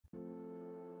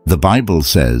The Bible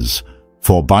says,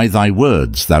 "For by thy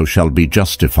words thou shalt be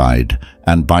justified,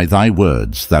 and by thy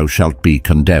words thou shalt be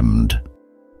condemned."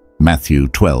 Matthew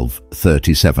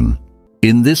 12:37.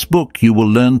 In this book you will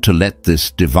learn to let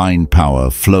this divine power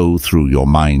flow through your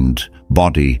mind,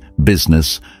 body,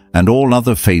 business, and all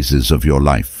other phases of your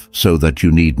life, so that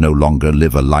you need no longer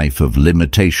live a life of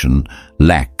limitation,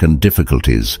 lack, and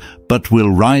difficulties, but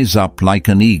will rise up like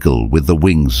an eagle with the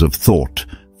wings of thought,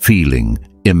 feeling,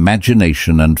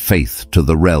 imagination, and faith to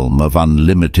the realm of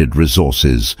unlimited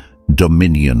resources,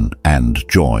 dominion, and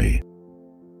joy.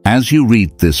 As you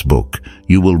read this book,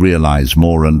 you will realize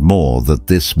more and more that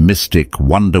this mystic,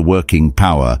 wonder-working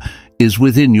power is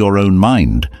within your own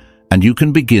mind, and you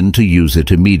can begin to use it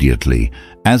immediately,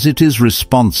 as it is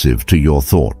responsive to your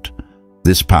thought.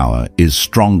 This power is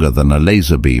stronger than a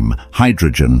laser beam,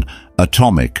 hydrogen,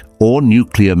 atomic, or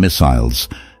nuclear missiles,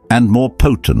 and more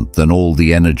potent than all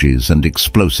the energies and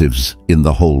explosives in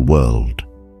the whole world.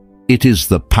 It is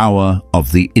the power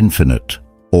of the infinite,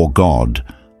 or God,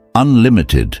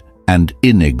 unlimited and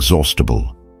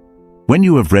inexhaustible. When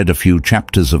you have read a few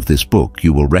chapters of this book,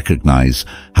 you will recognize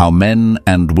how men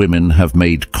and women have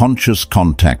made conscious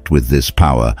contact with this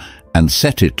power and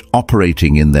set it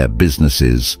operating in their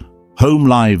businesses, home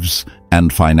lives,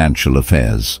 and financial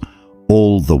affairs.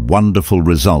 All the wonderful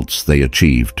results they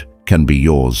achieved can be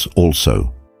yours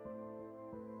also.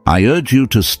 I urge you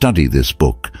to study this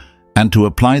book and to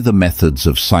apply the methods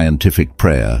of scientific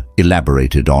prayer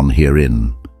elaborated on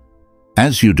herein.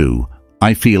 As you do,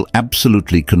 I feel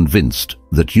absolutely convinced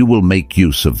that you will make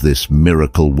use of this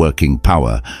miracle-working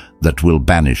power that will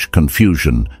banish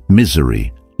confusion,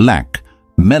 misery, lack,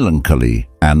 melancholy,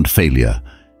 and failure.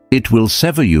 It will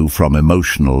sever you from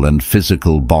emotional and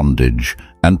physical bondage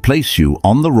and place you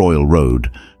on the royal road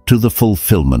to the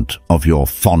fulfillment of your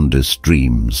fondest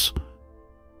dreams.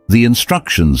 The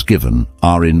instructions given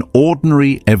are in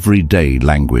ordinary, everyday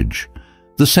language,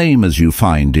 the same as you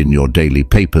find in your daily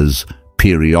papers,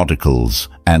 periodicals,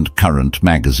 and current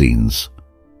magazines.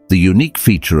 The unique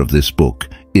feature of this book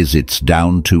is its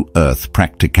down-to-earth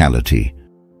practicality.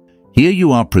 Here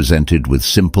you are presented with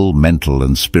simple mental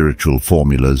and spiritual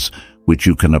formulas which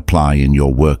you can apply in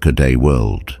your workaday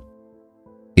world.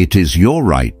 It is your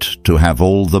right to have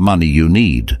all the money you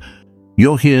need.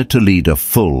 You're here to lead a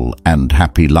full and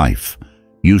happy life.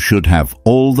 You should have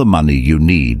all the money you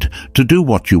need to do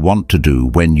what you want to do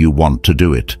when you want to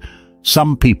do it.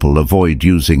 Some people avoid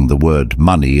using the word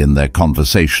money in their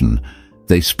conversation.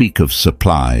 They speak of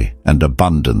supply and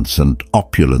abundance and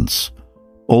opulence.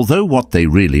 Although what they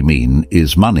really mean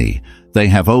is money, they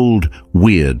have old,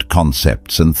 weird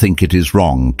concepts and think it is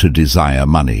wrong to desire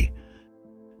money.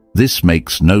 This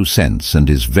makes no sense and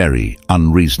is very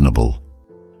unreasonable.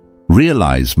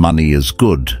 Realize money is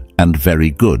good and very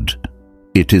good.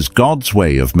 It is God's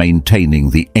way of maintaining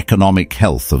the economic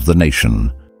health of the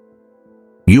nation.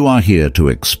 You are here to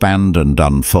expand and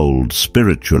unfold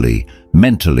spiritually,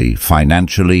 mentally,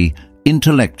 financially,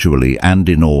 intellectually, and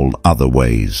in all other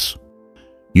ways.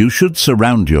 You should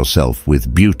surround yourself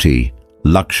with beauty,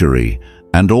 luxury,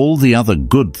 and all the other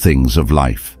good things of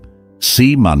life.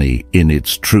 See money in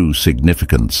its true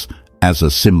significance as a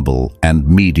symbol and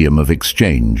medium of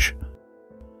exchange.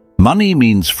 Money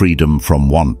means freedom from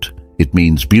want. It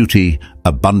means beauty,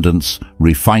 abundance,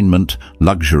 refinement,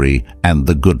 luxury, and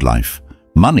the good life.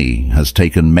 Money has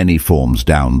taken many forms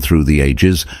down through the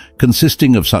ages,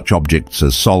 consisting of such objects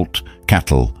as salt,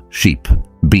 cattle, sheep,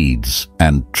 beads,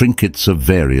 and trinkets of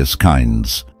various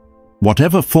kinds.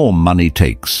 Whatever form money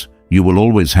takes, you will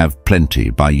always have plenty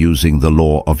by using the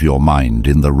law of your mind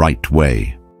in the right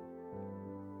way.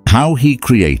 How he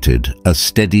created a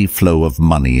steady flow of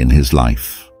money in his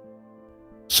life.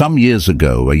 Some years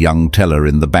ago, a young teller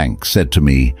in the bank said to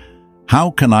me,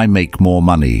 "How can I make more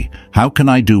money? How can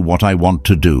I do what I want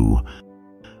to do?"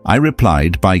 I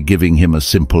replied by giving him a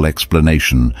simple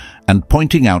explanation and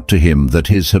pointing out to him that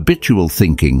his habitual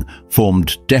thinking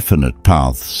formed definite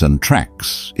paths and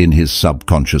tracks in his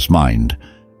subconscious mind,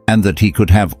 and that he could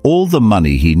have all the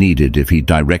money he needed if he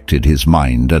directed his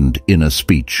mind and inner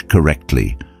speech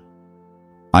correctly.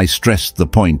 I stressed the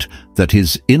point that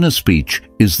his inner speech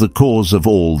is the cause of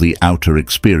all the outer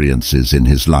experiences in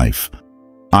his life.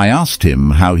 I asked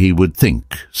him how he would think,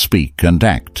 speak, and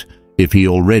act if he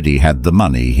already had the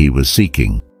money he was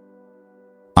seeking.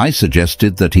 I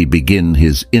suggested that he begin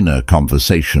his inner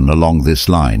conversation along this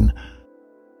line.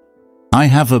 "I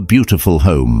have a beautiful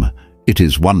home. It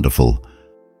is wonderful.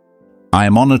 I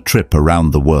am on a trip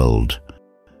around the world.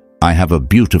 I have a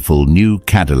beautiful new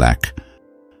Cadillac.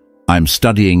 I'm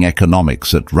studying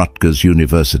economics at Rutgers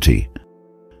University.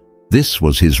 This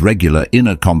was his regular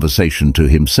inner conversation to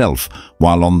himself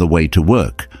while on the way to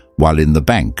work, while in the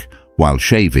bank, while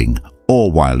shaving, or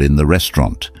while in the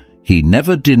restaurant. He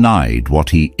never denied what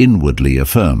he inwardly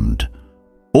affirmed.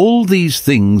 All these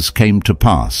things came to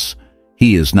pass.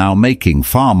 He is now making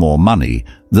far more money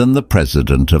than the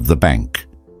president of the bank.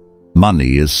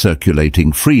 Money is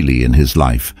circulating freely in his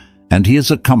life, and he has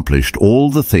accomplished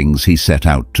all the things he set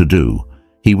out to do.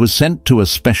 He was sent to a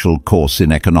special course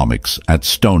in economics at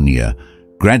Stonia,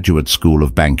 Graduate School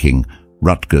of Banking,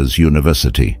 Rutgers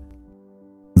University.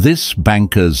 This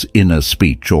banker's inner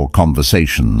speech or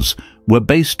conversations were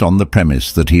based on the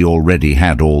premise that he already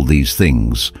had all these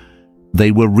things.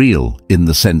 They were real in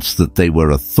the sense that they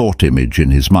were a thought image in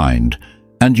his mind,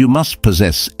 and you must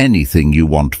possess anything you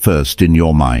want first in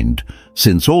your mind,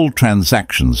 since all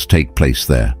transactions take place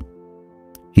there.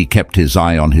 He kept his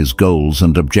eye on his goals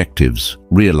and objectives,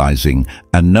 realizing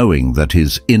and knowing that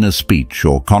his inner speech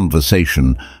or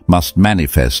conversation must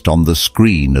manifest on the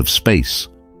screen of space.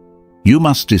 You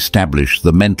must establish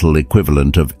the mental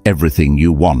equivalent of everything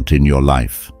you want in your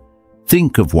life.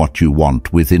 Think of what you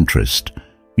want with interest.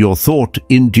 Your thought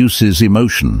induces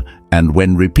emotion, and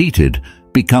when repeated,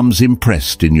 becomes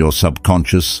impressed in your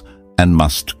subconscious and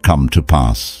must come to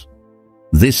pass.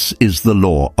 This is the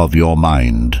law of your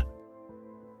mind.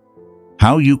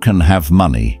 How you can have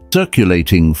money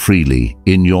circulating freely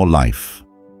in your life.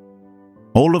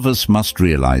 All of us must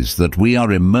realize that we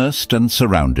are immersed and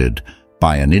surrounded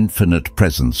by an infinite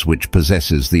presence which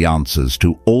possesses the answers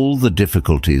to all the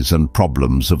difficulties and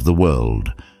problems of the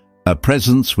world. A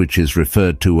presence which is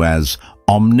referred to as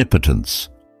omnipotence,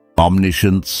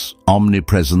 omniscience,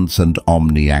 omnipresence, and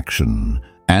omni-action,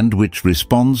 and which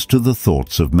responds to the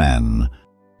thoughts of man.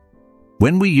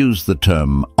 When we use the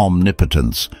term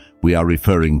omnipotence, we are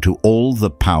referring to all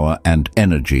the power and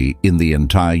energy in the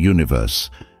entire universe,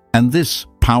 and this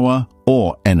power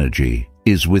or energy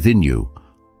is within you.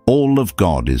 All of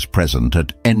God is present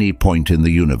at any point in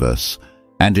the universe,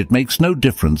 and it makes no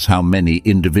difference how many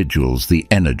individuals the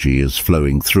energy is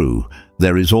flowing through.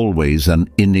 There is always an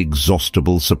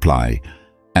inexhaustible supply,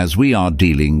 as we are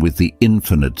dealing with the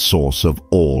infinite source of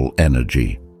all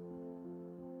energy.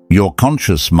 Your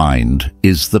conscious mind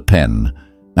is the pen,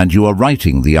 and you are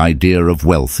writing the idea of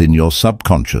wealth in your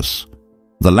subconscious.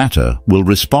 The latter will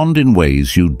respond in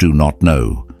ways you do not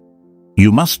know.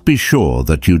 You must be sure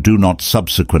that you do not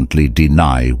subsequently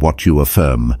deny what you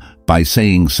affirm by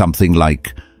saying something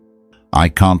like, "I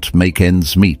can't make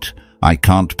ends meet, I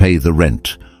can't pay the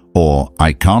rent," or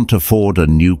 "I can't afford a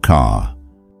new car."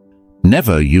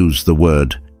 Never use the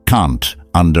word "can't"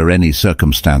 under any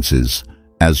circumstances,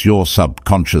 as your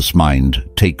subconscious mind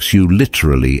takes you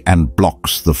literally and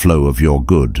blocks the flow of your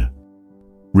good.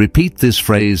 Repeat this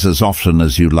phrase as often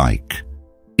as you like.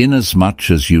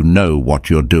 Inasmuch as you know what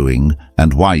you're doing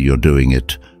and why you're doing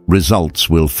it, results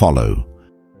will follow.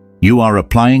 You are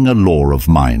applying a law of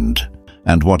mind,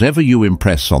 and whatever you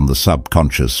impress on the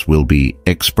subconscious will be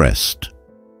expressed.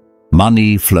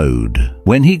 Money flowed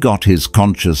when he got his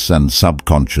conscious and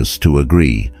subconscious to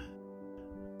agree.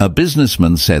 A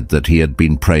businessman said that he had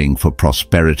been praying for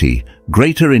prosperity,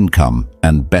 greater income,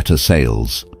 and better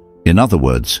sales. In other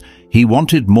words, he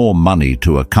wanted more money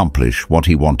to accomplish what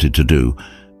he wanted to do,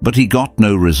 but he got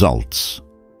no results.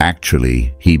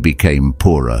 Actually, he became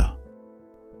poorer.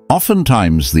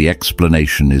 Oftentimes the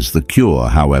explanation is the cure,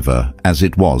 however, as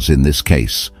it was in this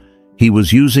case. He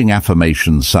was using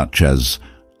affirmations such as,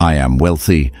 "I am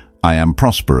wealthy, I am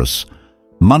prosperous,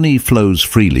 money flows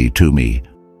freely to me,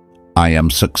 I am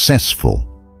successful."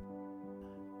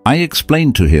 I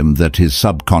explained to him that his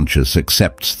subconscious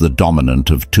accepts the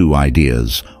dominant of two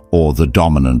ideas, or the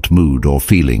dominant mood or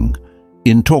feeling.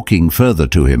 In talking further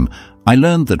to him, I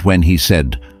learned that when he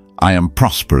said, "I am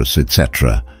prosperous,"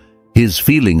 etc., his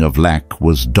feeling of lack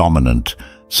was dominant,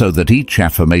 so that each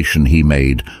affirmation he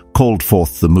made called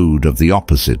forth the mood of the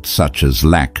opposite, such as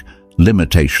lack,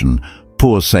 limitation,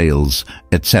 poor sales,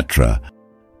 etc.,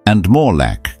 and more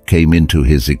lack came into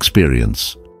his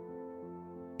experience.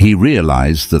 He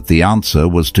realized that the answer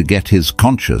was to get his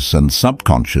conscious and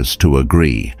subconscious to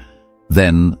agree.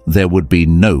 Then there would be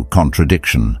no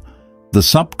contradiction. The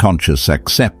subconscious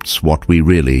accepts what we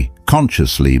really,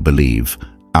 consciously believe,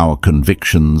 our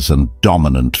convictions and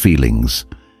dominant feelings.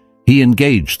 He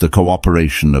engaged the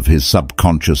cooperation of his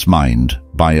subconscious mind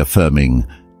by affirming,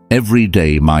 "Every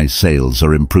day my sales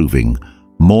are improving,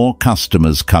 more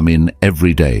customers come in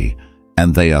every day,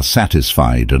 and they are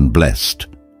satisfied and blessed.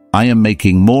 I am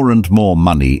making more and more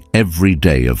money every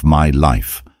day of my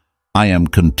life. I am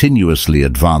continuously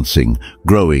advancing,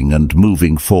 growing and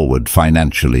moving forward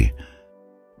financially."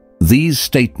 These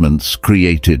statements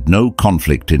created no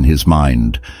conflict in his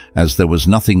mind, as there was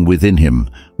nothing within him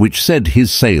which said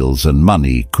his sales and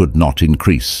money could not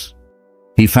increase.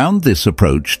 He found this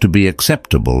approach to be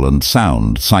acceptable and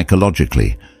sound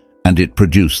psychologically, and it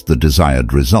produced the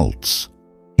desired results.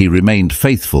 He remained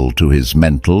faithful to his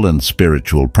mental and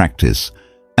spiritual practice,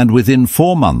 and within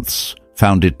 4 months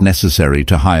found it necessary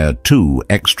to hire 2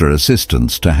 extra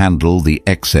assistants to handle the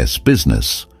excess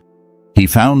business. He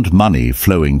found money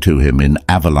flowing to him in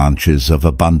avalanches of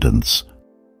abundance.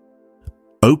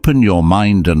 Open your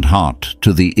mind and heart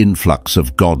to the influx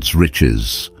of God's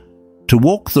riches. To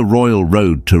walk the royal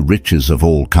road to riches of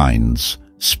all kinds,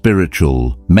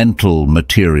 spiritual, mental,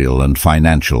 material, and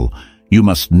financial, you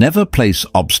must never place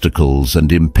obstacles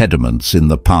and impediments in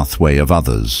the pathway of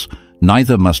others.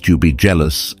 Neither must you be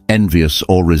jealous, envious,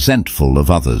 or resentful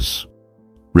of others.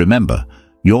 Remember,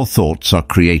 your thoughts are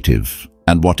creative,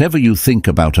 and whatever you think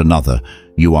about another,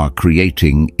 you are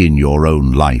creating in your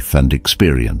own life and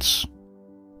experience.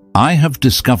 I have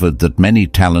discovered that many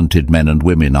talented men and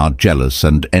women are jealous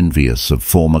and envious of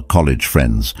former college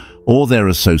friends or their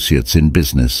associates in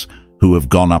business who have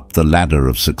gone up the ladder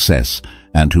of success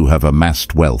and who have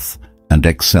amassed wealth and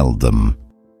excelled them.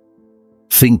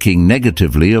 Thinking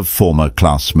negatively of former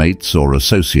classmates or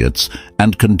associates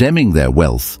and condemning their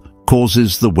wealth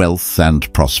causes the wealth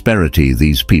and prosperity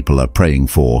these people are praying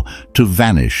for to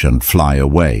vanish and fly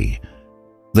away.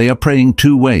 They are praying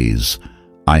 2 ways.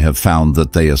 I have found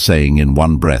that they are saying in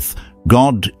one breath,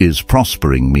 "God is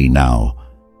prospering me now,"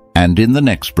 and in the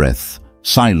next breath,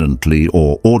 silently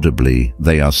or audibly,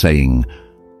 they are saying,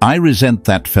 "I resent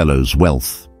that fellow's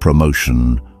wealth,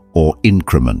 promotion, or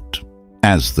increment,"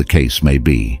 as the case may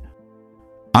be.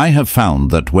 I have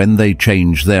found that when they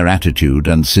change their attitude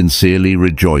and sincerely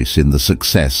rejoice in the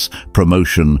success,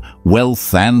 promotion,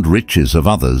 wealth, and riches of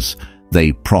others,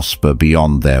 they prosper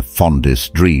beyond their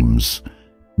fondest dreams.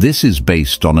 This is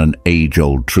based on an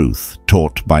age-old truth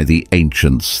taught by the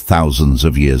ancients thousands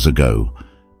of years ago.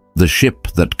 The ship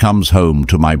that comes home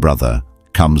to my brother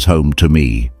comes home to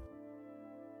me.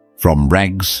 From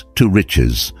rags to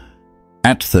riches.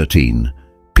 At 13,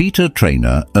 Peter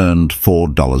Traynor earned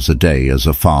 $4 a day as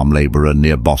a farm laborer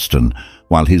near Boston,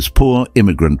 while his poor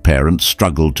immigrant parents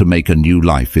struggled to make a new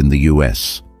life in the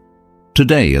US.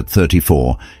 Today, at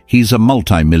 34, he's a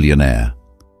multi-millionaire.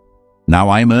 "Now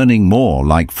I'm earning more,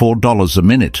 like $4 a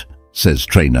minute," says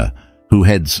Traynor, who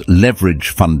heads Leverage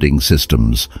Funding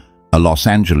Systems, a Los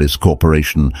Angeles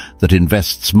corporation that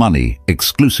invests money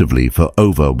exclusively for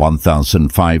over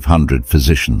 1,500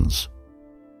 physicians.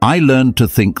 "I learned to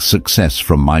think success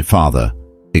from my father,"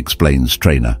 explains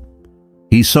Traynor.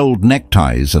 He sold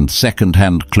neckties and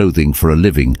second-hand clothing for a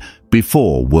living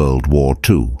before World War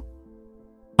II.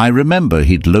 "I remember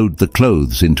he'd load the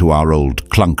clothes into our old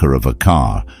clunker of a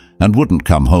car and wouldn't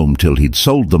come home till he'd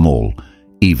sold them all,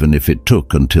 even if it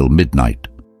took until midnight.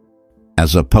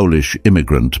 As a Polish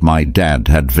immigrant, my dad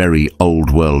had very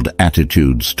old-world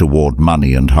attitudes toward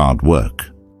money and hard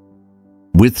work."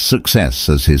 With success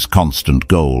as his constant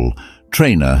goal,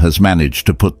 Traynor has managed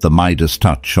to put the Midas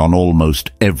touch on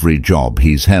almost every job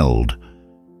he's held.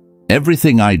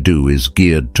 "Everything I do is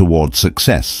geared toward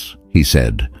success," he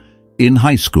said. "In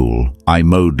high school, I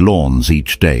mowed lawns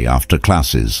each day after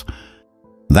classes.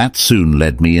 That soon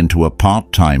led me into a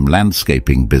part-time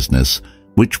landscaping business,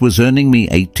 which was earning me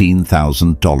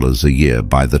 $18,000 a year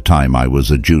by the time I was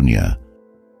a junior."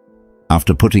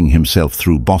 After putting himself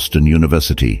through Boston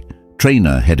University,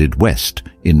 Traynor headed west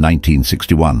in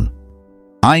 1961.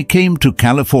 "I came to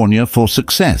California for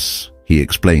success," he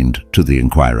explained to the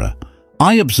Inquirer.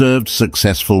 "I observed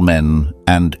successful men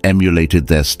and emulated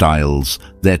their styles,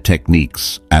 their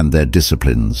techniques, and their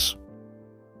disciplines."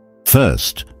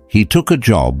 First, he took a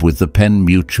job with the Penn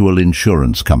Mutual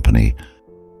Insurance Company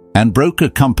and broke a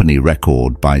company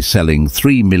record by selling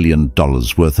 $3 million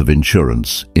worth of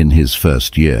insurance in his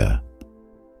first year.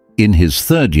 In his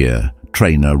third year,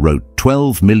 Traynor wrote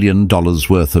 $12 million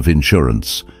worth of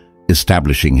insurance,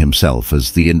 establishing himself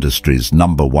as the industry's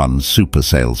 #1 super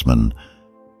salesman.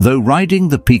 Though riding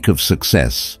the peak of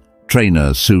success,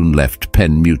 Traynor soon left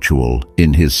Penn Mutual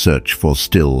in his search for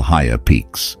still higher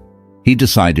peaks. He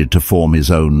decided to form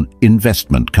his own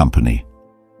investment company.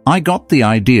 "I got the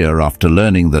idea after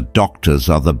learning that doctors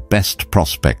are the best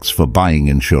prospects for buying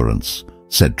insurance,"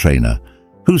 said Traynor,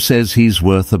 who says he's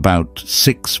worth about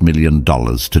 $6 million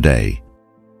today.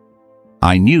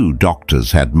 "I knew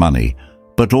doctors had money,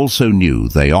 but also knew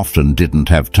they often didn't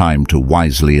have time to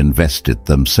wisely invest it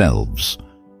themselves.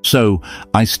 So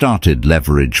I started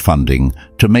leverage funding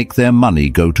to make their money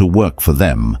go to work for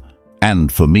them,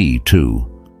 and for me too."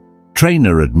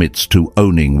 Traynor admits to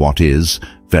owning what is,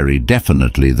 very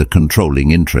definitely the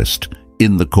controlling interest,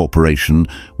 in the corporation,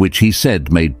 which he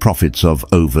said made profits of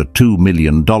over $2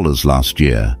 million last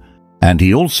year. And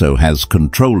he also has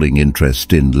controlling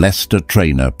interest in Lester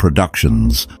Trainer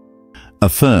Productions, a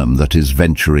firm that is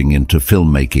venturing into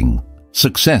filmmaking.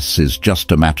 Success is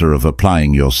just a matter of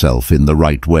applying yourself in the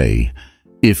right way.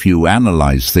 If you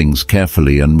analyze things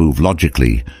carefully and move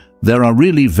logically, there are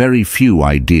really very few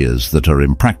ideas that are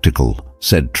impractical,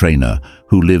 said Trainer,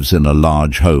 who lives in a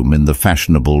large home in the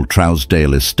fashionable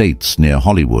Trousdale Estates near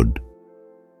Hollywood.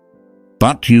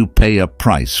 But you pay a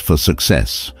price for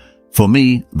success. For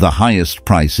me, the highest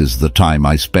price is the time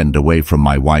I spend away from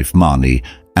my wife Marnie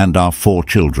and our 4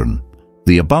 children.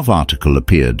 The above article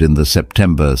appeared in the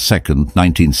September 2,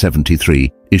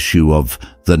 1973 issue of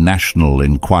The National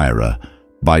Enquirer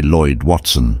by Lloyd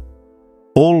Watson.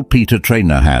 All Peter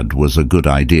Trainer had was a good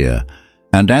idea,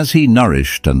 and as he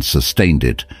nourished and sustained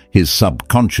it, his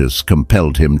subconscious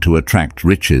compelled him to attract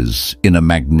riches in a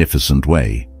magnificent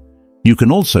way. You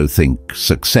can also think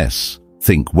success,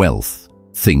 think wealth,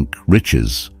 think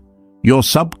riches. Your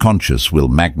subconscious will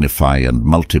magnify and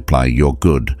multiply your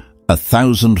good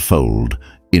 1,000-fold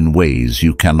in ways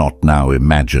you cannot now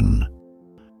imagine.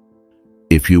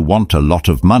 If you want a lot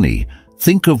of money,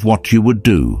 think of what you would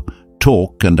do.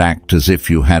 Talk and act as if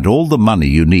you had all the money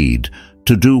you need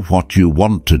to do what you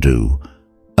want to do.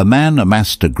 A man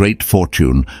amassed a great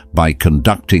fortune by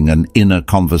conducting an inner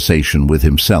conversation with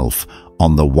himself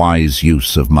on the wise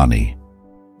use of money.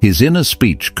 His inner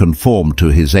speech conformed to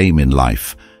his aim in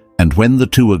life, and when the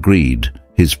two agreed,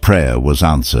 his prayer was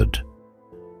answered.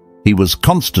 He was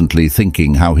constantly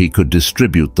thinking how he could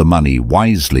distribute the money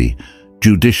wisely,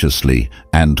 judiciously,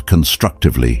 and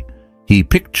constructively. He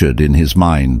pictured in his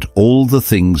mind all the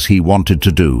things he wanted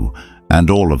to do,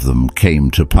 and all of them came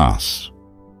to pass.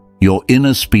 Your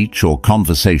inner speech or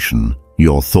conversation,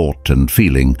 your thought and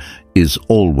feeling, is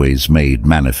always made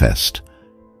manifest.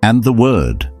 And the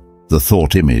word, the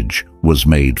thought image, was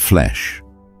made flesh.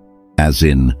 As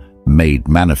in, made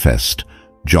manifest,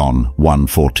 John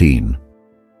 1:14.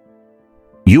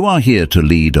 You are here to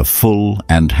lead a full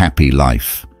and happy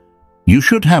life. You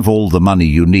should have all the money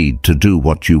you need to do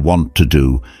what you want to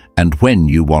do and when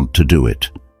you want to do it.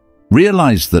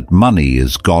 Realize that money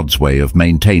is God's way of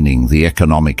maintaining the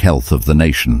economic health of the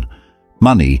nation.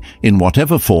 Money, in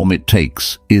whatever form it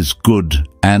takes, is good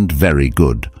and very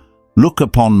good. Look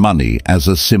upon money as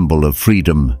a symbol of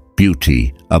freedom,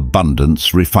 beauty,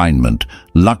 abundance, refinement,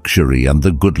 luxury, and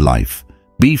the good life.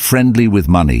 Be friendly with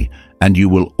money, and you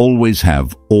will always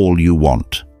have all you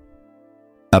want.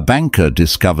 A banker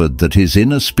discovered that his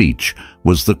inner speech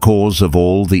was the cause of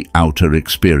all the outer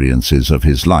experiences of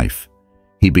his life.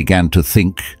 He began to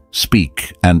think,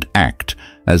 speak, and act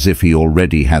as if he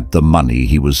already had the money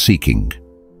he was seeking.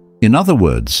 In other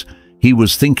words, he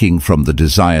was thinking from the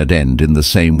desired end in the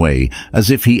same way as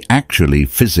if he actually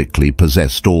physically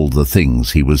possessed all the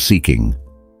things he was seeking.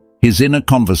 His inner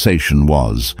conversation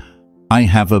was, "I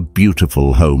have a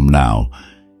beautiful home now."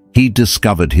 He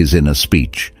discovered his inner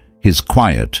speech, his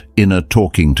quiet inner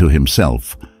talking to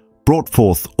himself, brought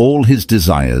forth all his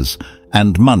desires,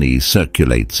 and money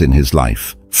circulates in his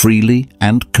life, freely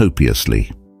and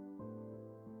copiously.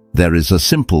 There is a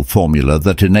simple formula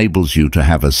that enables you to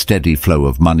have a steady flow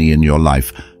of money in your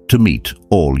life to meet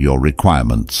all your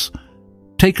requirements.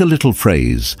 Take a little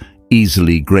phrase,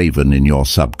 easily graven in your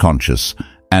subconscious,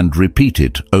 and repeat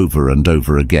it over and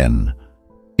over again.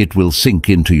 It will sink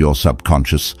into your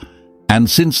subconscious, and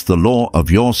since the law of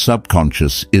your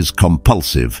subconscious is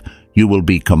compulsive, you will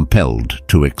be compelled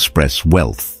to express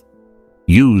wealth.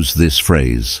 Use this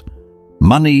phrase: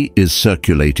 money is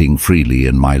circulating freely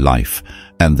in my life,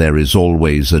 and there is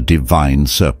always a divine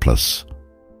surplus.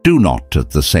 Do not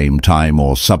at the same time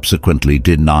or subsequently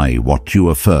deny what you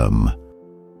affirm.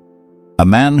 A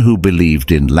man who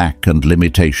believed in lack and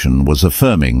limitation was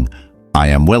affirming, "I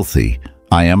am wealthy,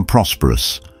 I am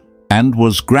prosperous," and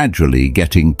was gradually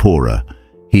getting poorer.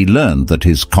 He learned that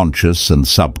his conscious and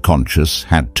subconscious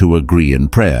had to agree in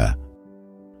prayer.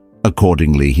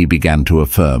 Accordingly, he began to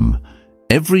affirm,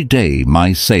 "Every day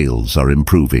my sales are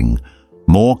improving.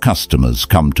 More customers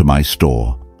come to my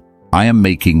store. I am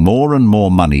making more and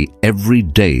more money every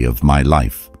day of my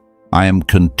life. I am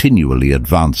continually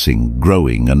advancing,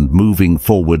 growing, and moving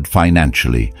forward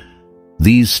financially."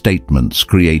 These statements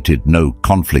created no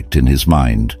conflict in his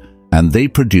mind, and they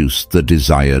produced the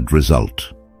desired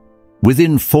result.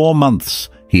 Within 4 months,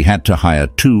 he had to hire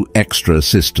 2 extra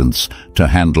assistants to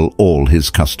handle all his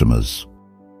customers.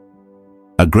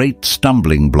 A great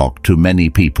stumbling block to many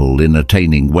people in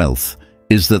attaining wealth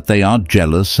is that they are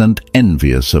jealous and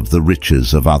envious of the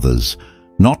riches of others.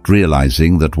 not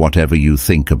realizing that whatever you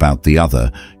think about the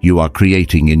other, you are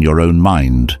creating in your own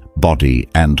mind, body,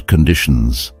 and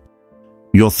conditions.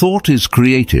 Your thought is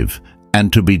creative,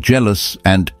 and to be jealous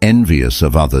and envious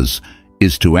of others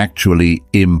is to actually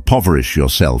impoverish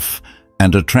yourself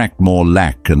and attract more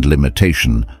lack and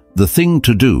limitation. The thing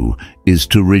to do is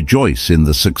to rejoice in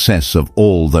the success of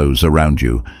all those around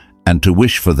you and to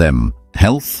wish for them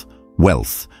health,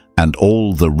 wealth, and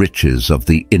all the riches of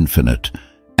the infinite.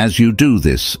 As you do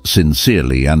this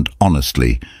sincerely and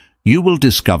honestly, you will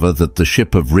discover that the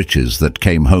ship of riches that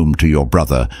came home to your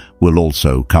brother will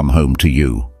also come home to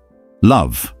you.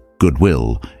 Love,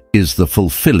 goodwill, is the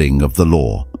fulfilling of the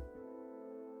law.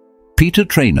 Peter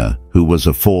Traynor, who was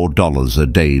a $4 a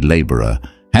day laborer,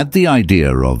 had the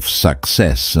idea of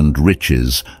success and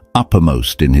riches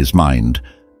uppermost in his mind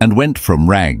and went from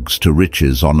rags to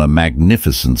riches on a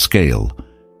magnificent scale.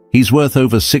 He's worth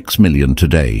over $6 million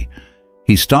today.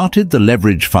 He started the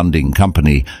leverage funding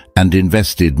company and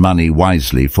invested money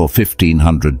wisely for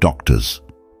 1,500 doctors.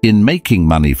 In making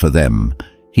money for them,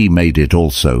 he made it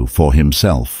also for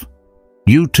himself.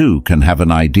 You too can have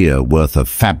an idea worth a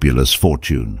fabulous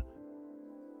fortune.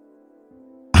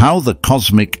 How the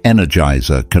cosmic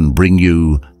energizer can bring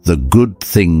you the good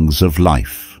things of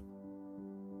life.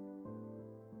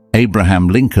 Abraham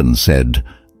Lincoln said,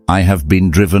 "I have been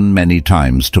driven many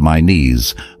times to my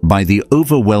knees by the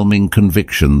overwhelming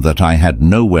conviction that I had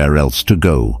nowhere else to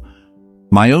go.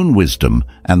 My own wisdom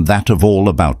and that of all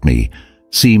about me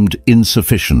seemed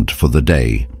insufficient for the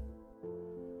day."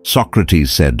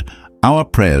 Socrates said, "Our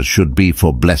prayers should be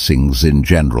for blessings in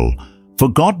general, for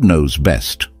God knows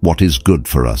best what is good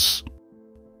for us."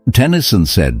 Tennyson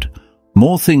said,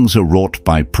 "More things are wrought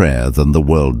by prayer than the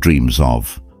world dreams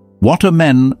of. What are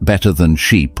men better than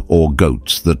sheep or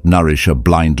goats that nourish a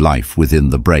blind life within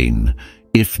the brain,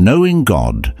 if knowing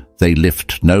God they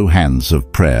lift no hands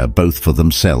of prayer both for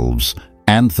themselves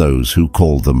and those who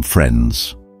call them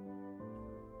friends?"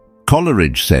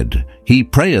 Coleridge said, "He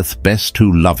prayeth best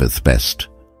who loveth best."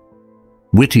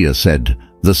 Whittier said,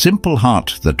 "The simple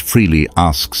heart that freely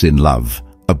asks in love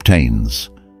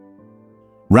obtains."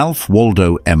 Ralph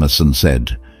Waldo Emerson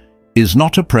said, "Is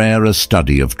not a prayer a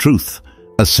study of truth,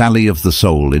 a sally of the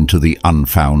soul into the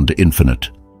unfound infinite?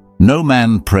 No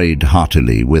man prayed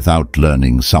heartily without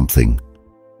learning something."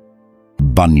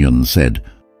 Bunyan said,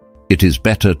 "It is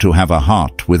better to have a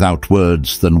heart without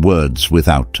words than words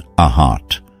without a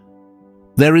heart."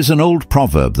 There is an old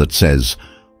proverb that says,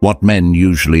 "What men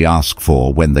usually ask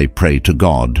for when they pray to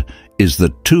God is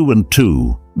that 2 and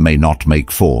 2 may not make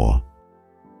 4.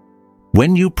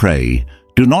 When you pray,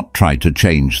 do not try to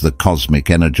change the cosmic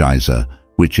energizer,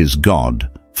 which is God,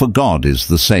 for God is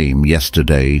the same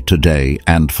yesterday, today,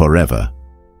 and forever.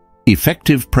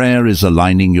 Effective prayer is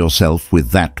aligning yourself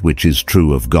with that which is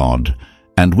true of God,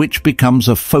 and which becomes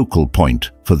a focal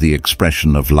point for the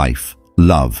expression of life,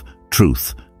 love,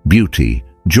 truth, beauty,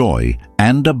 joy,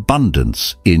 and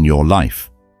abundance in your life.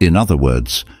 In other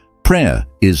words, prayer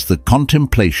is the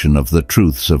contemplation of the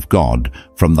truths of God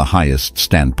from the highest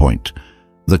standpoint.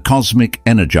 The cosmic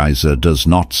energizer does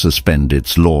not suspend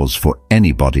its laws for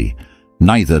anybody,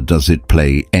 neither does it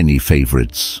play any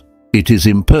favorites. It is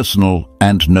impersonal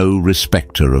and no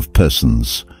respecter of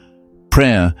persons.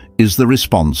 Prayer is the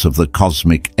response of the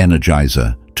cosmic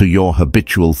energizer to your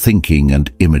habitual thinking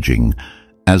and imaging,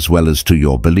 as well as to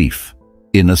your belief.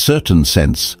 In a certain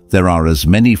sense, there are as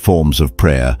many forms of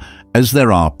prayer as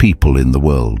there are people in the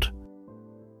world.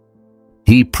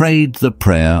 He prayed the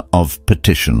prayer of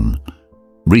petition.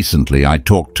 Recently, I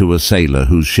talked to a sailor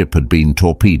whose ship had been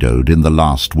torpedoed in the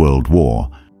last World War.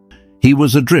 He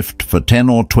was adrift for 10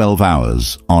 or 12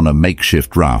 hours on a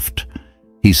makeshift raft.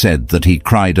 He said that he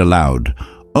cried aloud,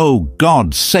 "Oh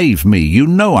God, save me, you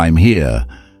know I'm here."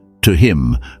 To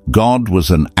him, God was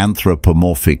an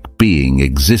anthropomorphic being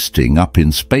existing up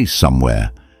in space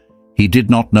somewhere. He did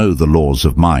not know the laws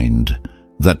of mind,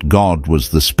 that God was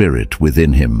the spirit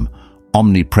within him,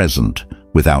 omnipresent,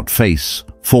 without face,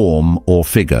 form, or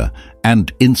figure,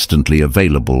 and instantly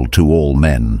available to all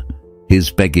men. His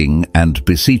begging and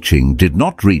beseeching did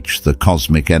not reach the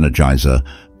cosmic energizer,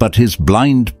 but his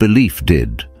blind belief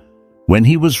did. When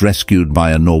he was rescued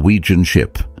by a Norwegian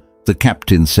ship, the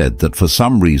captain said that for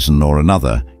some reason or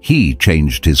another, he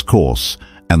changed his course,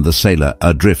 and the sailor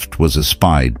adrift was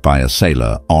espied by a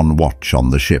sailor on watch on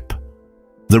the ship.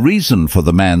 The reason for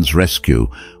the man's rescue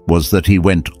was that he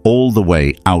went all the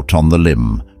way out on the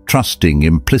limb, trusting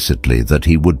implicitly that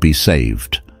he would be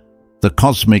saved. The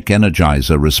cosmic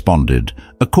energizer responded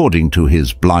according to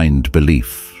his blind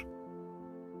belief.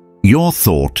 Your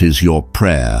thought is your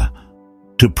prayer.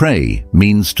 To pray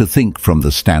means to think from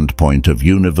the standpoint of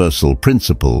universal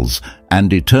principles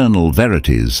and eternal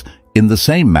verities in the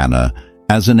same manner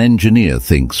as an engineer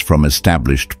thinks from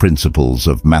established principles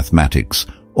of mathematics,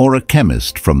 or a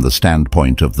chemist from the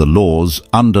standpoint of the laws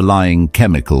underlying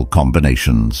chemical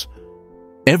combinations.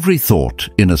 Every thought,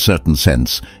 in a certain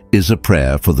sense, is a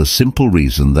prayer for the simple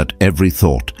reason that every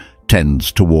thought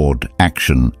tends toward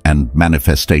action and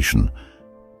manifestation.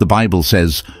 The Bible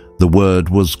says, "The Word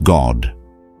was God."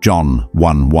 John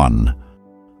 1:1.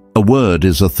 A word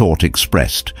is a thought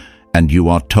expressed, and you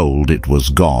are told it was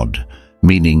God,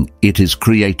 meaning it is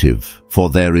creative,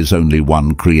 for there is only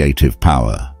one creative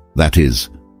power, that is,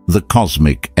 the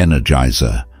cosmic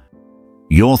energizer.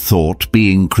 Your thought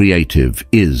being creative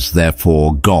is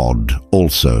therefore God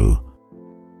also.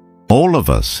 All of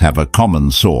us have a common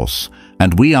source,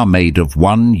 and we are made of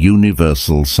one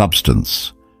universal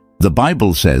substance. The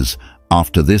Bible says,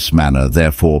 "After this manner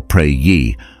therefore pray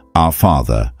ye, Our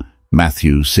Father,"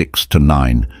 Matthew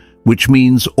 6-9, which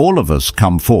means all of us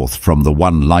come forth from the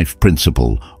one life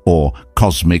principle, or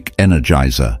cosmic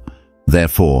energizer.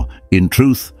 Therefore, in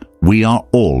truth, we are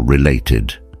all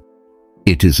related.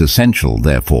 It is essential,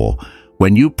 therefore,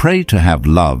 when you pray to have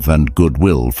love and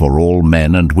goodwill for all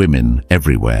men and women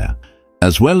everywhere,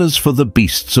 as well as for the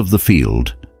beasts of the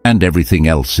field and everything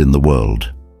else in the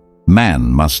world.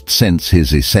 Man must sense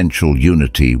his essential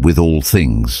unity with all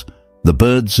things, the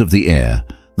birds of the air,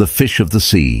 the fish of the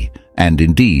sea, and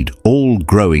indeed all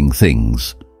growing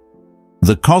things.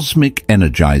 The cosmic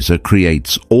energizer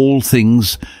creates all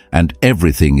things, and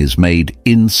everything is made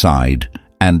inside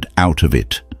and out of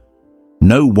it.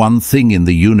 No one thing in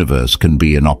the universe can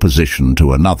be in opposition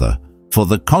to another, for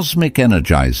the cosmic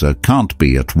energizer can't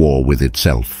be at war with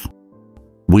itself.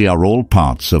 We are all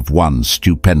parts of one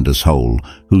stupendous whole,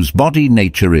 whose body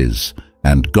nature is,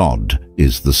 and God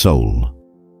is the soul.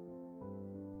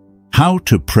 How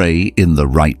to pray in the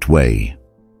right way.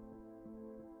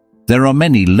 There are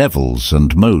many levels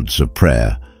and modes of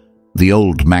prayer. The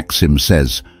old maxim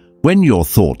says, "When your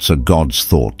thoughts are God's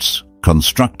thoughts,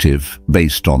 constructive,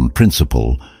 based on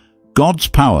principle, God's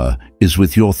power is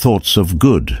with your thoughts of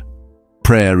good."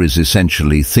 Prayer is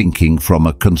essentially thinking from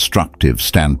a constructive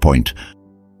standpoint.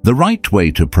 The right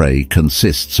way to pray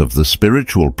consists of the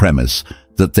spiritual premise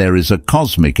that there is a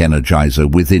cosmic energizer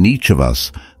within each of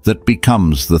us that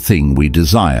becomes the thing we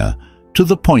desire, to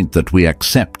the point that we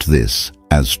accept this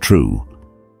as true.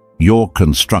 Your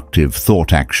constructive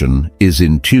thought action is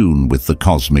in tune with the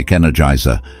cosmic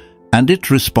energizer, and it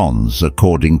responds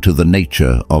according to the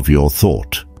nature of your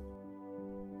thought.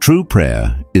 True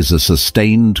prayer is a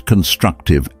sustained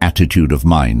constructive attitude of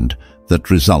mind that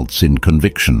results in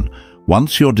conviction.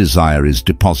 Once your desire is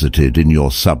deposited in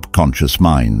your subconscious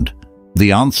mind,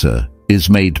 the answer is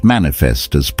made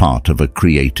manifest as part of a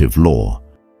creative law.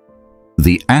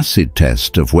 The acid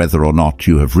test of whether or not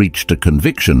you have reached a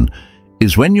conviction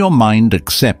is when your mind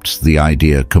accepts the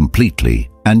idea completely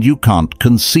and you can't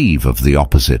conceive of the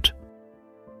opposite.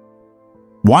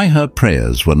 Why her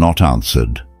prayers were not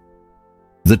answered.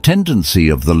 The tendency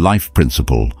of the life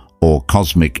principle, or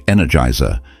cosmic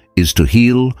energizer, is to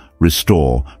heal,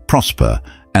 restore, prosper,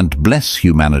 and bless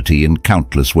humanity in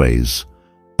countless ways.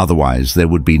 Otherwise, there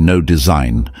would be no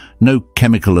design, no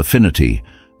chemical affinity,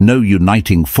 no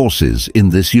uniting forces in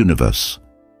this universe.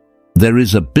 There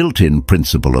is a built-in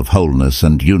principle of wholeness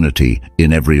and unity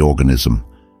in every organism.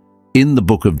 In the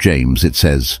book of James it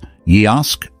says, "Ye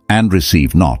ask and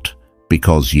receive not,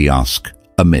 because ye ask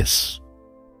amiss."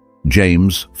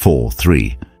 James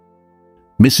 4:3.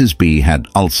 Mrs. B had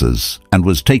ulcers and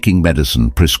was taking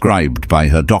medicine prescribed by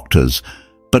her doctors,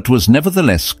 but was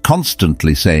nevertheless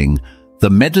constantly saying, "The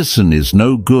medicine is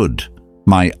no good,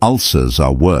 my ulcers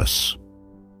are worse."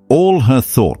 All her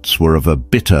thoughts were of a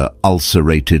bitter,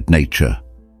 ulcerated nature.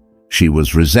 She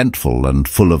was resentful and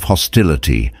full of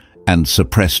hostility and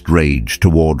suppressed rage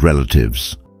toward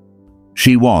relatives.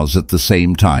 She was at the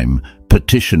same time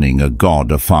petitioning a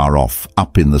God afar off,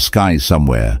 up in the sky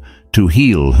somewhere, to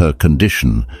heal her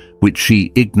condition, which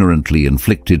she ignorantly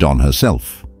inflicted on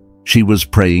herself. She was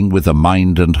praying with a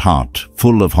mind and heart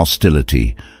full of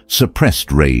hostility,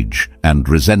 suppressed rage and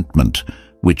resentment,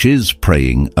 which is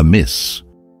praying amiss.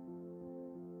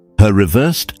 Her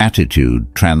reversed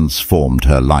attitude transformed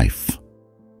her life.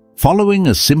 Following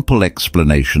a simple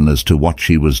explanation as to what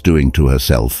she was doing to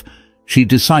herself, she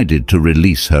decided to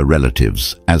release her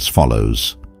relatives as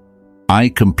follows. "I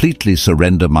completely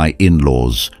surrender my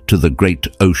in-laws to the great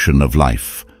ocean of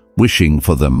life, wishing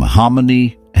for them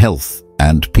harmony, health,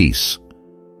 and peace.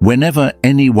 Whenever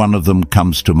any one of them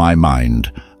comes to my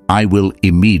mind, I will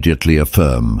immediately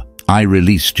affirm, I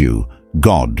released you,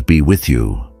 God be with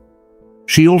you."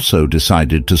 She also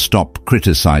decided to stop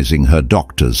criticizing her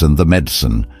doctors and the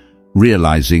medicine,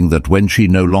 realizing that when she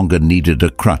no longer needed a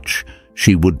crutch,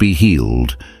 she would be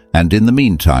healed, and in the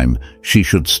meantime, she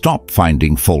should stop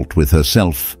finding fault with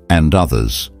herself and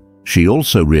others. She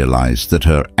also realized that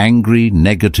her angry,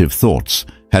 negative thoughts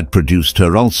had produced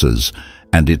her ulcers,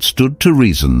 and it stood to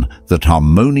reason that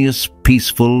harmonious,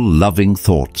 peaceful, loving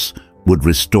thoughts would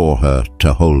restore her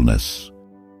to wholeness.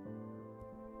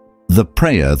 The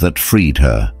prayer that freed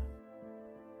her.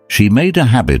 She made a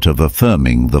habit of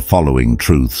affirming the following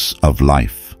truths of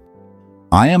life.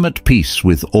 I am at peace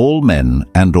with all men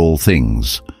and all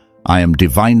things. I am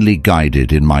divinely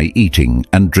guided in my eating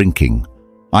and drinking.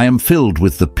 I am filled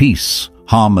with the peace,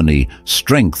 harmony,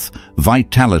 strength,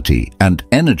 vitality, and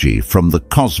energy from the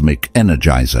cosmic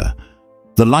energizer.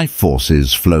 The life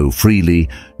forces flow freely,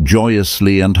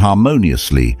 joyously, and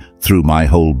harmoniously through my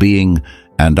whole being,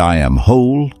 and I am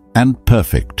whole and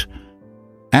perfect.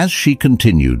 As she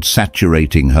continued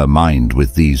saturating her mind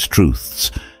with these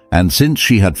truths, and since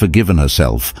she had forgiven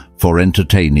herself for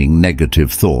entertaining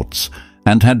negative thoughts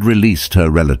and had released her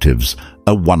relatives,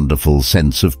 a wonderful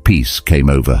sense of peace came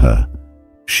over her.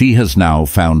 She has now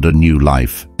found a new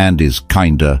life and is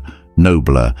kinder,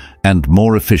 nobler, and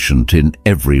more efficient in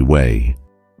every way.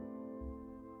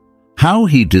 How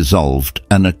he dissolved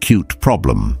an acute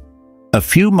problem. A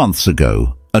few months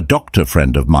ago, a doctor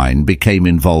friend of mine became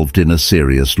involved in a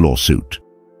serious lawsuit.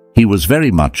 He was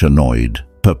very much annoyed,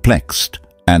 perplexed,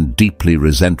 and deeply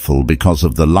resentful because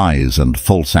of the lies and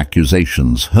false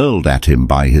accusations hurled at him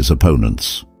by his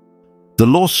opponents. The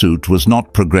lawsuit was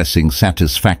not progressing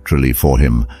satisfactorily for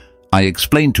him. I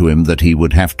explained to him that he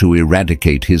would have to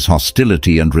eradicate his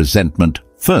hostility and resentment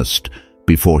first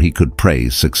before he could pray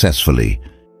successfully.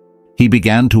 He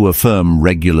began to affirm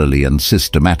regularly and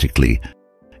systematically,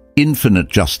 infinite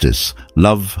justice,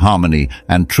 love, harmony,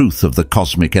 and truth of the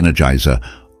cosmic energizer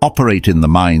operate in the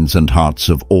minds and hearts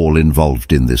of all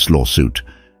involved in this lawsuit,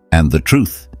 and the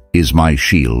truth is my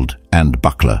shield and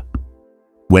buckler.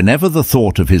 Whenever the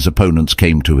thought of his opponents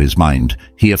came to his mind,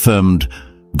 he affirmed,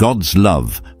 God's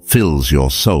love fills your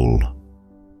soul.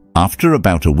 After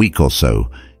about a week or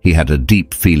so, he had a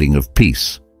deep feeling of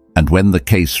peace, and when the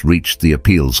case reached the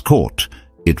appeals court,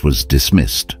 it was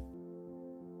dismissed.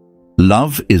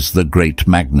 Love is the great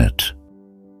magnet.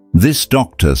 This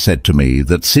doctor said to me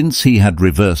that since he had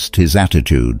reversed his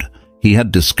attitude, he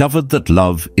had discovered that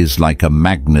love is like a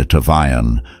magnet of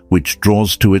iron, which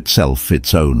draws to itself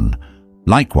its own.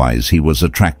 Likewise, he was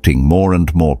attracting more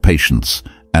and more patients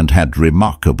and had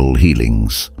remarkable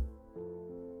healings.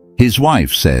 His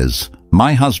wife says,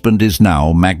 "My husband is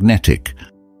now magnetic."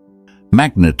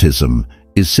 Magnetism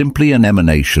is simply an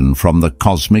emanation from the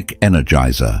cosmic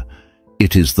energizer.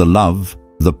 It is the love,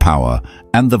 the power,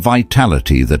 and the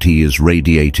vitality that he is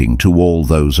radiating to all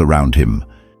those around him.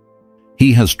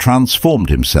 He has transformed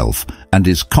himself and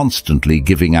is constantly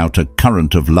giving out a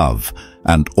current of love,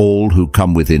 and all who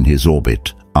come within his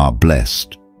orbit are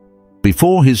blessed.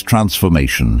 Before his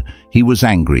transformation, he was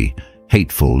angry,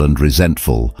 hateful, and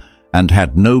resentful, and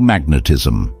had no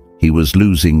magnetism. He was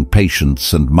losing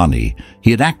patience and money.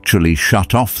 He had actually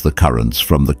shut off the currents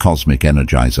from the cosmic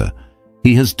energizer.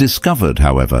 He has discovered,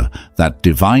 however, that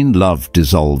divine love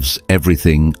dissolves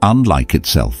everything unlike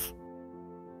itself.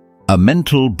 A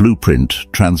mental blueprint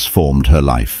transformed her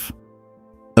life.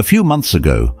 A few months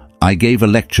ago, I gave a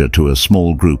lecture to a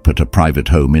small group at a private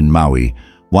home in Maui,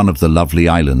 one of the lovely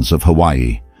islands of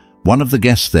Hawaii. One of the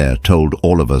guests there told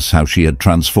all of us how she had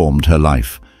transformed her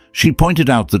life. She pointed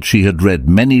out that she had read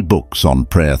many books on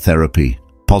prayer therapy,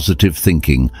 positive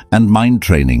thinking, and mind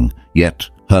training, yet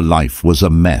her life was a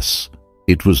mess.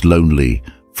 It was lonely,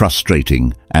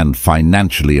 frustrating, and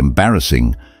financially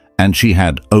embarrassing, and she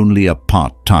had only a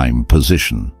part-time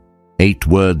position. 8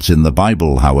 words in the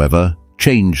Bible, however,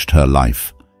 changed her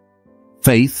life.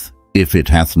 Faith, if it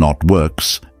hath not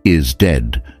works, is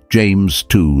dead. James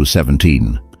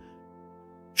 2:17.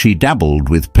 She dabbled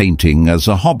with painting as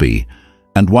a hobby,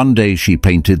 and one day she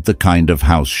painted the kind of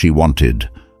house she wanted,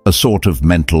 a sort of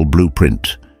mental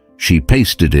blueprint. She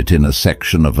pasted it in a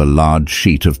section of a large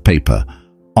sheet of paper.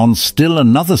 On still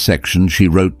another section she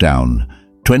wrote down,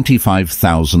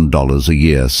 $25,000 a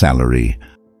year salary.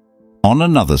 On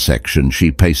another section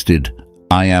she pasted,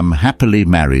 I am happily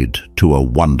married to a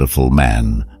wonderful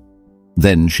man.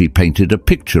 Then she painted a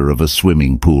picture of a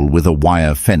swimming pool with a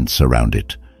wire fence around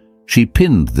it. She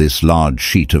pinned this large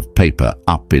sheet of paper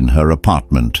up in her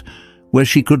apartment, where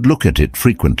she could look at it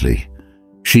frequently.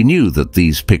 She knew that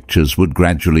these pictures would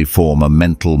gradually form a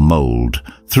mental mold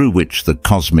through which the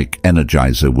cosmic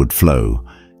energizer would flow,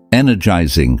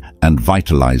 energizing and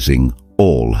vitalizing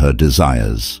all her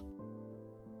desires.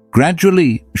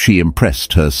 Gradually, she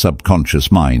impressed her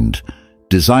subconscious mind.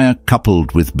 Desire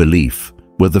coupled with belief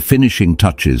were the finishing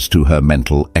touches to her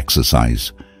mental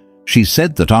exercise. She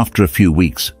said that after a few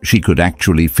weeks, she could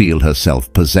actually feel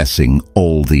herself possessing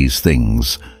all these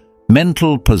things.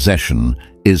 Mental possession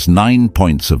is 9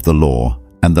 points of the law,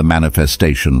 and the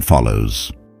manifestation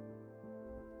follows.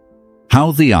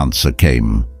 How the answer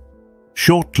came.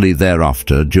 Shortly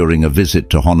thereafter, during a visit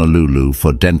to Honolulu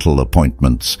for dental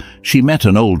appointments, she met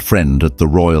an old friend at the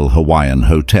Royal Hawaiian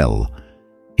Hotel.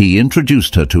 He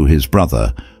introduced her to his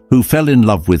brother, who fell in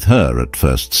love with her at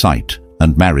first sight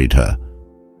and married her.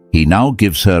 He now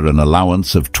gives her an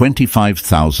allowance of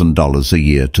 $25,000 a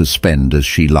year to spend as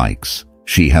she likes.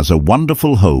 She has a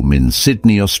wonderful home in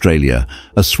Sydney, Australia,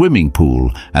 a swimming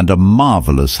pool, and a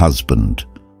marvelous husband.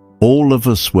 All of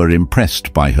us were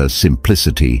impressed by her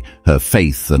simplicity, her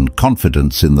faith and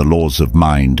confidence in the laws of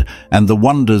mind, and the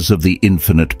wonders of the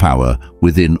infinite power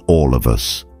within all of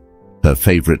us. Her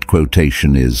favorite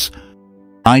quotation is,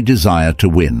 "I desire to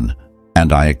win,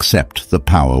 and I accept the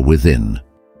power within."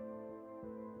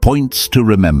 Points to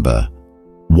remember.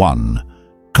 1.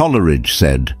 Coleridge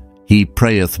said, "He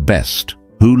prayeth best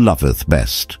who loveth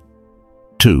best."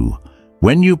 2.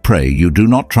 When you pray, you do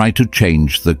not try to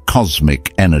change the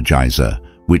cosmic energizer,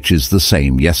 which is the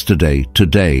same yesterday,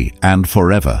 today, and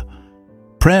forever.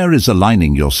 Prayer is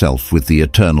aligning yourself with the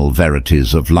eternal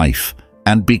verities of life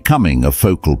and becoming a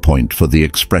focal point for the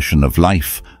expression of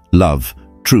life, love,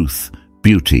 truth,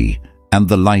 beauty, and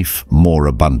the life more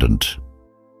abundant.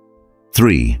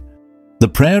 3. The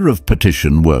prayer of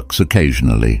petition works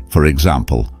occasionally. For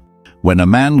example, when a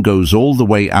man goes all the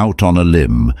way out on a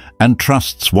limb and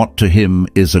trusts what to him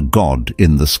is a God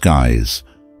in the skies.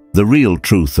 The real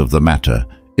truth of the matter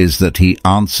is that he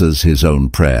answers his own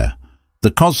prayer. The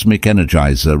cosmic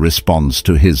energizer responds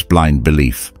to his blind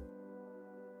belief.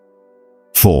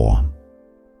 4.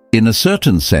 In a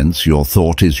certain sense, your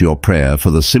thought is your prayer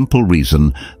for the simple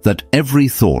reason that every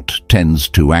thought tends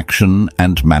to action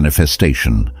and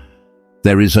manifestation.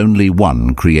 There is only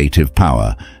one creative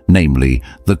power, namely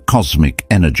the cosmic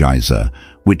energizer,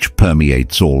 which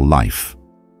permeates all life.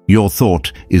 Your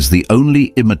thought is the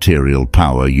only immaterial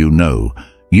power you know.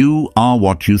 You are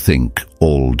what you think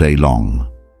all day long.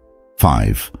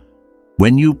 5.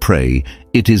 When you pray,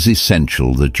 it is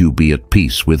essential that you be at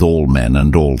peace with all men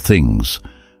and all things.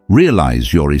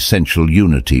 Realize your essential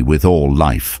unity with all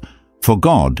life, for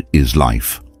God is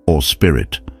life, or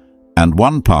spirit. And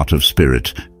one part of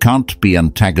spirit can't be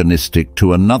antagonistic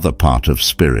to another part of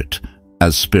spirit,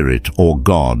 as spirit or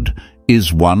God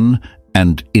is one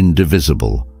and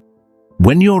indivisible.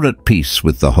 When you're at peace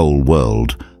with the whole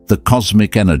world, the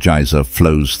cosmic energizer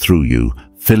flows through you,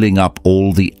 filling up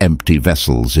all the empty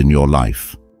vessels in your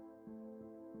life.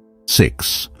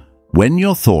 6. When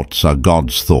your thoughts are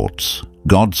God's thoughts,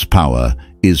 God's power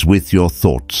is with your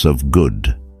thoughts of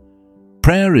good.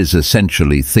 Prayer is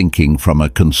essentially thinking from a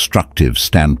constructive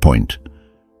standpoint.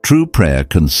 True prayer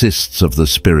consists of the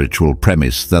spiritual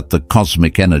premise that the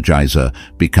cosmic energizer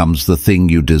becomes the thing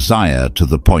you desire to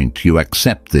the point you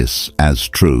accept this as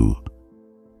true.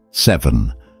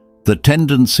 7. The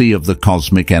tendency of the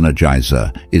cosmic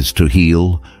energizer is to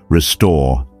heal,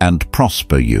 restore, and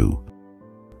prosper you.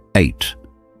 8.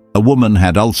 A woman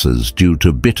had ulcers due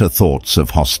to bitter thoughts of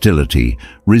hostility,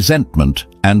 resentment,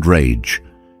 and rage.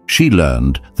 She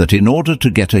learned that in order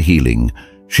to get a healing,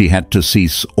 she had to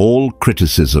cease all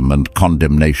criticism and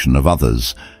condemnation of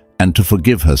others and to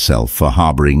forgive herself for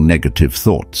harboring negative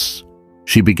thoughts.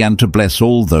 She began to bless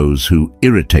all those who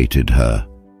irritated her.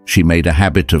 She made a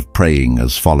habit of praying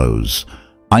as follows: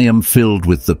 "I am filled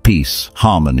with the peace,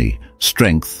 harmony,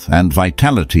 strength, and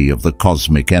vitality of the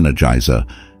cosmic energizer,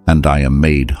 and I am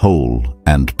made whole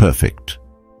and perfect."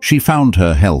 She found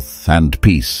her health and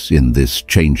peace in this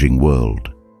changing world.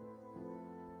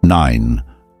 9.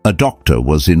 A doctor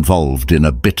was involved in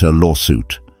a bitter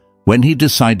lawsuit. When he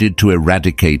decided to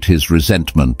eradicate his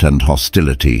resentment and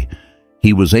hostility,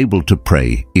 he was able to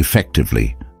pray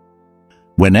effectively.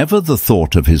 Whenever the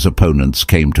thought of his opponents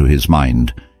came to his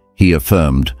mind, he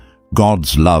affirmed,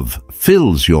 "God's love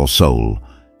fills your soul."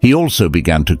 He also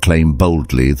began to claim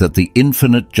boldly that the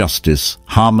infinite justice,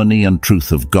 harmony, and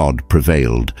truth of God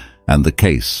prevailed, and the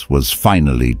case was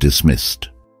finally dismissed.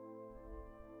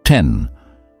 10.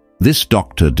 This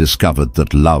doctor discovered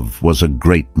that love was a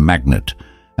great magnet,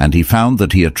 and he found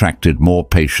that he attracted more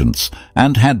patients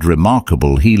and had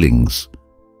remarkable healings.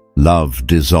 Love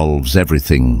dissolves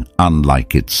everything,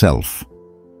 unlike itself.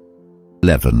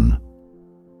 11.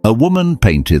 A woman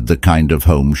painted the kind of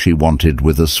home she wanted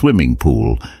with a swimming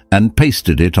pool and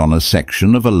pasted it on a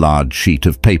section of a large sheet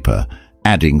of paper,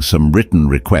 adding some written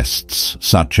requests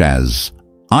such as,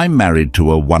 "I'm married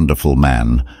to a wonderful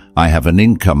man. I have an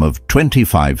income of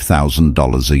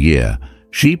 $25,000 a year."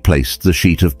 She placed the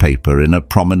sheet of paper in a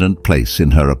prominent place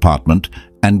in her apartment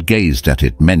and gazed at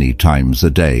it many times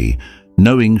a day,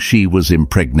 knowing she was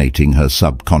impregnating her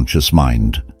subconscious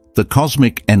mind. The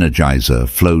cosmic energizer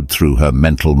flowed through her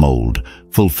mental mold,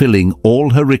 fulfilling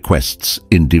all her requests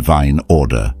in divine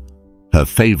order. Her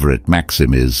favorite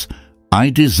maxim is, "I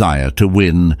desire to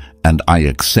win and I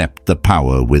accept the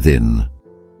power within."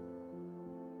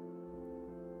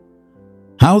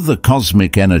 How the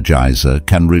cosmic energizer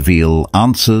can reveal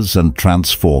answers and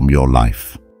transform your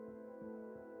life.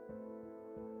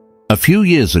 A few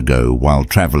years ago, while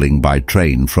traveling by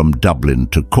train from Dublin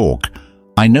to Cork,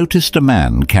 I noticed a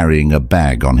man carrying a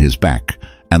bag on his back,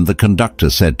 and the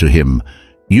conductor said to him,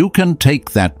 "You can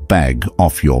take that bag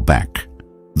off your back.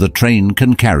 The train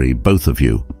can carry both of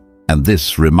you." And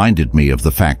this reminded me of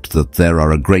the fact that there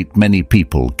are a great many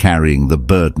people carrying the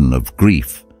burden of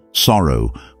grief,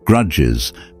 sorrow,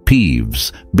 grudges,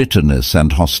 peeves, bitterness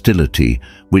and hostility,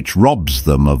 which robs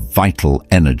them of vital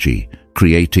energy,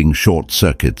 creating short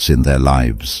circuits in their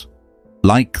lives.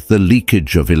 Like the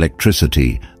leakage of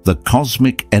electricity, the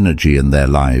cosmic energy in their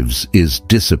lives is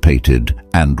dissipated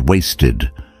and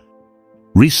wasted.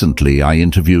 Recently, I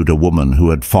interviewed a woman who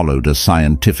had followed a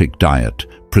scientific diet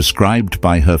prescribed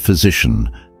by her physician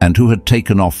and who had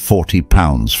taken off 40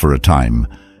 pounds for a time.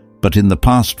 But in the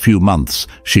past few months,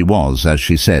 she was, as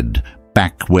she said,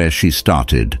 back where she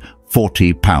started,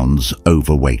 40 pounds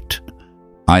overweight.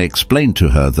 I explained to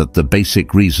her that the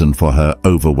basic reason for her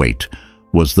overweight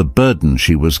was the burden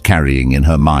she was carrying in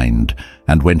her mind,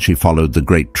 and when she followed the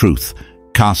great truth,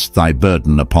 "Cast thy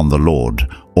burden upon the Lord,"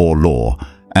 or law,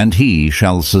 "and he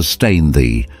shall sustain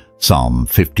thee," Psalm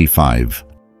 55.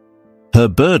 Her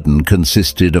burden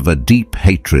consisted of a deep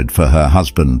hatred for her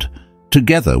husband,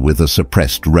 together with a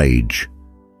suppressed rage.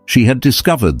 She had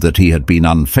discovered that he had been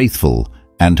unfaithful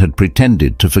and had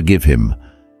pretended to forgive him.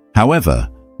 However,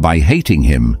 by hating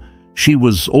him, she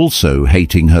was also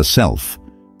hating herself,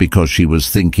 because she was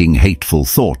thinking hateful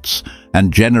thoughts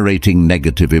and generating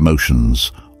negative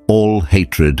emotions. All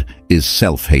hatred is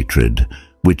self-hatred,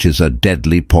 which is a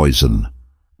deadly poison.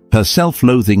 Her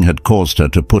self-loathing had caused her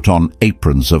to put on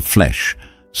aprons of flesh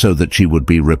so that she would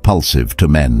be repulsive to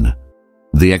men.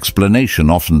 The explanation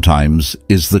oftentimes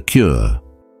is the cure.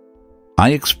 I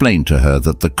explained to her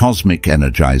that the cosmic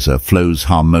energizer flows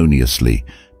harmoniously,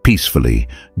 peacefully,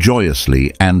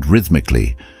 joyously and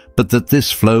rhythmically, but that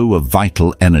this flow of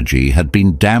vital energy had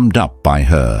been dammed up by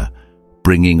her,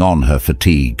 bringing on her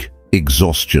fatigue,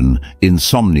 exhaustion,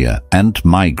 insomnia and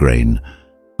migraine.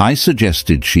 I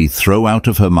suggested she throw out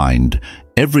of her mind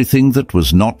everything that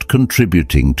was not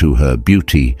contributing to her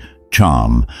beauty,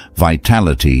 charm,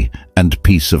 vitality and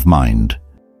peace of mind.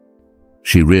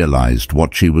 She realized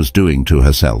what she was doing to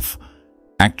herself,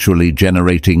 actually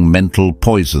generating mental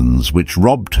poisons which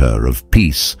robbed her of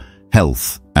peace,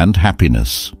 health and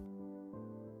happiness.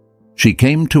 She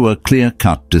came to a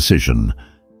clear-cut decision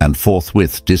and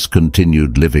forthwith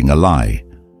discontinued living a lie.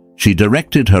 She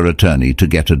directed her attorney to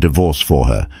get a divorce for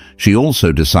her. She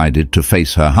also decided to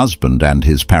face her husband and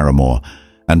his paramour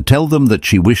and tell them that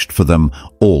she wished for them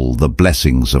all the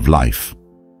blessings of life.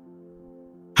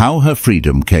 How her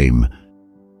freedom came.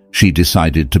 She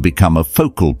decided to become a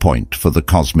focal point for the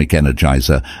cosmic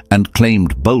energizer and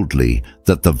claimed boldly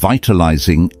that the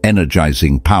vitalizing,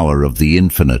 energizing power of the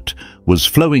infinite was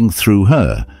flowing through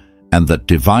her and that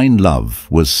divine love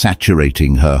was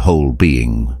saturating her whole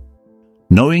being.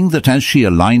 Knowing that as she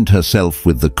aligned herself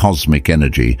with the cosmic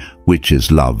energy, which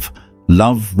is love,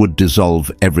 love would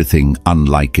dissolve everything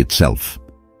unlike itself.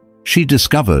 She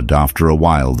discovered after a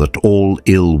while that all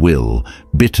ill will,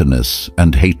 bitterness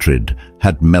and hatred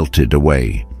had melted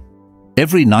away.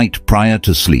 Every night prior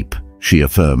to sleep, she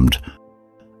affirmed,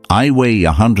 "I weigh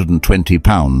 120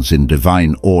 pounds in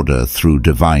divine order through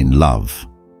divine love."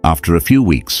 After a few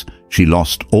weeks, she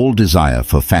lost all desire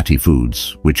for fatty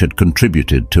foods, which had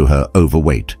contributed to her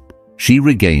overweight. She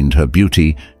regained her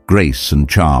beauty, grace and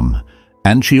charm,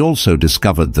 and she also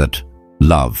discovered that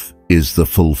love is the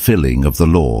fulfilling of the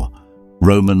law.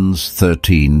 Romans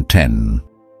 13:10.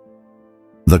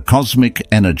 The cosmic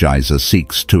energizer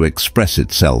seeks to express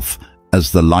itself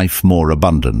as the life more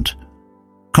abundant.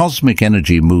 Cosmic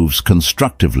energy moves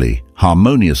constructively,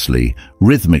 harmoniously,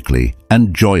 rhythmically,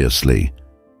 and joyously.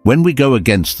 When we go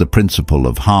against the principle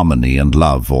of harmony and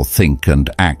love or think and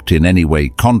act in any way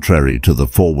contrary to the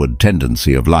forward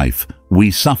tendency of life, we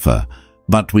suffer,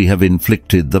 but we have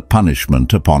inflicted the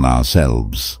punishment upon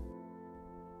ourselves.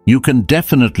 You can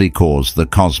definitely cause the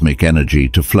cosmic energy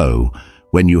to flow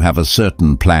when you have a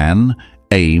certain plan,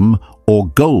 aim, or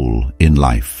goal in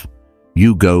life.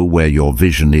 You go where your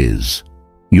vision is.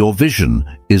 Your vision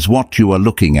is what you are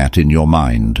looking at in your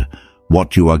mind,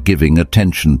 what you are giving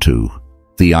attention to,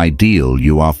 the ideal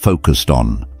you are focused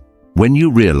on. When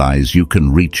you realize you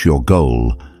can reach your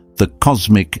goal, the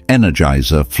cosmic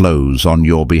energizer flows on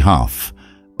your behalf,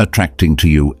 attracting to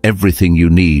you everything you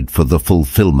need for the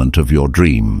fulfillment of your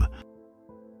dream.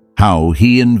 How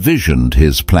he envisioned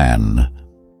his plan.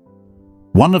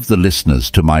 One of the listeners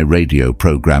to my radio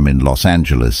program in Los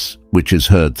Angeles, which is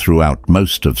heard throughout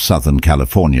most of Southern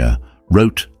California,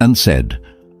 wrote and said,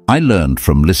 "I learned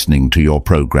from listening to your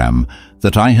program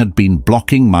that I had been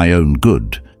blocking my own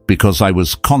good because I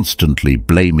was constantly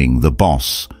blaming the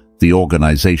boss, the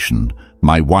organization,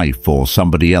 my wife or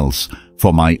somebody else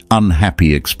for my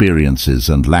unhappy experiences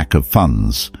and lack of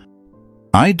funds.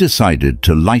 I decided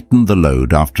to lighten the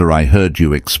load after I heard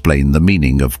you explain the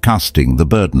meaning of casting the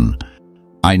burden.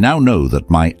 I now know that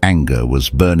my anger was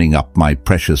burning up my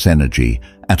precious energy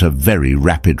at a very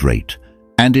rapid rate,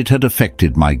 and it had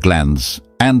affected my glands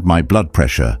and my blood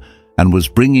pressure, and was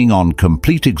bringing on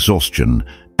complete exhaustion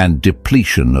and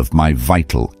depletion of my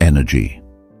vital energy."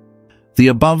 The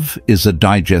above is a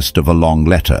digest of a long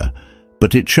letter,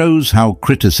 but it shows how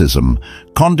criticism,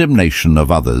 condemnation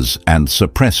of others, and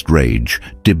suppressed rage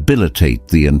debilitate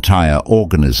the entire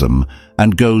organism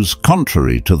and goes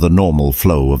contrary to the normal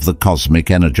flow of the cosmic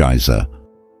energizer.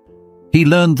 He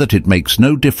learned that it makes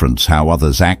no difference how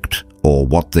others act or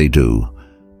what they do.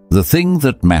 The thing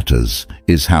that matters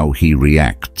is how he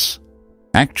reacts.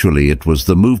 Actually, it was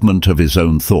the movement of his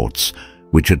own thoughts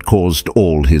which had caused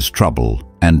all his trouble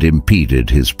and impeded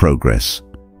his progress.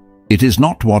 It is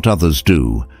not what others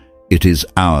do, it is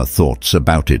our thoughts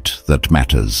about it that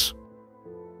matters.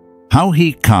 How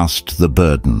he cast the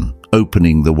burden,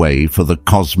 opening the way for the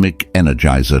cosmic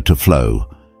energizer to flow.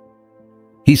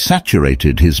 He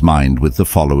saturated his mind with the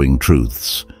following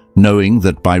truths, knowing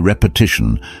that by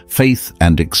repetition, faith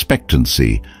and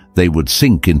expectancy, they would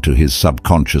sink into his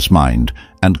subconscious mind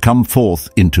and come forth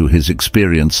into his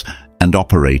experience and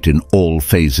operate in all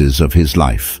phases of his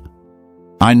life.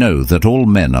 I know that all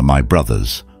men are my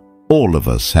brothers. All of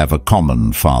us have a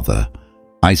common Father.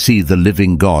 I see the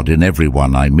living God in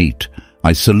everyone I meet.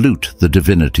 I salute the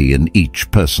divinity in each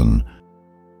person.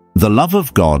 The love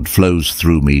of God flows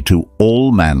through me to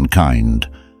all mankind.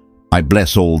 I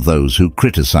bless all those who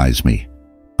criticize me.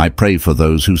 I pray for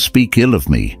those who speak ill of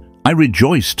me. I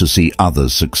rejoice to see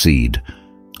others succeed.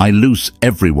 I loose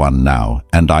everyone now,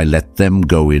 and I let them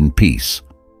go in peace.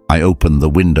 I open the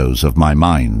windows of my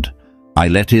mind. I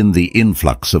let in the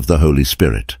influx of the Holy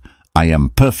Spirit. I am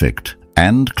perfect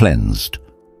and cleansed.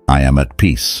 I am at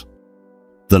peace.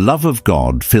 The love of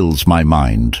God fills my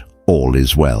mind. All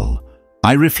is well.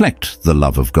 I reflect the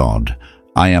love of God.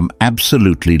 I am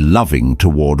absolutely loving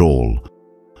toward all.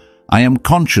 I am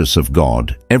conscious of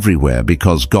God everywhere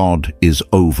because God is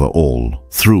over all,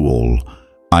 through all.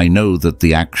 I know that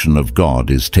the action of God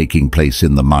is taking place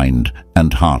in the mind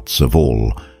and hearts of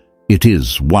all. It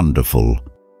is wonderful.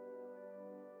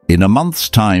 In a month's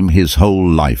time, his whole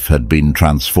life had been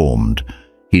transformed.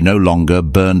 He no longer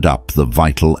burned up the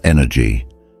vital energy.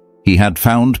 He had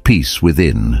found peace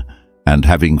within, and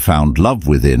having found love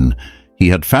within, he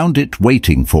had found it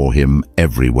waiting for him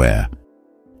everywhere.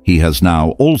 He has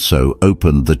now also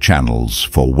opened the channels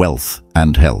for wealth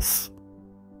and health.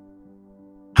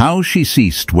 How she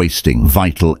ceased wasting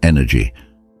vital energy.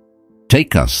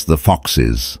 Take us the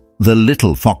foxes, the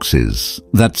little foxes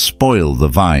that spoil the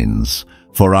vines,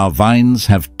 for our vines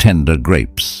have tender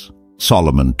grapes.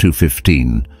 Solomon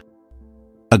 2:15.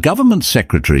 A government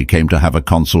secretary came to have a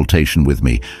consultation with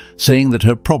me, saying that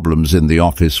her problems in the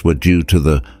office were due to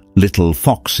the little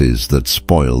foxes that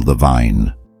spoil the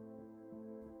vine.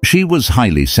 She was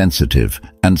highly sensitive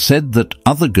and said that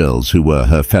other girls who were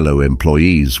her fellow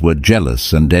employees were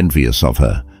jealous and envious of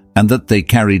her, and that they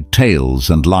carried tales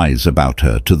and lies about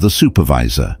her to the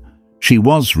supervisor. She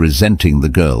was resenting the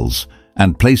girls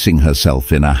and placing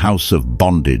herself in a house of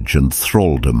bondage and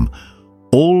thraldom,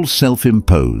 all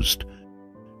self-imposed.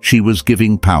 She was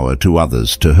giving power to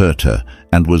others to hurt her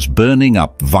and was burning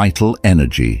up vital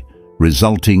energy,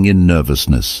 resulting in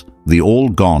nervousness, the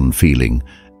all-gone feeling,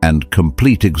 and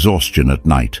complete exhaustion at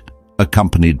night,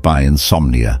 accompanied by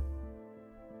insomnia.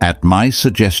 At my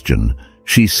suggestion,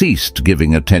 she ceased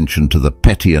giving attention to the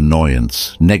petty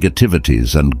annoyance,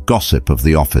 negativities, and gossip of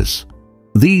the office.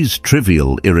 These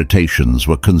trivial irritations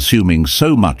were consuming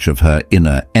so much of her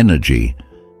inner energy.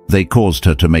 They caused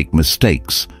her to make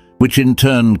mistakes, which in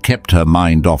turn kept her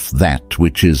mind off that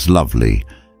which is lovely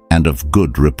and of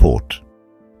good report.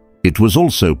 It was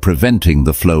also preventing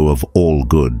the flow of all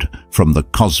good from the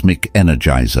cosmic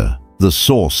energizer, the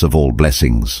source of all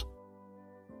blessings.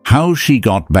 How she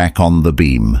got back on the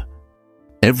beam.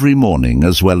 Every morning,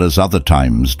 as well as other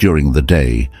times during the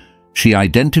day, she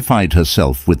identified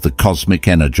herself with the cosmic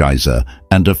energizer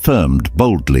and affirmed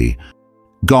boldly,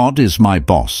 "God is my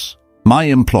boss, my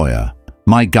employer,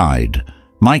 my guide,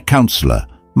 my counselor,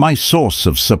 my source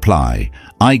of supply.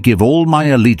 I give all my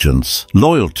allegiance,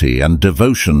 loyalty, and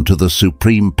devotion to the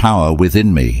supreme power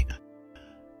within me.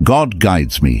 God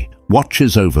guides me,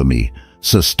 watches over me,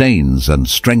 sustains and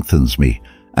strengthens me,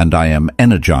 and I am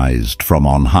energized from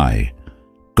on high.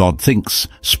 God thinks,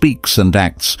 speaks, and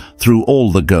acts through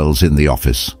all the girls in the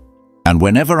office. And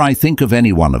whenever I think of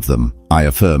any one of them, I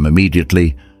affirm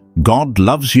immediately, God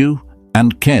loves you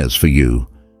and cares for you."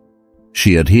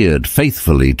 She adhered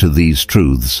faithfully to these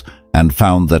truths and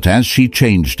found that as she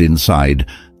changed inside,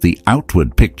 the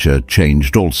outward picture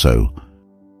changed also.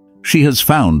 She has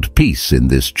found peace in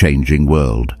this changing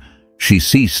world. She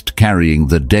ceased carrying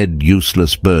the dead,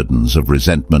 useless burdens of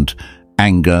resentment,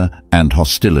 anger, and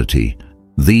hostility.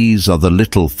 These are the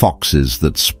little foxes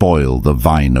that spoil the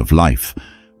vine of life,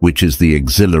 which is the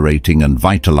exhilarating and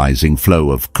vitalizing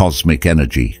flow of cosmic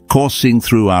energy coursing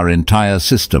through our entire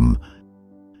system.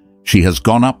 She has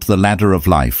gone up the ladder of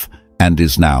life and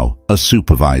is now a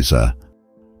supervisor.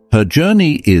 Her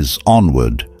journey is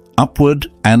onward, upward,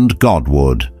 and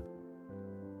Godward,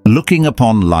 looking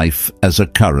upon life as a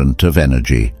current of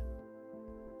energy.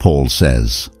 Paul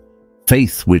says,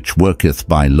 "Faith which worketh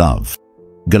by love."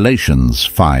 Galatians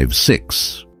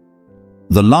 5:6.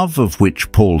 The love of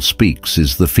which Paul speaks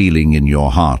is the feeling in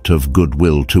your heart of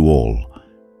goodwill to all.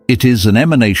 It is an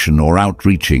emanation or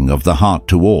outreaching of the heart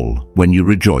to all when you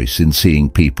rejoice in seeing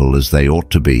people as they ought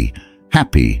to be,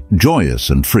 happy, joyous,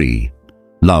 and free.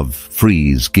 Love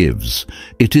frees, gives.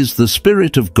 It is the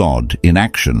Spirit of God in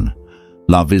action.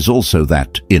 Love is also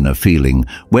that inner feeling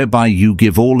whereby you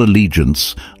give all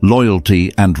allegiance,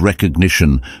 loyalty, and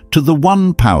recognition to the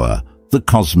one power, the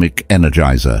cosmic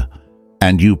energizer,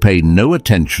 and you pay no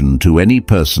attention to any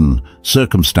person,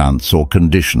 circumstance, or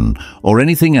condition, or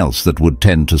anything else that would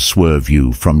tend to swerve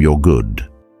you from your good.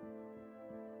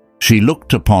 She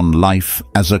looked upon life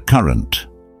as a current.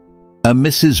 A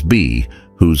Mrs. B,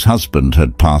 whose husband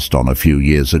had passed on a few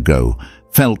years ago,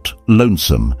 felt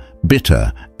lonesome,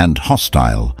 bitter, and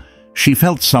hostile. She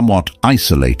felt somewhat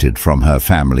isolated from her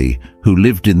family, who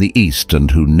lived in the East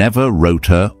and who never wrote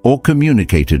her or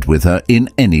communicated with her in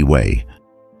any way.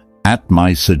 At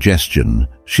my suggestion,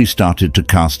 she started to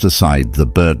cast aside the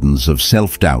burdens of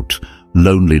self-doubt,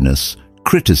 loneliness,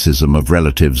 criticism of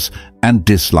relatives, and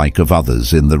dislike of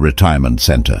others in the retirement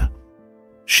center.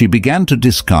 She began to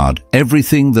discard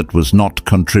everything that was not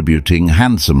contributing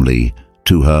handsomely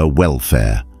to her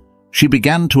welfare. She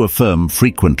began to affirm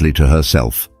frequently to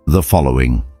herself the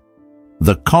following: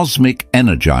 "The cosmic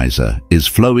energizer is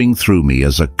flowing through me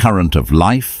as a current of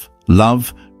life,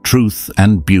 love, truth,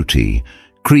 and beauty,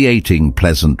 creating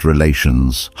pleasant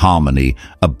relations, harmony,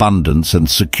 abundance, and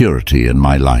security in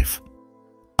my life.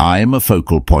 I am a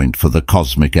focal point for the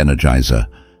cosmic energizer,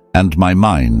 and my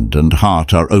mind and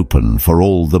heart are open for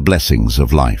all the blessings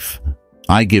of life.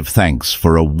 I give thanks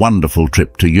for a wonderful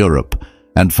trip to Europe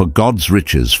and for God's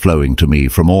riches flowing to me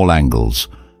from all angles.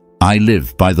 I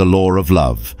live by the law of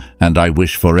love, and I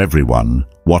wish for everyone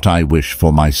what I wish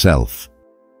for myself."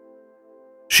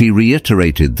 She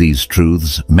reiterated these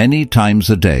truths many times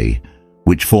a day,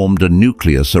 which formed a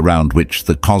nucleus around which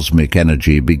the cosmic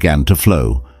energy began to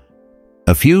flow.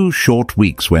 A few short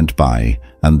weeks went by,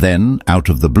 and then, out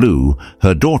of the blue,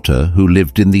 her daughter, who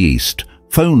lived in the East,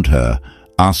 phoned her,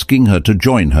 asking her to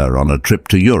join her on a trip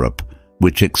to Europe,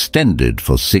 which extended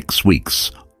for 6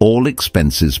 weeks, all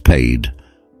expenses paid.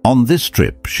 On this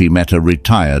trip, she met a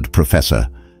retired professor.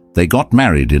 They got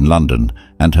married in London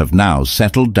and have now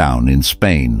settled down in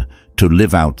Spain to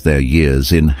live out their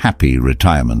years in happy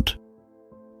retirement.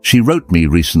 She wrote me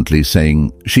recently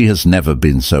saying she has never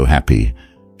been so happy.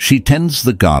 She tends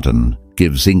the garden,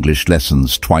 gives English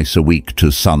lessons twice a week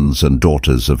to sons and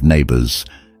daughters of neighbors,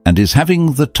 and is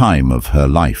having the time of her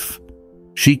life.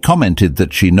 She commented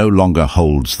that she no longer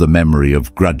holds the memory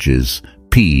of grudges,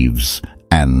 peeves,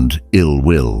 and ill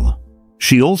will.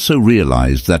 She also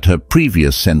realized that her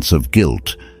previous sense of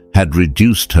guilt had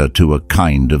reduced her to a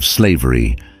kind of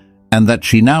slavery, and that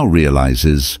she now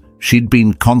realizes she'd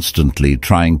been constantly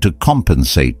trying to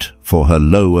compensate for her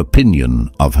low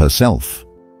opinion of herself.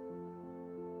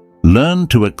 Learn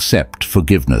to accept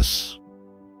forgiveness.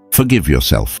 Forgive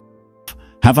yourself.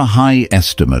 Have a high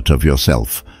estimate of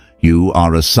yourself. You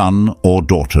are a son or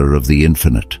daughter of the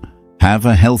infinite. Have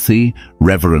a healthy,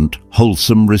 reverent,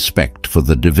 wholesome respect for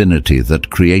the divinity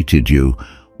that created you,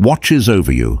 watches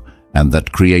over you, and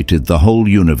that created the whole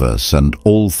universe and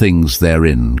all things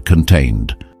therein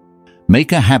contained.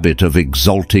 Make a habit of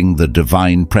exalting the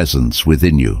divine presence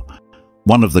within you.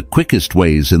 One of the quickest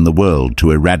ways in the world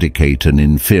to eradicate an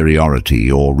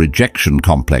inferiority or rejection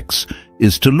complex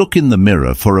is to look in the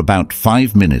mirror for about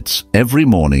 5 minutes every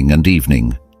morning and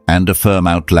evening and affirm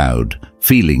out loud,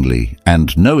 feelingly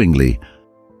and knowingly,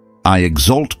 "I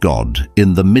exalt God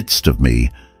in the midst of me,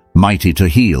 mighty to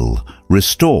heal,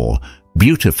 restore,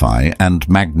 beautify and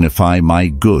magnify my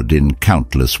good in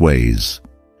countless ways."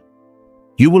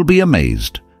 You will be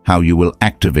amazed how you will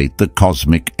activate the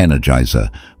cosmic energizer,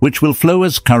 which will flow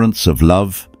as currents of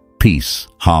love, peace,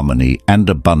 harmony, and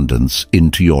abundance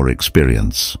into your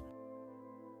experience.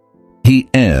 He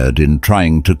erred in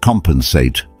trying to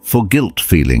compensate for guilt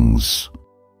feelings.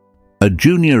 A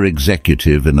junior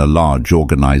executive in a large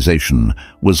organization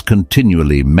was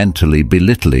continually mentally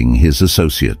belittling his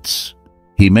associates.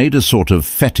 He made a sort of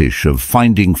fetish of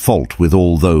finding fault with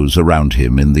all those around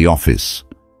him in the office.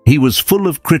 He was full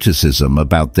of criticism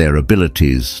about their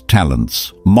abilities,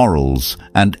 talents, morals,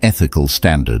 and ethical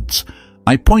standards.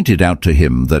 I pointed out to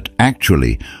him that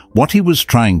actually what he was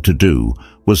trying to do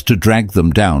was to drag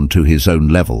them down to his own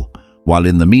level, while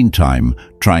in the meantime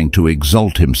trying to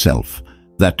exalt himself,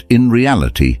 that in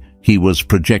reality he was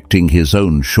projecting his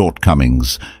own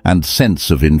shortcomings and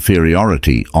sense of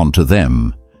inferiority onto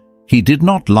them. He did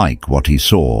not like what he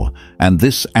saw, and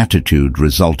this attitude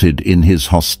resulted in his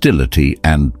hostility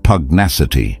and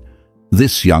pugnacity.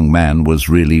 This young man was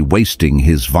really wasting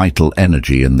his vital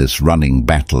energy in this running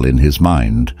battle in his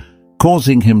mind,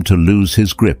 causing him to lose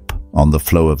his grip on the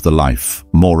flow of the life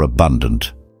more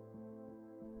abundant.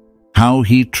 How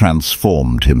he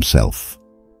transformed himself.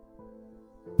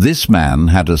 This man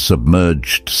had a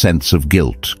submerged sense of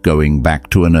guilt going back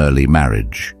to an early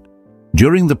marriage.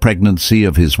 During the pregnancy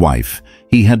of his wife,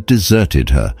 he had deserted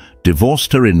her,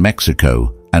 divorced her in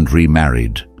Mexico, and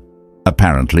remarried.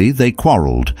 Apparently, they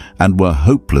quarreled and were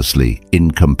hopelessly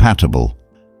incompatible.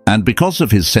 And because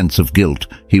of his sense of guilt,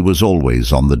 he was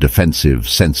always on the defensive,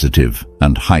 sensitive,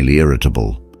 and highly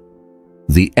irritable.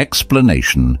 The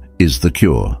explanation is the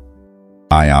cure.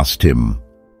 I asked him,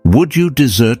 "Would you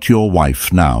desert your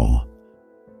wife now?"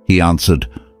 He answered,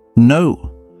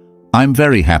 "No. I'm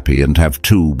very happy and have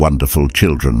 2 wonderful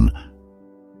children."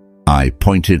 I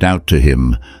pointed out to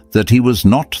him that he was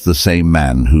not the same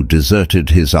man who deserted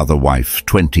his other wife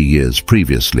 20 years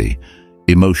previously,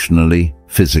 emotionally,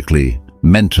 physically,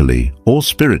 mentally, or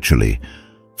spiritually,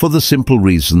 for the simple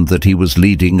reason that he was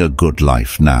leading a good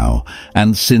life now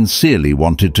and sincerely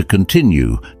wanted to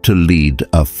continue to lead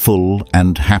a full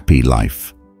and happy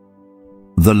life.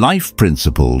 The life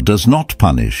principle does not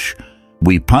punish.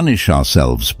 We punish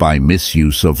ourselves by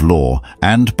misuse of law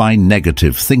and by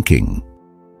negative thinking.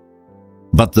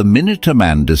 But the minute a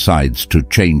man decides to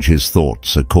change his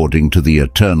thoughts according to the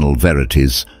eternal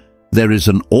verities, there is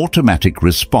an automatic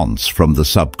response from the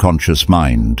subconscious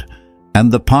mind,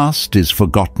 and the past is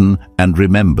forgotten and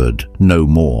remembered no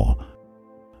more.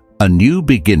 A new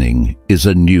beginning is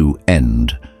a new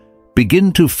end.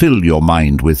 Begin to fill your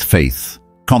mind with faith,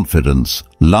 confidence,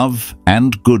 love,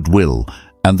 and goodwill,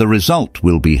 and the result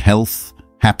will be health,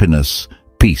 happiness,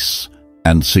 peace,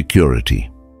 and security.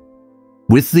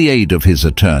 With the aid of his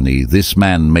attorney, this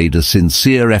man made a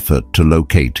sincere effort to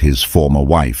locate his former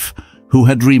wife, who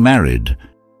had remarried.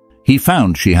 He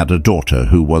found she had a daughter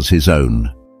who was his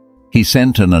own. He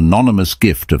sent an anonymous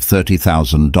gift of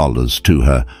 $30,000 to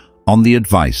her on the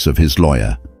advice of his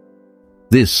lawyer.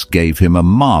 This gave him a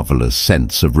marvelous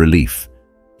sense of relief.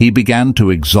 He began to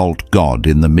exalt God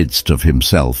in the midst of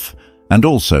himself, and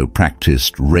also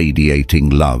practiced radiating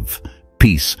love,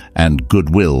 peace, and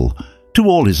goodwill to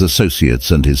all his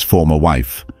associates and his former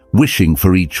wife, wishing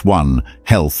for each one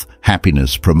health,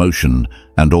 happiness, promotion,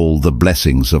 and all the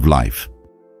blessings of life.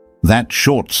 That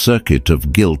short circuit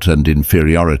of guilt and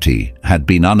inferiority had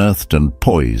been unearthed, and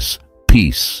poise,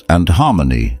 peace, and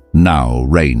harmony now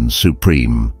reign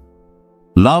supreme.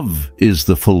 Love is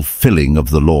the fulfilling of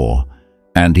the law,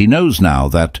 and he knows now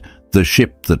that the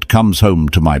ship that comes home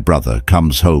to my brother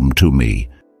comes home to me.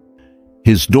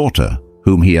 His daughter,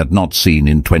 whom he had not seen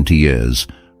in 20 years,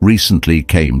 recently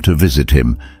came to visit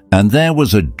him, and there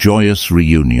was a joyous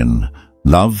reunion.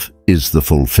 Love is the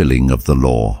fulfilling of the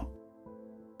law.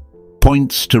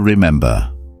 Points to remember.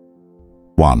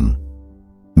 1.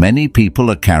 Many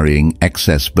people are carrying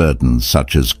excess burdens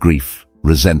such as grief,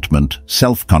 resentment,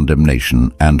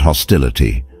 self-condemnation, and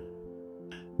hostility.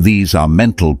 These are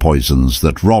mental poisons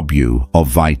that rob you of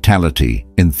vitality,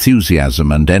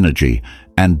 enthusiasm, and energy,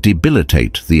 and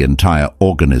debilitate the entire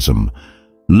organism.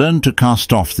 Learn to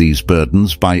cast off these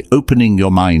burdens by opening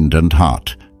your mind and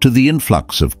heart to the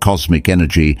influx of cosmic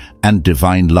energy and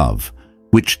divine love,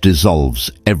 which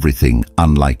dissolves everything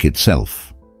unlike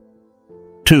itself.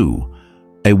 2.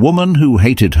 A woman who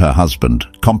hated her husband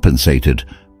compensated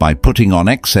by putting on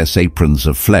excess aprons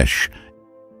of flesh.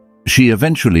 She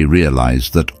eventually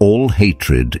realized that all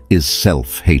hatred is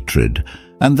self-hatred,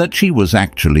 and that she was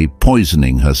actually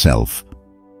poisoning herself.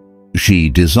 She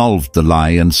dissolved the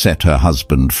lie and set her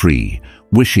husband free,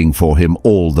 wishing for him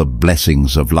all the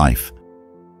blessings of life.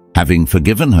 Having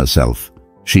forgiven herself,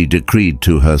 she decreed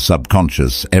to her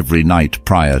subconscious every night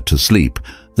prior to sleep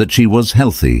that she was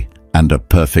healthy and a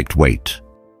perfect weight.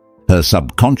 Her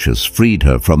subconscious freed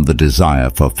her from the desire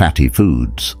for fatty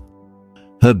foods.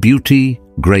 Her beauty,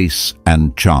 grace,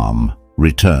 and charm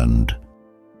returned.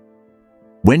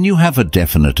 When you have a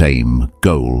definite aim,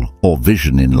 goal, or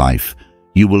vision in life,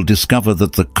 you will discover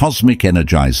that the cosmic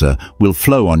energizer will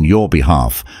flow on your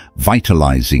behalf,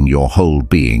 vitalizing your whole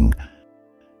being.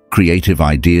 Creative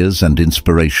ideas and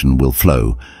inspiration will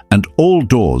flow, and all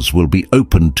doors will be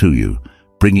opened to you,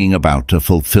 bringing about a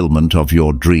fulfillment of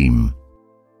your dream.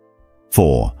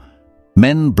 4.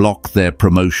 Men block their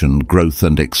promotion, growth,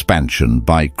 and expansion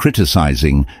by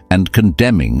criticizing and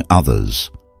condemning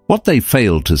others. What they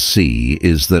fail to see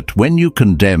is that when you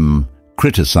condemn,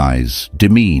 criticize,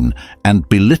 demean, and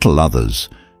belittle others,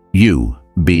 you,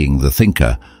 being the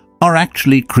thinker, are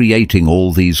actually creating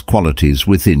all these qualities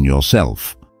within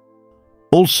yourself.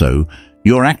 Also,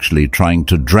 you're actually trying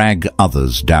to drag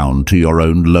others down to your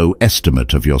own low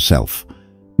estimate of yourself.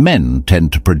 Men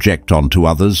tend to project onto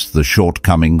others the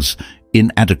shortcomings,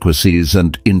 inadequacies,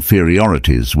 and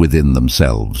inferiorities within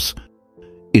themselves.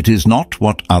 It is not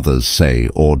what others say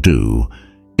or do.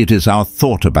 It is our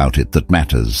thought about it that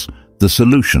matters. The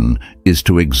solution is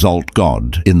to exalt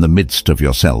God in the midst of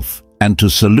yourself and to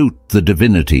salute the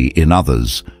divinity in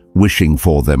others, wishing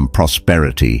for them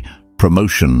prosperity,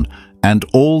 promotion, and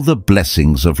all the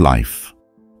blessings of life.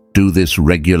 Do this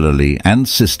regularly and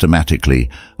systematically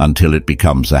until it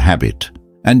becomes a habit,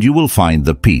 and you will find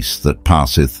the peace that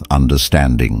passeth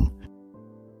understanding.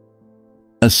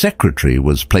 A secretary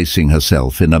was placing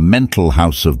herself in a mental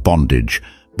house of bondage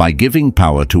by giving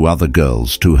power to other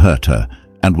girls to hurt her,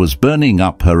 and was burning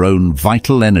up her own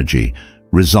vital energy,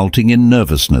 resulting in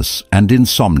nervousness and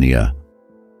insomnia.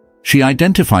 She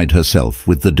identified herself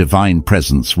with the divine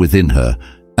presence within her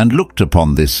and looked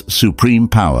upon this supreme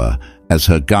power as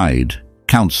her guide,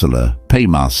 counselor,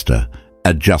 paymaster,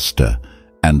 adjuster,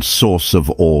 and source of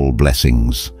all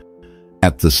blessings.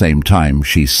 At the same time,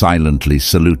 she silently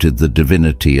saluted the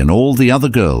divinity in all the other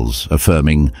girls,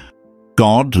 affirming,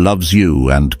 "God loves you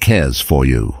and cares for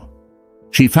you."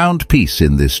 She found peace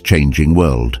in this changing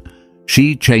world.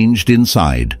 She changed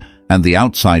inside, and the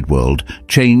outside world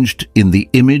changed in the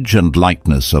image and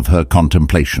likeness of her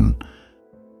contemplation.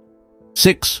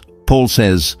 6. Paul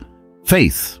says,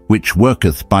 "Faith which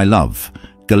worketh by love."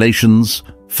 Galatians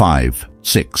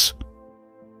 5:6.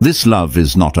 This love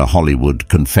is not a Hollywood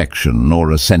confection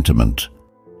or a sentiment.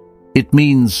 It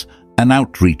means an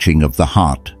outreaching of the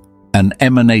heart, an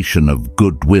emanation of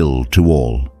goodwill to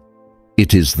all.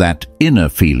 It is that inner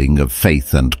feeling of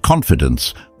faith and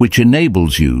confidence which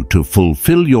enables you to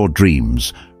fulfill your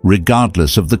dreams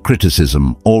regardless of the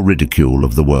criticism or ridicule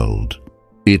of the world.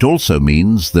 It also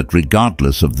means that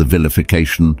regardless of the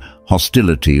vilification,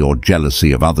 hostility, or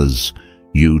jealousy of others,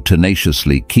 you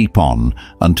tenaciously keep on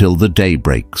until the day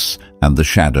breaks and the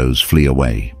shadows flee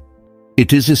away.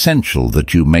 It is essential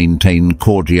that you maintain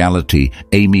cordiality,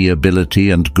 amiability,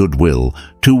 and goodwill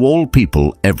to all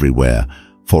people everywhere,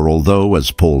 for although,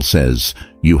 as Paul says,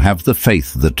 you have the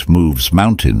faith that moves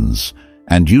mountains,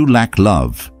 and you lack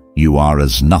love, you are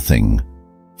as nothing.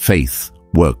 Faith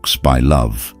works by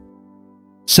love.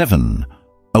 7.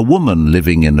 A woman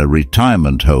living in a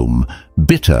retirement home,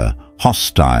 bitter,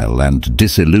 hostile, and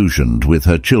disillusioned with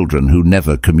her children who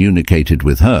never communicated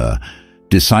with her,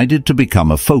 decided to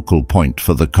become a focal point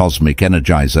for the cosmic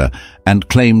energizer and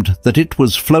claimed that it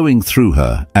was flowing through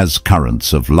her as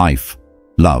currents of life,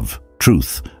 love,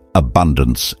 truth,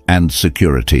 abundance, and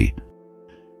security.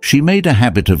 She made a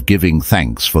habit of giving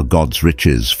thanks for God's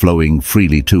riches flowing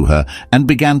freely to her and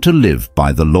began to live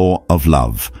by the law of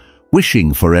love,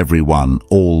 wishing for everyone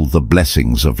all the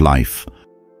blessings of life.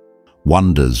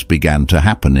 Wonders began to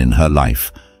happen in her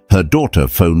life. Her daughter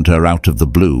phoned her out of the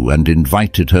blue and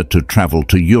invited her to travel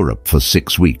to Europe for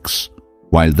 6 weeks.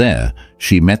 While there,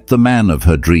 she met the man of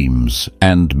her dreams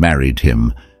and married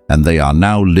him, and they are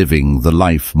now living the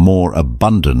life more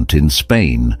abundant in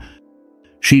Spain.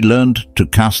 She learned to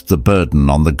cast the burden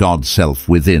on the God self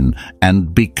within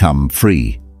and become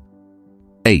free.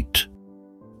 8.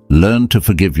 Learn to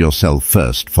forgive yourself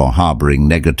first for harboring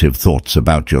negative thoughts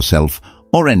about yourself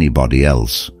or anybody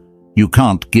else. You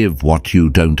can't give what you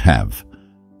don't have.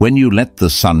 When you let the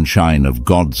sunshine of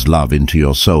God's love into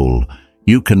your soul,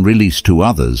 you can release to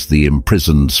others the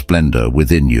imprisoned splendor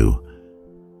within you.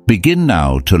 Begin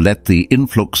now to let the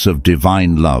influx of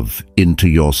divine love into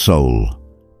your soul.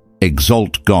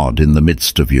 Exalt God in the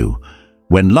midst of you.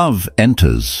 When love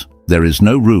enters, there is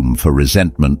no room for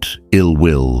resentment, ill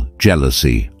will,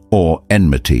 jealousy, or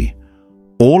enmity.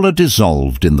 All are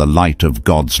dissolved in the light of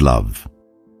God's love.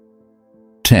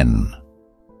 10.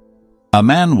 A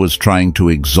man was trying to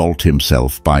exalt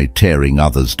himself by tearing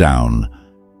others down.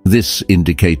 This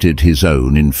indicated his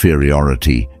own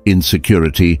inferiority,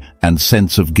 insecurity, and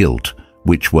sense of guilt,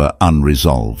 which were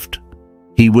unresolved.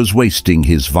 He was wasting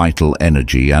his vital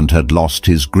energy and had lost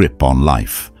his grip on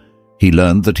life. He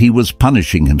learned that he was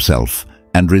punishing himself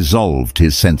and resolved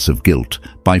his sense of guilt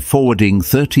by forwarding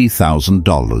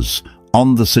 $30,000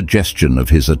 on the suggestion of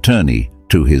his attorney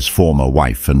to his former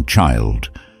wife and child,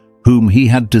 whom he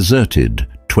had deserted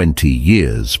 20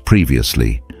 years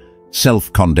previously.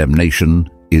 Self-condemnation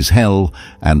is hell,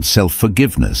 and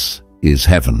self-forgiveness is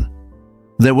heaven.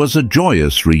 There was a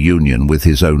joyous reunion with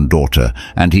his own daughter,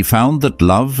 and he found that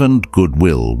love and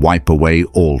goodwill wipe away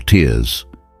all tears.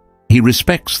 He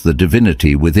respects the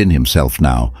divinity within himself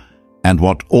now, and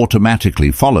what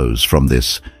automatically follows from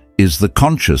this is the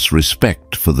conscious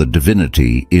respect for the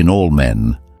divinity in all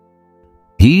men.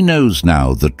 He knows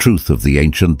now the truth of the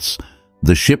ancients: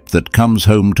 the ship that comes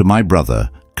home to my brother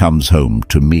comes home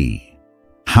to me.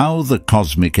 How the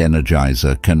cosmic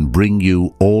energizer can bring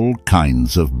you all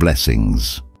kinds of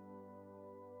blessings.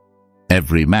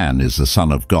 Every man is a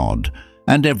son of God,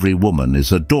 and every woman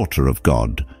is a daughter of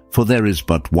God, for there is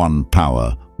but one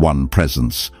power, one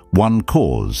presence, one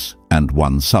cause, and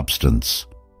one substance.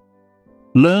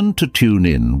 Learn to tune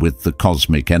in with the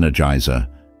cosmic energizer,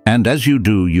 and as you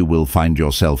do, you will find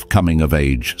yourself coming of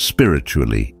age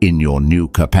spiritually in your new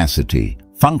capacity,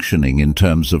 functioning in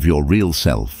terms of your real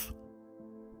self.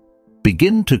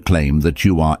 Begin to claim that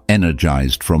you are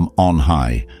energized from on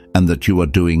high and that you are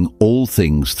doing all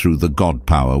things through the God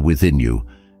power within you,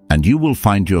 and you will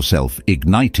find yourself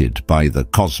ignited by the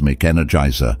cosmic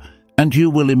energizer, and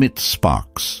you will emit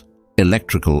sparks,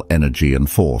 electrical energy and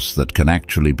force that can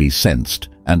actually be sensed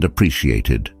and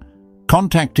appreciated.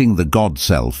 Contacting the God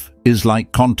self is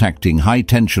like contacting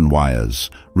high-tension wires.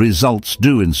 Results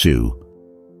do ensue.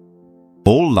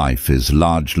 All life is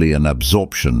largely an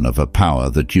absorption of a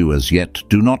power that you as yet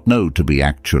do not know to be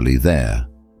actually there.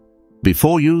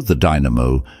 Before you, the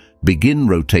dynamo, begin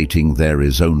rotating, there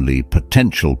is only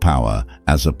potential power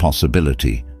as a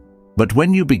possibility. But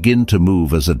when you begin to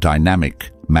move as a dynamic,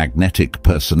 magnetic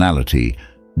personality,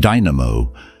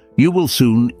 dynamo, you will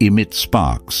soon emit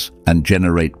sparks and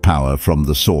generate power from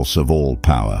the source of all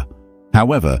power.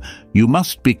 However, you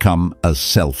must become a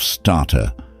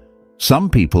self-starter.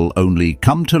 Some people only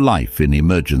come to life in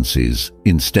emergencies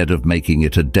instead of making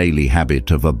it a daily habit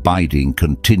of abiding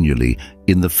continually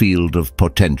in the field of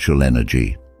potential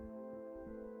energy.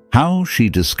 How she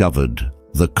discovered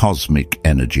the cosmic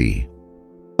energy.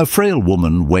 A frail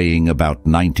woman weighing about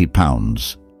 90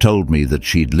 pounds told me that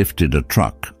she'd lifted a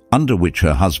truck under which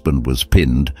her husband was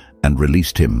pinned and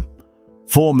released him.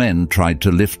 4 men tried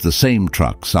to lift the same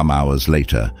truck some hours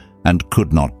later and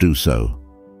could not do so.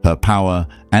 Her power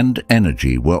and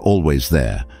energy were always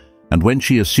there, and when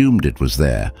she assumed it was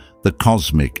there, the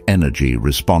cosmic energy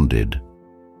responded.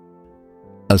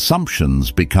 Assumptions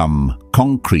become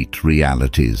concrete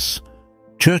realities.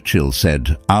 Churchill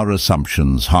said, "Our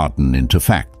assumptions harden into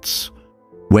facts."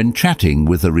 When chatting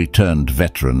with a returned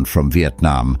veteran from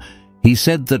Vietnam, he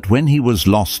said that when he was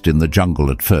lost in the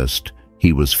jungle at first,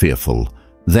 he was fearful.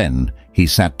 Then he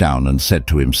sat down and said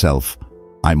to himself,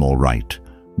 "I'm all right.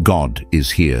 God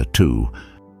is here too."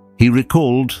 He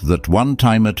recalled that one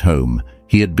time at home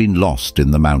he had been lost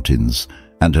in the mountains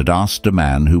and had asked a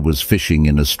man who was fishing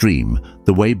in a stream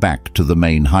the way back to the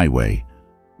main highway.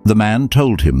 The man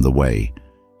told him the way.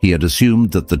 He had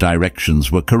assumed that the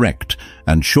directions were correct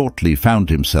and shortly found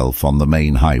himself on the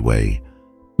main highway.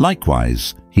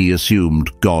 Likewise, he assumed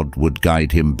God would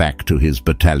guide him back to his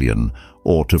battalion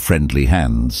or to friendly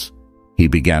hands. He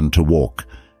began to walk,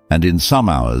 and in some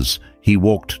hours he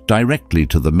walked directly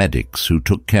to the medics who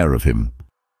took care of him.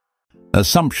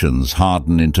 Assumptions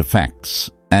harden into facts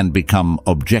and become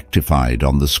objectified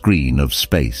on the screen of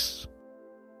space.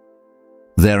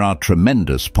 There are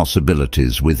tremendous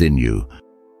possibilities within you.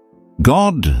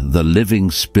 God, the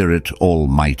living Spirit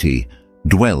Almighty,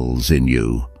 dwells in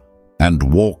you, and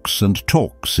walks and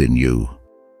talks in you.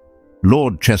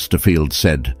 Lord Chesterfield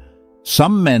said,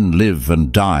 "Some men live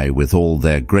and die with all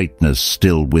their greatness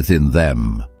still within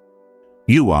them."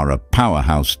 You are a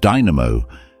powerhouse dynamo,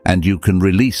 and you can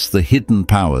release the hidden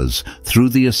powers through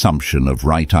the assumption of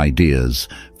right ideas,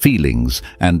 feelings,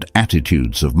 and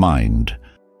attitudes of mind.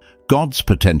 God's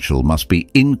potential must be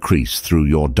increased through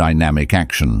your dynamic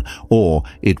action, or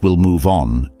it will move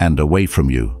on and away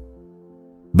from you.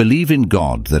 Believe in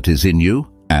God that is in you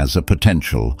as a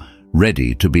potential,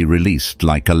 ready to be released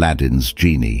like Aladdin's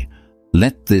genie.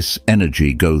 Let this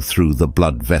energy go through the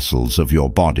blood vessels of your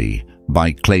body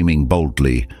by claiming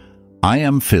boldly, "I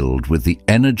am filled with the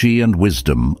energy and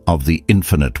wisdom of the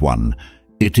Infinite One.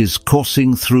 It is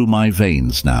coursing through my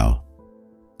veins now."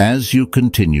 As you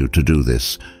continue to do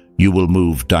this, you will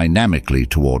move dynamically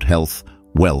toward health,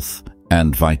 wealth,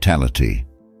 and vitality.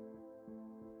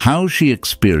 How she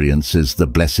experiences the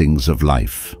blessings of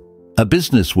life. A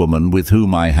businesswoman with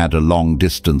whom I had a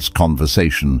long-distance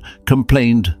conversation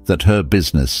complained that her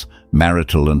business,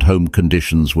 marital and home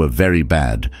conditions were very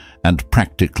bad and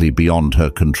practically beyond her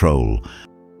control.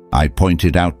 I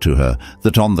pointed out to her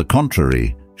that on the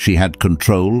contrary, she had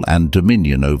control and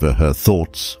dominion over her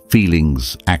thoughts,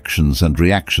 feelings, actions and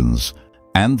reactions,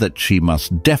 and that she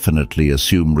must definitely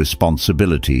assume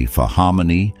responsibility for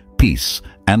harmony, peace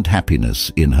and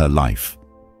happiness in her life.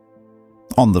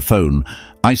 On the phone,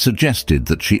 I suggested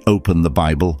that she open the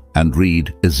Bible and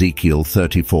read Ezekiel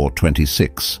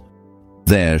 34:26.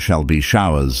 There shall be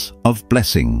showers of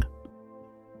blessing.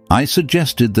 I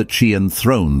suggested that she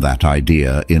enthrone that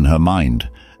idea in her mind,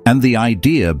 and the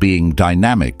idea being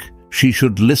dynamic, she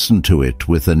should listen to it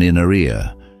with an inner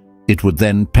ear. It would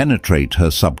then penetrate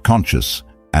her subconscious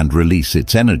and release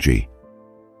its energy.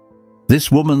 This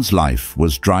woman's life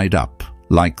was dried up,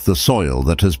 like the soil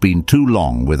that has been too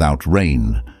long without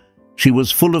rain. She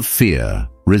was full of fear,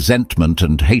 resentment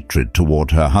and hatred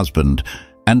toward her husband,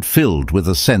 and filled with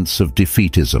a sense of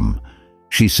defeatism.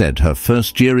 She said her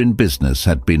first year in business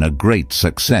had been a great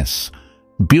success,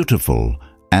 beautiful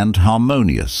and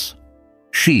harmonious.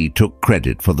 She took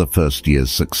credit for the first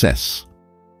year's success.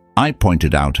 I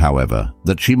pointed out, however,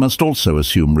 that she must also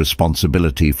assume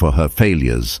responsibility for her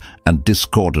failures and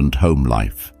discordant home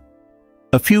life.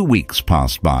 A few weeks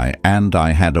passed by, and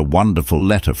I had a wonderful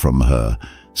letter from her,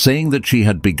 saying that she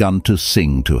had begun to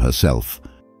sing to herself,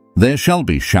 "There shall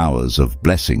be showers of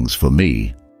blessings for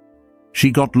me." She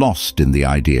got lost in the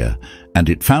idea, and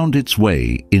it found its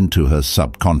way into her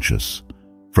subconscious.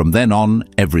 From then on,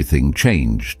 everything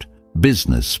changed.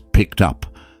 Business picked up.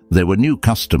 There were new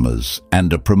customers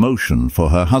and a promotion for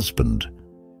her husband.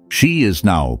 She is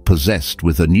now possessed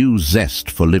with a new zest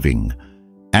for living.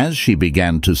 As she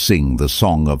began to sing the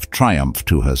song of triumph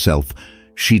to herself,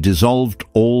 she dissolved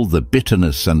all the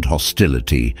bitterness and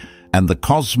hostility, and the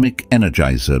cosmic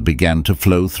energizer began to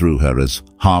flow through her as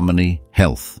harmony,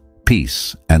 health,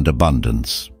 peace, and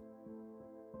abundance.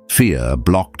 Fear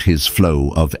blocked his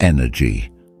flow of energy.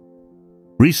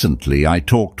 Recently, I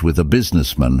talked with a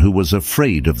businessman who was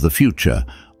afraid of the future,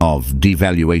 of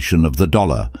devaluation of the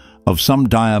dollar, of some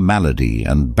dire malady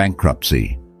and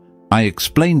bankruptcy. I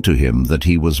explained to him that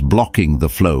he was blocking the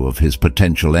flow of his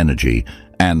potential energy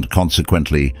and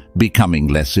consequently becoming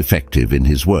less effective in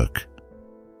his work.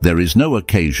 There is no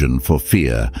occasion for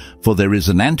fear, for there is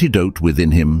an antidote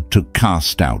within him to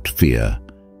cast out fear.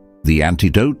 The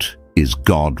antidote is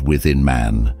God within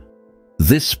man.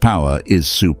 This power is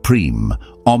supreme,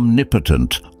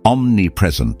 omnipotent,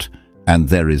 omnipresent, and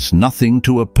there is nothing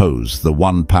to oppose the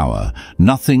one power,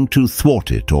 nothing to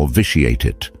thwart it or vitiate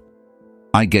it.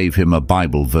 I gave him a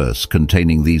Bible verse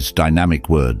containing these dynamic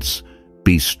words,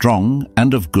 "Be strong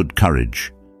and of good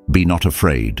courage. Be not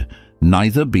afraid,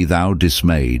 neither be thou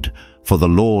dismayed, for the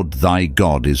Lord thy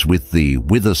God is with thee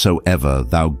whithersoever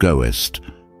thou goest."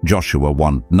 Joshua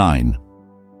 1:9.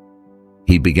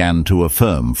 He began to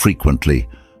affirm frequently,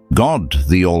 "God,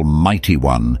 the Almighty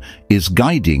One, is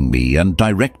guiding me and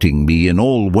directing me in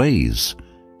all ways.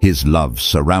 His love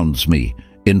surrounds me,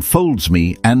 enfolds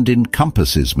me, and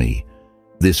encompasses me.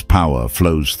 This power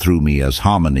flows through me as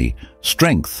harmony,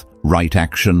 strength, right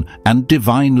action, and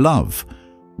divine love."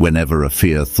 Whenever a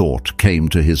fear thought came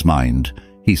to his mind,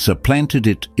 he supplanted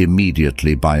it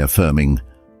immediately by affirming,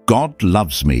 "God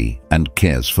loves me and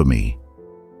cares for me."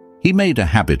 He made a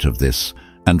habit of this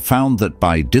and found that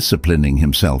by disciplining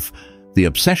himself, the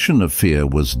obsession of fear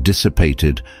was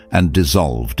dissipated and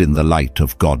dissolved in the light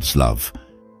of God's love.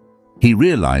 He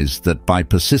realized that by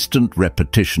persistent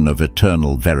repetition of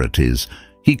eternal verities,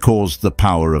 he caused the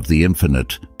power of the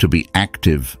infinite to be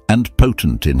active and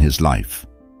potent in his life.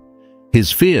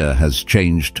 His fear has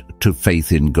changed to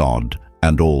faith in God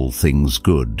and all things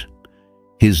good.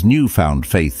 His newfound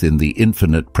faith in the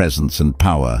infinite presence and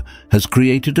power has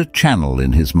created a channel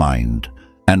in his mind,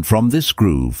 and from this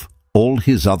groove, all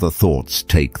his other thoughts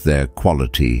take their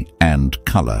quality and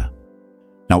color.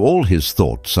 Now all his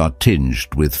thoughts are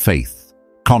tinged with faith,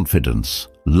 confidence,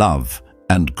 love,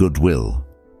 and goodwill.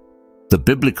 The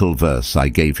biblical verse I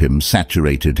gave him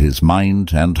saturated his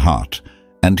mind and heart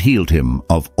and healed him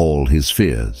of all his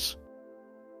fears.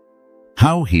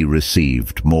 How he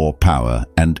received more power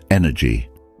and energy.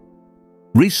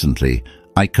 Recently,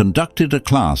 I conducted a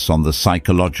class on the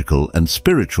psychological and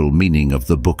spiritual meaning of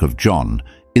the book of John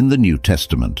in the New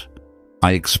Testament.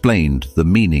 I explained the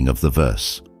meaning of the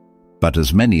verse. But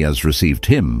as many as received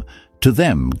him, to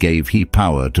them gave he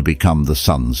power to become the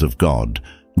sons of God.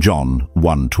 John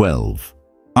 1:12.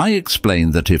 I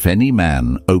explained that if any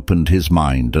man opened his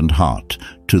mind and heart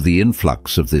to the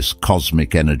influx of this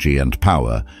cosmic energy and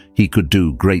power, he could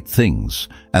do great things,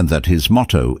 and that his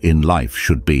motto in life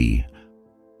should be,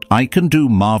 I can do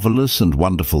marvelous and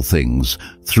wonderful things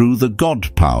through the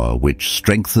God power which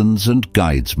strengthens and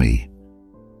guides me.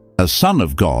 A son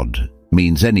of God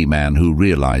means any man who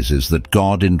realizes that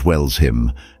God indwells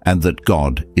him and that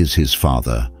God is his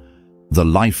father, the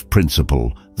life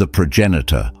principle, the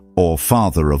progenitor or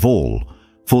father of all,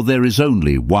 for there is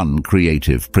only one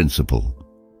creative principle.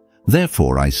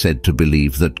 Therefore I said to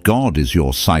believe that God is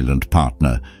your silent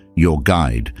partner, your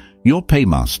guide, your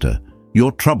paymaster,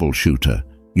 your troubleshooter,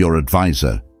 your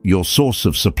advisor, your source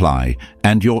of supply,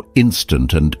 and your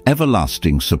instant and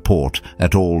everlasting support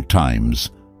at all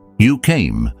times. You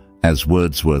came, as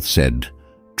Wordsworth said,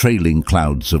 trailing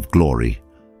clouds of glory,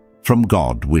 from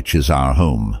God which is our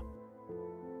home.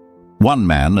 One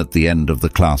man at the end of the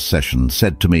class session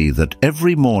said to me that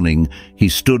every morning he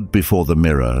stood before the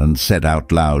mirror and said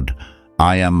out loud,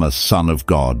 I am a son of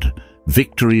God,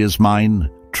 victory is mine,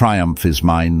 triumph is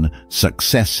mine,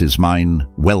 success is mine,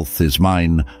 wealth is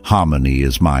mine, harmony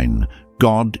is mine.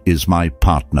 God is my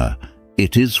partner.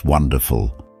 It is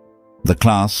wonderful. The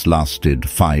class lasted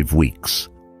 5 weeks.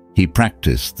 He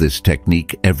practiced this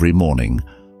technique every morning.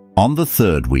 On the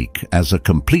 3rd week, as a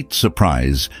complete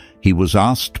surprise, he was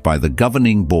asked by the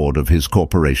governing board of his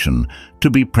corporation to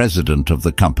be president of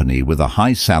the company with a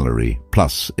high salary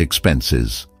plus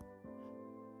expenses.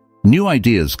 New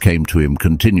ideas came to him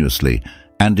continuously,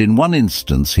 and in one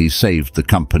instance he saved the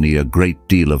company a great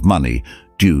deal of money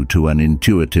due to an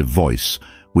intuitive voice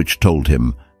which told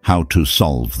him how to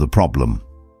solve the problem.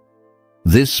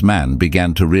 This man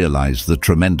began to realize the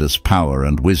tremendous power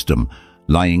and wisdom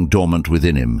lying dormant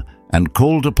within him and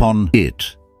called upon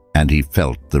it, and he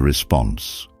felt the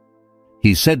response.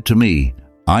 He said to me,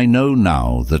 I know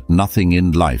now that nothing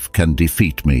in life can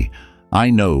defeat me. I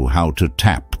know how to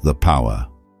tap the power.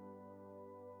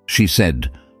 She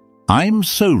said, I'm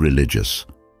so religious.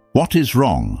 What is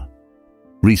wrong?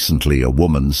 Recently a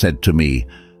woman said to me,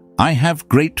 I have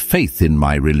great faith in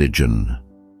my religion.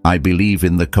 I believe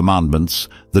in the commandments,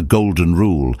 the golden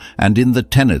rule, and in the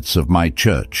tenets of my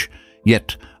church.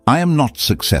 Yet I am not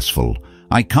successful.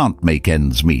 I can't make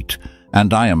ends meet,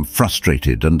 and I am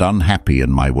frustrated and unhappy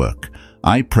in my work.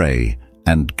 I pray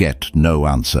and get no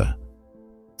answer.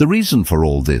 The reason for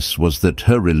all this was that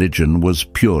her religion was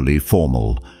purely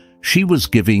formal. She was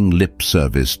giving lip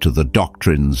service to the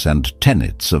doctrines and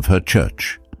tenets of her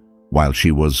church. While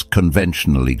she was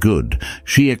conventionally good,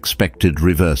 she expected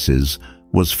reverses,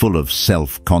 was full of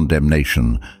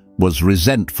self-condemnation, was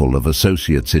resentful of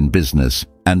associates in business,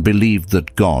 and believed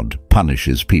that God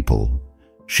punishes people.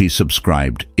 She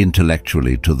subscribed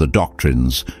intellectually to the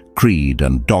doctrines, creed,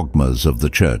 and dogmas of the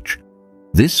church.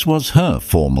 This was her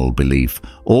formal belief,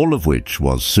 all of which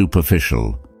was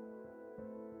superficial.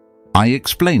 I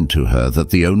explained to her that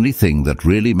the only thing that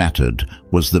really mattered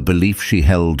was the belief she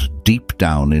held deep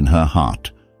down in her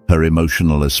heart, her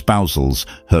emotional espousals,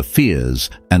 her fears,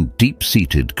 and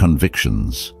deep-seated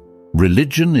convictions.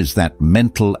 Religion is that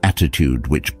mental attitude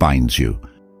which binds you.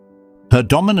 Her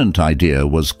dominant idea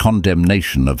was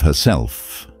condemnation of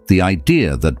herself. The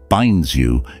idea that binds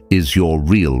you is your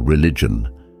real religion.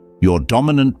 Your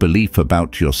dominant belief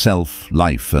about yourself,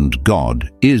 life, and God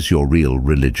is your real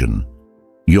religion.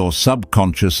 Your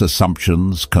subconscious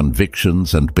assumptions,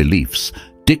 convictions, and beliefs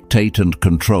dictate and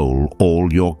control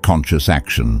all your conscious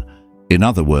action. In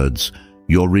other words,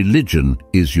 your religion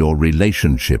is your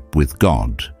relationship with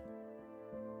God.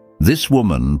 This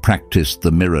woman practiced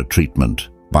the mirror treatment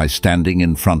by standing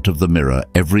in front of the mirror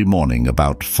every morning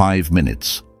about 5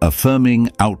 minutes,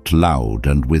 affirming out loud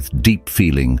and with deep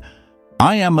feeling,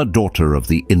 I am a daughter of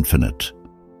the infinite.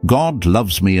 God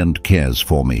loves me and cares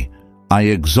for me. I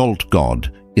exalt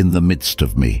God in the midst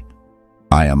of me.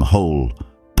 I am whole,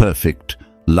 perfect,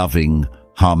 loving,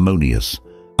 harmonious.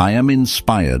 I am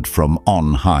inspired from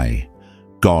on high.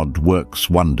 God works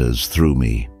wonders through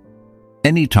me.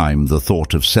 Any time the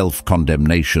thought of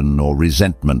self-condemnation or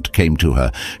resentment came to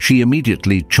her, she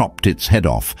immediately chopped its head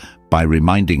off by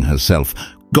reminding herself,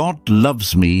 God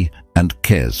loves me and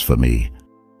cares for me.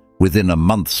 Within a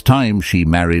month's time, she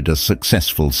married a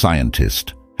successful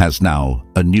scientist, has now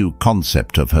a new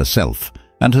concept of herself,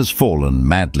 and has fallen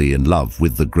madly in love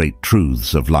with the great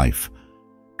truths of life.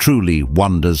 Truly,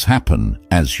 wonders happen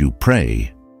as you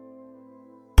pray.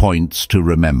 Points to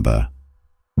remember.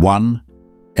 1.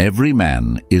 Every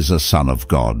man is a son of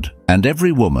God, and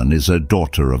every woman is a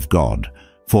daughter of God,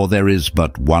 for there is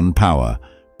but one power,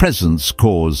 presence,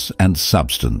 cause, and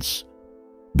substance.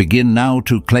 Begin now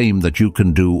to claim that you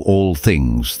can do all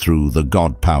things through the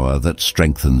God power that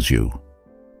strengthens you.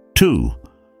 2.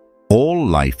 All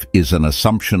life is an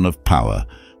assumption of power,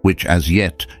 which as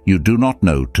yet you do not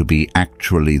know to be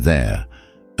actually there.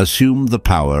 Assume the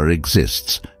power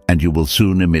exists, and you will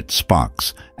soon emit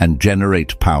sparks and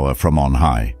generate power from on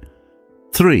high.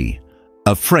 3.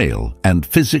 A frail and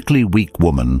physically weak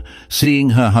woman,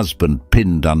 seeing her husband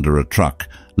pinned under a truck,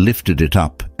 lifted it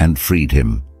up and freed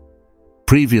him.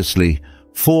 Previously,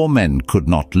 4 men could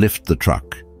not lift the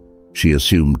truck. She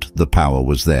assumed the power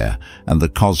was there, and the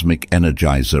cosmic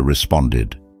energizer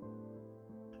responded.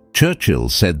 Churchill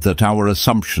said that our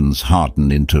assumptions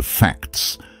harden into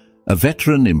facts. A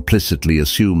veteran implicitly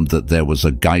assumed that there was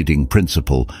a guiding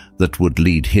principle that would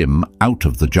lead him out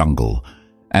of the jungle,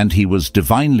 and he was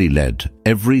divinely led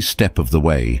every step of the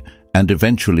way and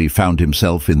eventually found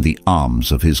himself in the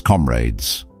arms of his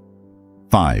comrades.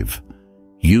 5.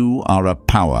 You are a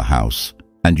powerhouse,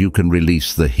 and you can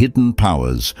release the hidden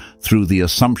powers through the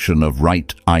assumption of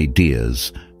right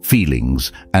ideas,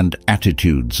 feelings, and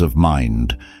attitudes of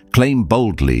mind. Claim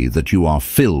boldly that you are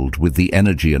filled with the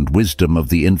energy and wisdom of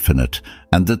the infinite,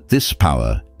 and that this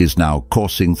power is now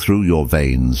coursing through your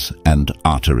veins and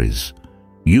arteries.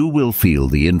 You will feel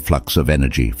the influx of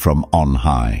energy from on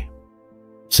high.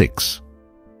 6.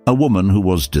 A woman who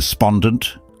was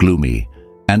despondent, gloomy,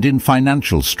 and in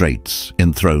financial straits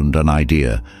enthroned an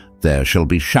idea, there shall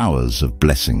be showers of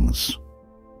blessings.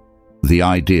 The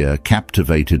idea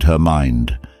captivated her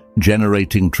mind,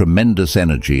 generating tremendous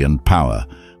energy and power,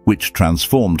 which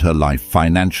transformed her life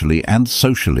financially and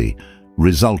socially,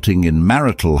 resulting in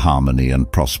marital harmony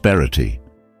and prosperity.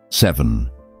 7.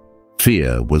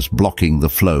 Fear was blocking the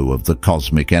flow of the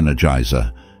cosmic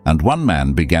energizer, and one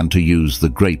man began to use the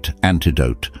great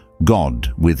antidote,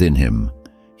 God within him.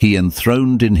 He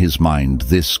enthroned in his mind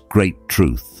this great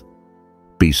truth: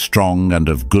 be strong and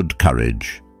of good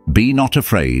courage. Be not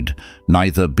afraid,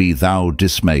 neither be thou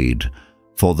dismayed.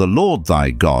 For the Lord thy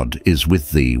God is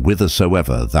with thee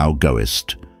whithersoever thou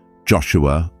goest.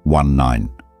 Joshua 1:9.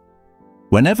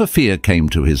 Whenever fear came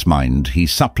to his mind, he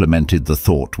supplemented the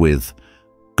thought with,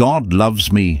 God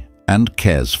loves me and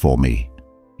cares for me.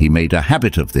 He made a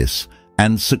habit of this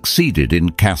and succeeded in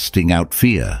casting out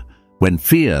fear. When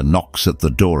fear knocks at the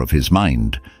door of his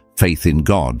mind, faith in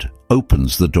God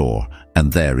opens the door,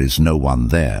 and there is no one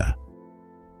there.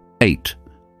 8.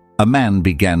 A man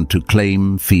began to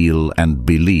claim, feel, and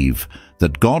believe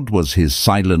that God was his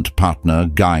silent partner,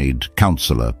 guide,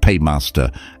 counselor,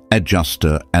 paymaster,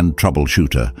 adjuster, and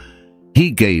troubleshooter. He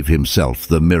gave himself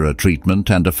the mirror treatment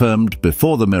and affirmed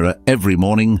before the mirror every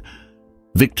morning,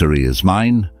 victory is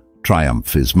mine,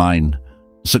 triumph is mine,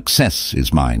 success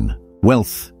is mine,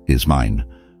 wealth is mine,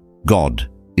 God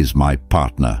is my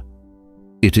partner.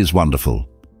 It is wonderful.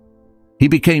 He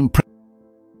became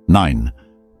 9.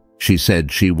 She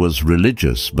said she was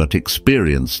religious but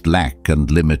experienced lack and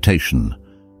limitation.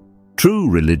 True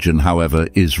religion, however,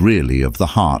 is really of the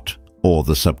heart or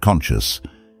the subconscious.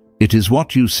 It is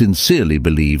what you sincerely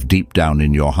believe deep down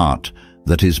in your heart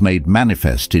that is made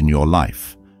manifest in your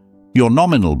life. Your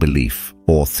nominal belief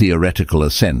or theoretical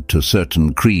assent to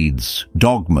certain creeds,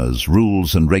 dogmas,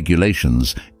 rules, and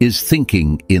regulations is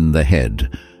thinking in the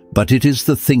head, but it is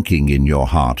the thinking in your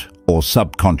heart or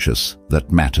subconscious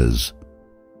that matters.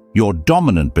 Your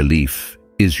dominant belief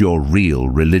is your real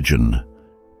religion.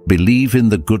 Believe in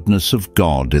the goodness of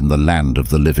God in the land of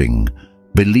the living.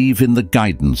 Believe in the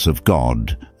guidance of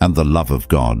God and the love of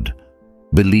God.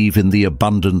 Believe in the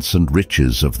abundance and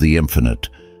riches of the infinite,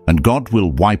 and God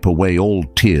will wipe away all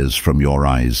tears from your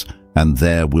eyes, and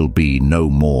there will be no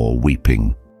more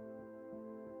weeping.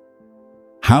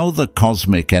 How the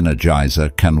Cosmic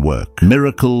Energizer can work.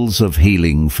 Miracles of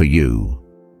healing for you.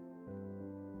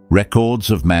 Records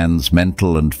of man's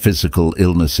mental and physical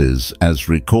illnesses, as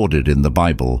recorded in the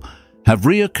Bible, have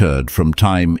reoccurred from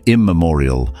time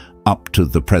immemorial up to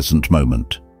the present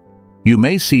moment. You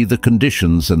may see the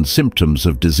conditions and symptoms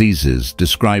of diseases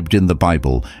described in the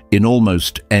Bible in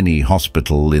almost any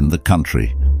hospital in the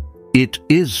country. It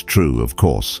is true, of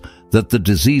course, that the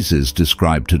diseases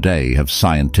described today have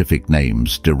scientific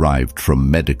names derived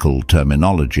from medical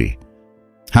terminology.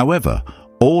 However,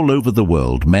 all over the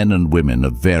world, men and women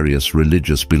of various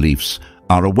religious beliefs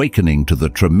are awakening to the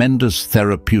tremendous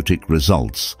therapeutic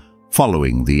results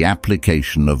following the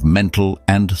application of mental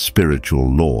and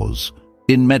spiritual laws.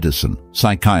 In medicine,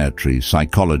 psychiatry,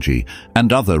 psychology,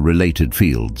 and other related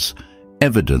fields,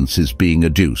 evidence is being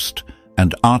adduced,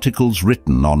 and articles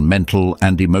written on mental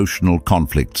and emotional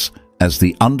conflicts as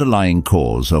the underlying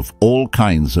cause of all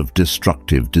kinds of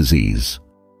destructive disease.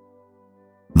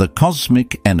 The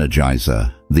cosmic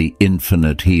energizer, the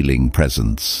infinite healing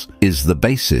presence, is the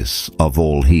basis of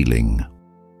all healing.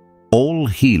 All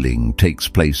healing takes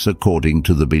place according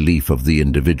to the belief of the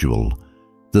individual.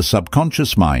 The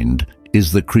subconscious mind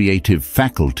is the creative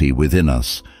faculty within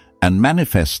us and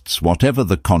manifests whatever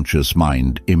the conscious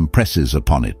mind impresses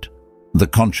upon it. The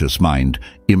conscious mind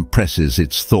impresses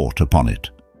its thought upon it.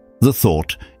 The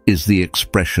thought is the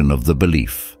expression of the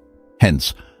belief.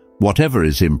 Hence, whatever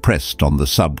is impressed on the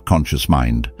subconscious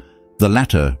mind, the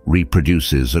latter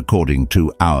reproduces according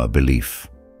to our belief.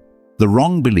 The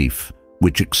wrong belief,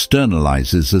 which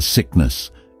externalizes as sickness,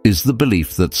 is the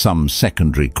belief that some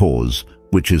secondary cause,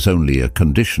 which is only a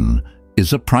condition,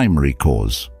 is a primary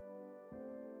cause.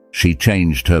 She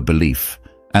changed her belief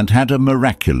and had a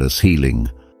miraculous healing.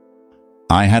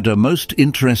 I had a most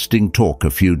interesting talk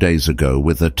a few days ago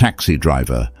with a taxi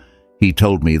driver. He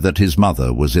told me that his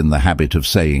mother was in the habit of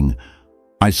saying,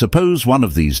 "I suppose one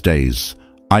of these days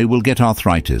I will get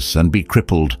arthritis and be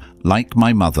crippled like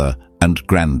my mother and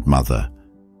grandmother."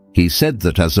 He said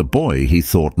that as a boy he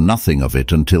thought nothing of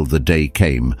it until the day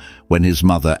came when his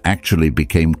mother actually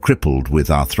became crippled with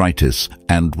arthritis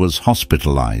and was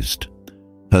hospitalized.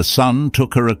 Her son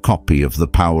took her a copy of The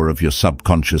Power of Your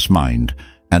Subconscious Mind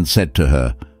and said to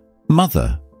her,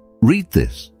 "Mother, read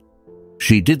this."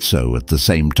 She did so at the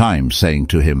same time saying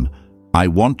to him, "I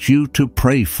want you to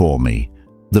pray for me."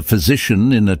 The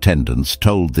physician in attendance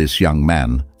told this young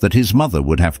man that his mother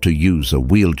would have to use a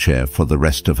wheelchair for the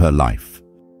rest of her life.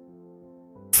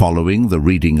 Following the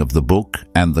reading of the book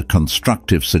and the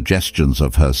constructive suggestions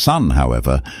of her son,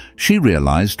 however, she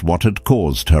realized what had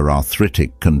caused her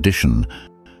arthritic condition: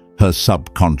 her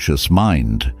subconscious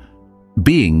mind.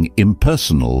 Being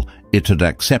impersonal, it had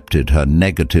accepted her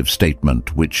negative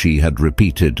statement, which she had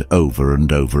repeated over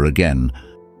and over again.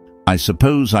 "I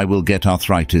suppose I will get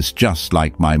arthritis just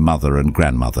like my mother and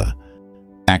grandmother."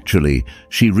 Actually,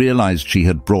 she realized she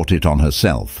had brought it on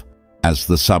herself, as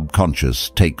the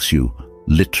subconscious takes you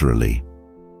literally.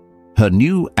 Her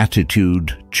new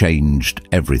attitude changed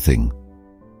everything.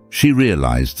 She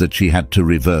realized that she had to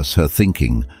reverse her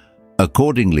thinking.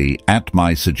 Accordingly, at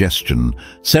my suggestion,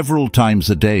 several times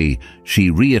a day,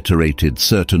 she reiterated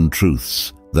certain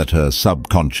truths that her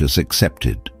subconscious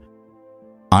accepted.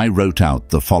 I wrote out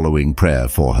the following prayer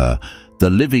for her: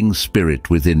 "The living spirit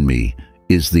within me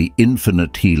is the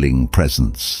infinite healing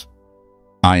presence.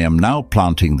 I am now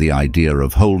planting the idea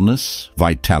of wholeness,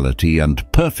 vitality, and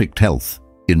perfect health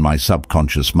in my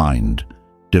subconscious mind.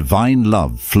 Divine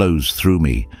love flows through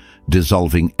me,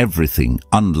 dissolving everything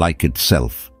unlike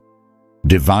itself.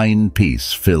 Divine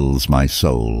peace fills my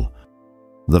soul.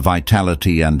 The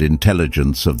vitality and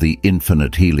intelligence of the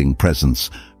infinite healing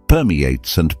presence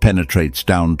permeates and penetrates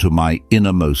down to my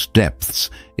innermost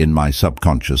depths in my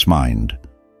subconscious mind.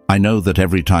 I know that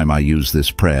every time I use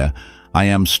this prayer, I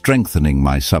am strengthening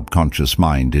my subconscious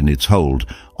mind in its hold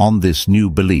on this new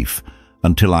belief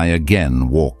until I again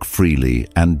walk freely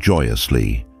and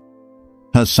joyously."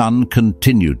 Her son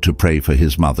continued to pray for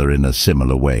his mother in a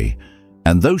similar way,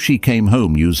 and though she came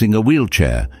home using a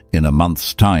wheelchair, in a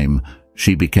month's time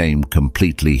she became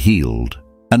completely healed,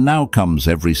 and now comes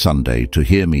every Sunday to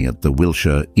hear me at the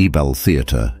Wilshire Ebell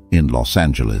Theatre in Los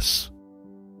Angeles.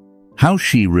 How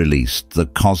she released the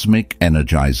cosmic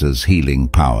energizer's healing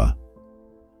power.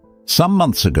 Some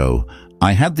months ago,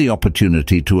 I had the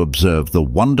opportunity to observe the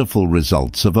wonderful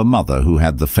results of a mother who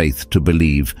had the faith to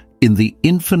believe in the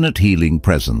infinite healing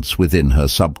presence within her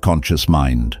subconscious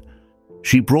mind.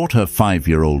 She brought her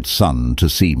 5-year-old son to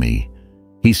see me.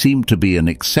 He seemed to be an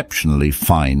exceptionally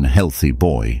fine, healthy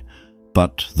boy,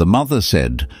 but the mother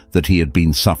said that he had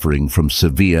been suffering from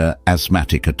severe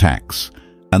asthmatic attacks,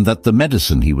 and that the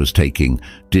medicine he was taking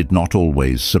did not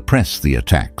always suppress the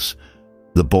attacks.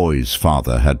 The boy's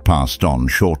father had passed on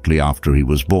shortly after he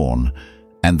was born,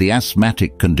 and the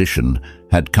asthmatic condition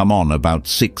had come on about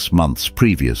 6 months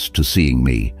previous to seeing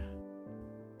me.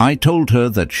 I told her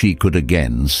that she could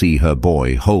again see her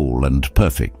boy whole and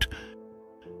perfect.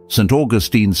 St.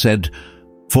 Augustine said,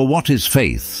 "For what is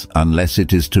faith unless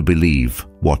it is to believe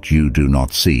what you do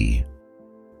not see?"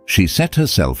 She set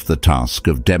herself the task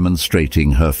of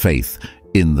demonstrating her faith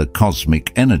in the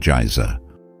cosmic energizer.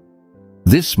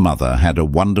 This mother had a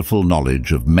wonderful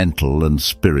knowledge of mental and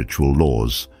spiritual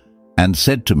laws, and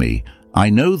said to me, "I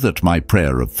know that my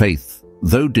prayer of faith,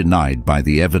 though denied by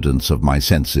the evidence of my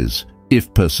senses,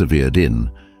 if persevered in,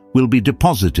 will be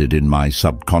deposited in my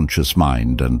subconscious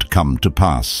mind and come to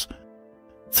pass."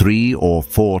 3 or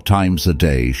 4 times a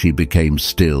day she became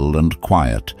still and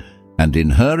quiet, and in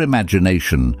her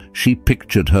imagination she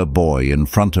pictured her boy in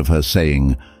front of her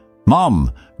saying,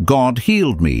 "Mom, God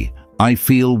healed me. I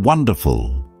feel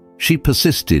wonderful." She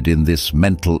persisted in this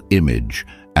mental image,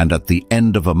 and at the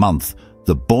end of a month,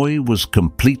 the boy was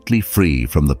completely free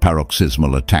from the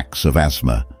paroxysmal attacks of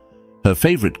asthma. Her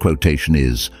favorite quotation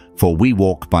is, "For we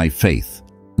walk by faith,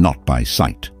 not by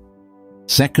sight."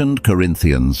 2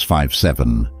 Corinthians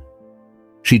 5:7.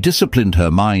 She disciplined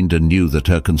her mind and knew that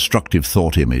her constructive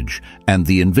thought image and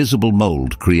the invisible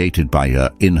mold created by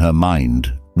her in her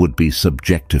mind would be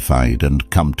subjectified and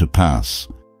come to pass.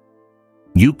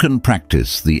 You can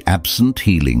practice the absent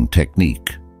healing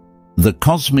technique. The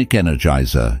cosmic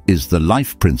energizer is the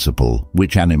life principle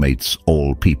which animates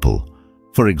all people.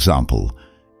 For example,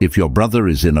 if your brother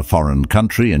is in a foreign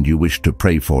country and you wish to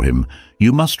pray for him,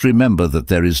 you must remember that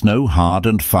there is no hard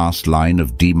and fast line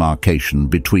of demarcation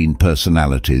between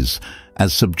personalities,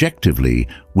 as subjectively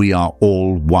we are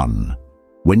all one.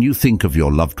 When you think of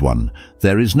your loved one,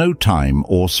 there is no time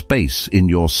or space in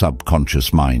your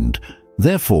subconscious mind.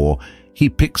 Therefore, he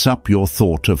picks up your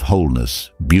thought of wholeness,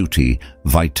 beauty,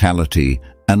 vitality,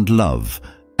 and love,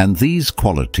 and these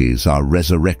qualities are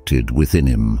resurrected within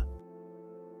him.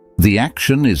 The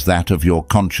action is that of your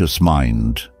conscious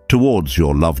mind towards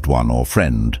your loved one or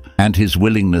friend, and his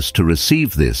willingness to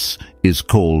receive this is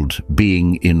called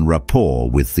being in rapport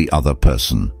with the other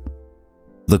person.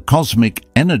 The cosmic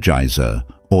energizer,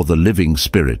 or the living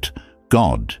spirit,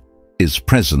 God, is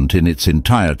present in its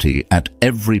entirety at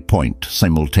every point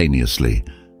simultaneously.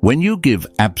 When you give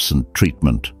absent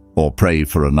treatment or pray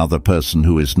for another person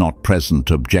who is not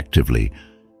present objectively,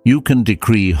 you can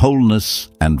decree wholeness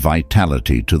and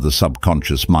vitality to the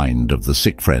subconscious mind of the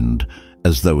sick friend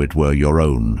as though it were your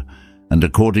own, and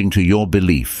according to your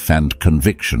belief and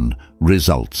conviction,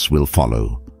 results will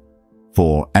follow.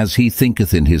 For as he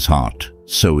thinketh in his heart,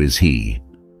 so is he.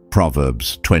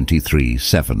 Proverbs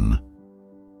 23:7.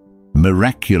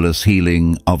 Miraculous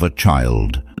healing of a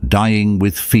child dying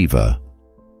with fever.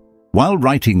 While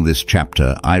writing this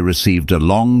chapter, I received a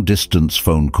long-distance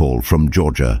phone call from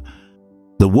Georgia.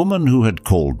 The woman who had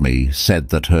called me said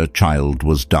that her child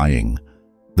was dying,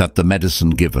 that the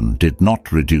medicine given did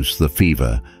not reduce the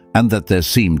fever, and that there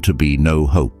seemed to be no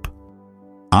hope.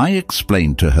 I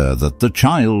explained to her that the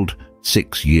child,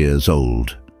 6 years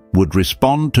old, would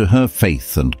respond to her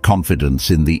faith and confidence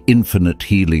in the infinite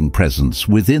healing presence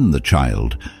within the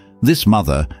child. This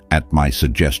mother, at my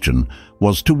suggestion,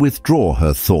 was to withdraw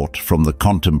her thought from the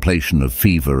contemplation of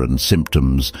fever and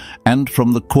symptoms and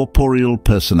from the corporeal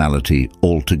personality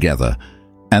altogether,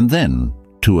 and then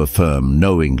to affirm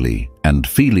knowingly and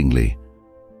feelingly,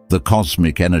 "The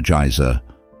cosmic energizer,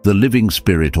 the living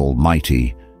spirit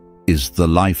almighty, is the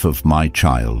life of my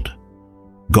child."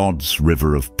 God's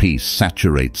river of peace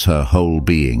saturates her whole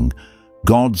being.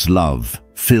 God's love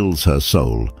fills her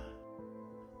soul.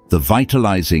 The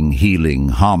vitalizing, healing,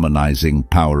 harmonizing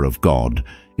power of God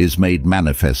is made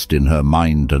manifest in her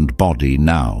mind and body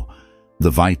now. The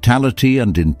vitality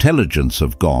and intelligence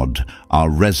of God are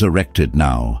resurrected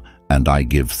now, and I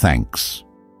give thanks.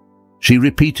 She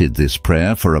repeated this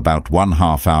prayer for about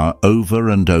 1/2 hour over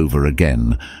and over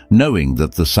again, knowing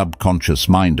that the subconscious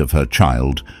mind of her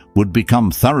child would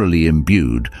become thoroughly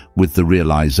imbued with the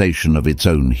realization of its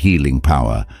own healing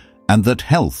power, and that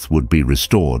health would be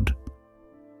restored.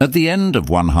 At the end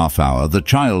of 1/2 hour, the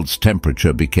child's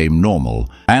temperature became normal,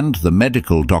 and the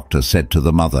medical doctor said to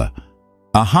the mother,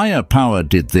 "A higher power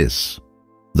did this."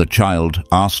 The child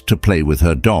asked to play with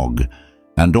her dog,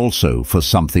 and also for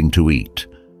something to eat.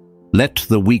 Let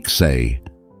the weak say,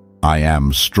 "I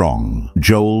am strong."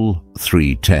 Joel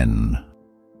 3:10.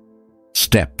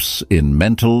 Steps in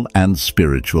mental and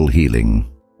spiritual healing.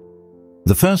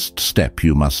 The first step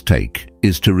you must take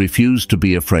is to refuse to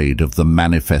be afraid of the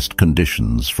manifest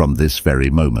conditions from this very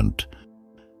moment.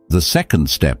 The second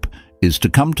step is to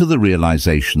come to the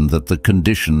realization that the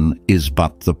condition is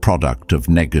but the product of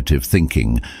negative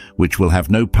thinking, which will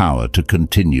have no power to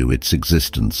continue its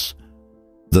existence.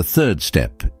 The third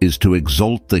step is to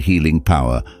exalt the healing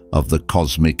power of the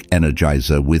cosmic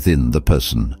energizer within the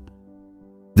person.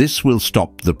 This will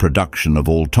stop the production of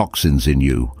all toxins in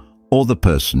you or the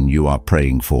person you are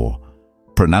praying for.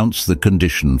 Pronounce the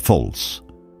condition false.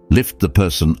 Lift the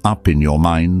person up in your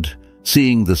mind,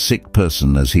 seeing the sick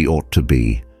person as he ought to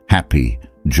be, happy,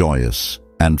 joyous,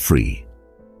 and free.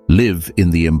 Live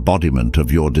in the embodiment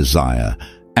of your desire,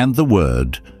 and the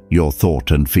word, your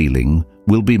thought and feeling,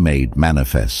 will be made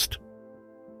manifest.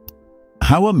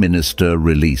 How a minister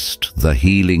released the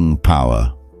healing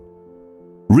power.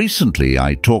 Recently,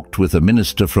 I talked with a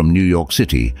minister from New York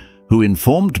City who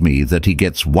informed me that he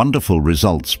gets wonderful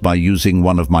results by using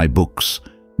one of my books,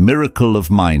 Miracle of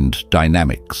Mind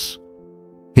Dynamics.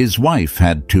 His wife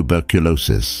had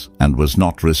tuberculosis and was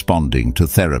not responding to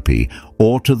therapy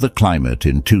or to the climate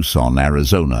in Tucson,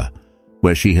 Arizona,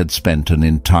 where she had spent an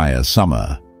entire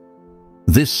summer.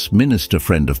 This minister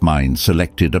friend of mine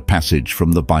selected a passage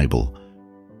from the Bible.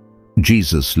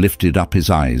 Jesus lifted up his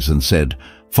eyes and said,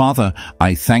 "Father,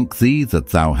 I thank thee that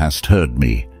thou hast heard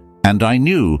me, and I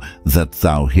knew that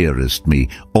thou hearest me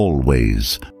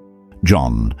always."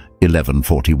 John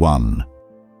 11:41.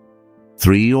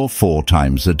 3 or 4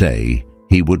 times a day,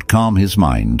 he would calm his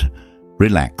mind,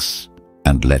 relax,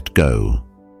 and let go.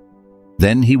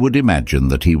 Then he would imagine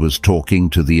that he was talking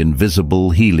to the invisible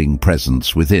healing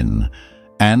presence within,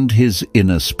 and his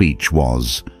inner speech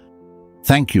was,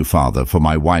 "Thank you, Father, for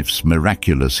my wife's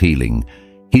miraculous healing."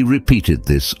 He repeated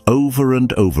this over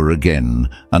and over again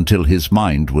until his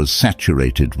mind was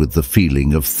saturated with the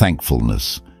feeling of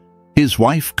thankfulness. His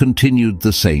wife continued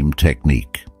the same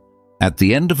technique. At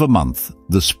the end of a month,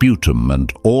 the sputum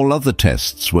and all other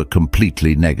tests were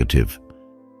completely negative.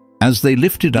 As they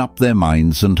lifted up their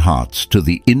minds and hearts to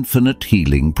the infinite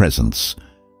healing presence,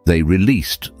 they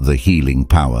released the healing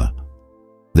power.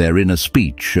 Their inner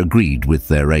speech agreed with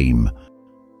their aim.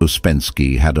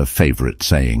 Uspensky had a favorite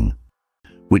saying,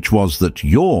 which was that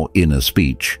your inner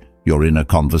speech, your inner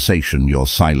conversation, your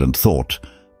silent thought,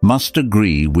 must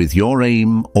agree with your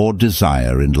aim or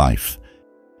desire in life.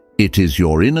 It is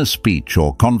your inner speech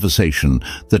or conversation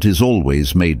that is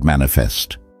always made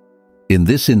manifest. In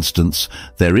this instance,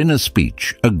 their inner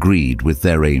speech agreed with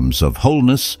their aims of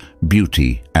wholeness,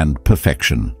 beauty, and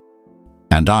perfection.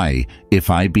 And I, if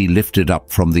I be lifted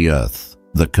up from the earth,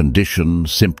 the condition,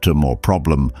 symptom, or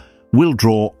problem, will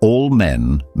draw all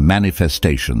men,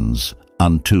 manifestations,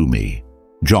 unto me.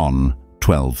 John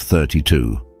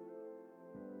 12:32.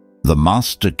 The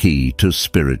master key to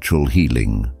spiritual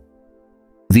healing.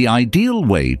 The ideal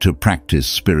way to practice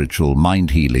spiritual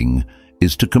mind healing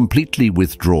is to completely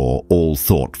withdraw all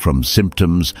thought from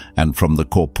symptoms and from the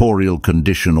corporeal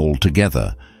condition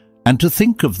altogether, and to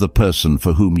think of the person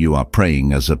for whom you are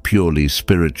praying as a purely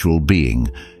spiritual being.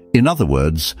 In other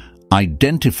words,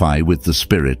 identify with the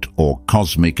spirit or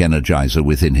cosmic energizer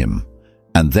within him,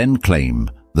 and then claim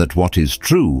that what is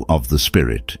true of the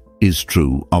spirit is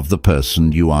true of the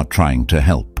person you are trying to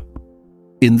help.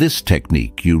 In this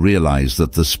technique, you realize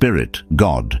that the Spirit,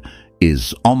 God,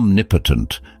 is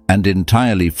omnipotent and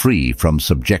entirely free from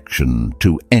subjection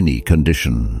to any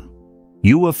condition.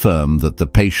 You affirm that the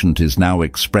patient is now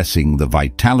expressing the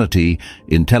vitality,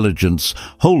 intelligence,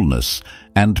 wholeness,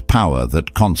 and power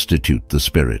that constitute the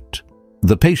Spirit.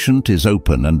 The patient is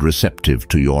open and receptive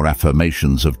to your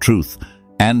affirmations of truth,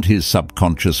 and his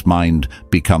subconscious mind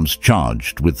becomes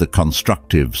charged with the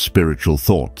constructive spiritual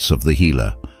thoughts of the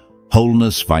healer.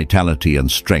 Wholeness, vitality, and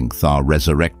strength are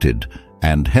resurrected,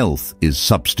 and health is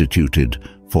substituted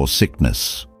for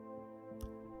sickness.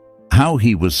 How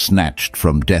he was snatched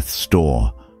from death's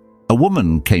door. A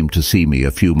woman came to see me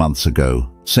a few months ago,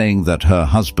 saying that her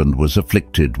husband was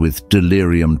afflicted with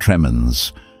delirium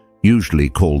tremens, usually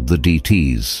called the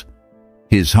DTs.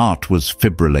 His heart was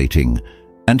fibrillating,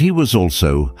 and he was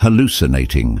also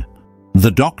hallucinating.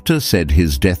 The doctor said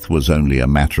his death was only a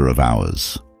matter of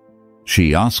hours.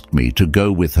 She asked me to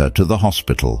go with her to the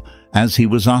hospital, as he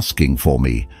was asking for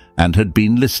me and had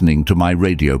been listening to my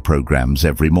radio programs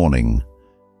every morning.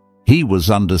 He was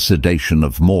under sedation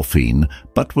of morphine,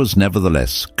 but was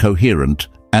nevertheless coherent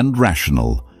and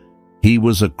rational. He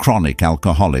was a chronic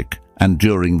alcoholic, and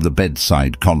during the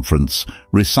bedside conference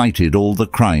recited all the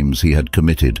crimes he had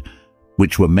committed,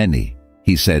 which were many.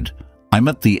 He said, "I'm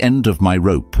at the end of my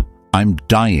rope. I'm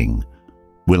dying.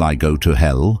 Will I go to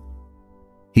hell?"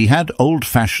 He had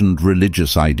old-fashioned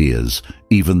religious ideas,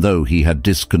 even though he had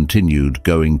discontinued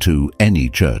going to any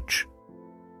church.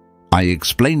 I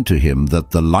explained to him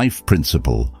that the life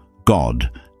principle, God,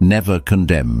 never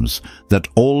condemns, that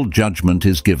all judgment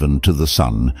is given to the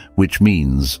Son, which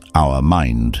means our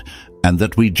mind, and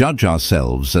that we judge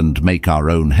ourselves and make our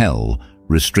own hell,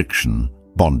 restriction,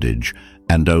 bondage,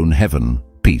 and own heaven,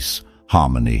 peace,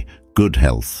 harmony, good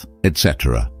health,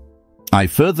 etc. I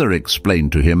further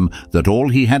explained to him that all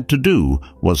he had to do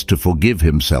was to forgive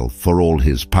himself for all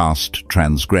his past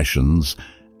transgressions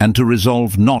and to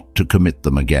resolve not to commit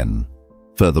them again.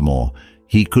 Furthermore,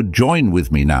 he could join with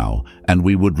me now, and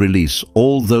we would release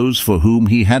all those for whom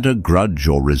he had a grudge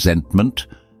or resentment,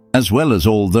 as well as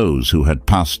all those who had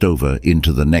passed over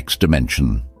into the next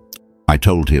dimension. I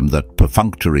told him that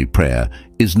perfunctory prayer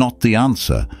is not the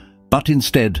answer, but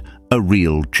instead a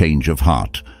real change of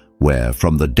heart, where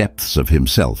from the depths of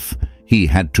himself he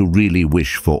had to really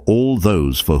wish for all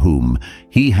those for whom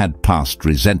he had past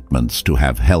resentments to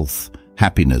have health,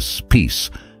 happiness, peace,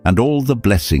 and all the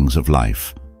blessings of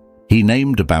life. He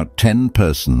named about 10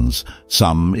 persons,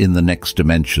 some in the next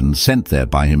dimension sent there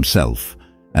by himself,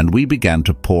 and we began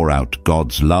to pour out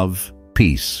God's love,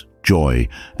 peace, joy,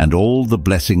 and all the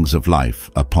blessings of life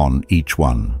upon each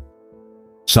one.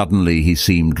 Suddenly he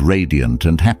seemed radiant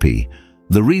and happy.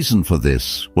 The reason for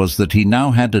this was that he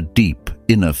now had a deep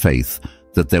inner faith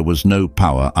that there was no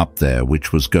power up there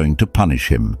which was going to punish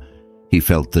him. He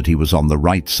felt that he was on the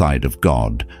right side of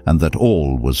God and that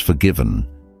all was forgiven.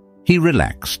 He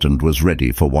relaxed and was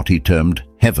ready for what he termed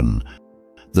heaven.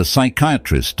 The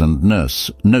psychiatrist and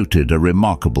nurse noted a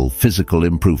remarkable physical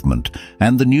improvement,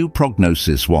 and the new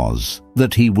prognosis was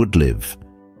that he would live.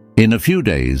 In a few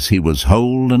days he was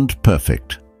whole and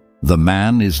perfect. The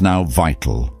man is now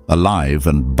vital, alive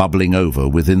and bubbling over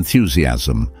with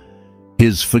enthusiasm.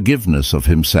 His forgiveness of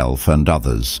himself and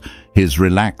others, his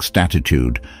relaxed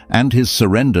attitude, and his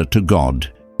surrender to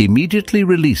God immediately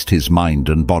released his mind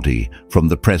and body from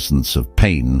the presence of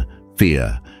pain,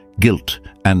 fear, guilt,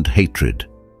 and hatred.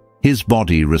 His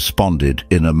body responded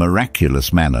in a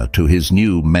miraculous manner to his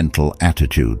new mental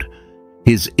attitude.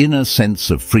 His inner sense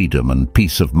of freedom and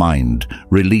peace of mind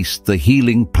released the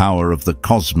healing power of the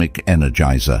cosmic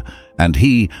energizer, and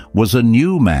he was a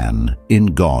new man in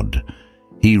God.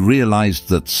 He realized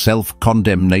that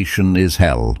self-condemnation is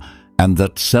hell, and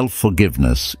that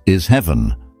self-forgiveness is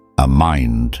heaven, a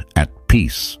mind at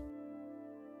peace.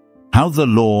 How the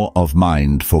law of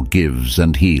mind forgives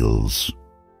and heals.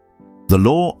 The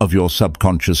law of your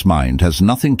subconscious mind has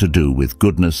nothing to do with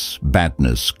goodness,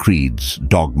 badness, creeds,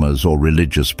 dogmas, or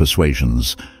religious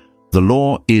persuasions. The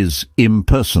law is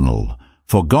impersonal,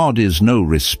 for God is no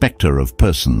respecter of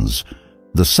persons.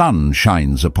 The sun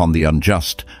shines upon the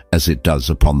unjust as it does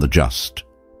upon the just.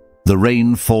 The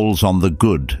rain falls on the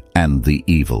good and the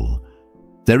evil.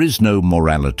 There is no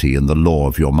morality in the law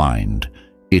of your mind.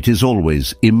 It is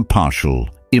always impartial,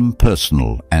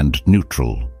 impersonal, and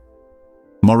neutral.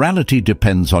 Morality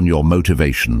depends on your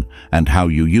motivation and how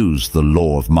you use the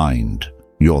law of mind.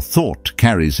 Your thought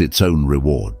carries its own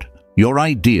reward. Your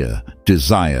idea,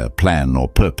 desire, plan, or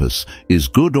purpose is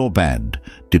good or bad,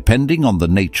 depending on the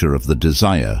nature of the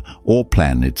desire or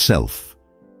plan itself.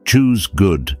 Choose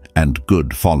good, and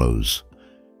good follows.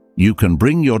 You can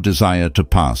bring your desire to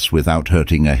pass without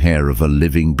hurting a hair of a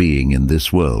living being in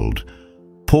this world.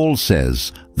 Paul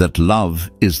says that love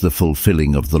is the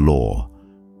fulfilling of the law.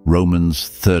 Romans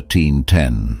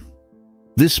 13:10.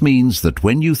 This means that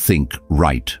when you think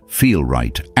right, feel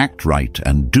right, act right,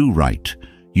 and do right,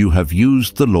 you have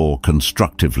used the law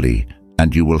constructively,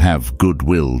 and you will have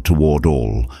goodwill toward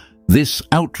all. This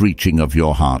outreaching of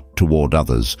your heart toward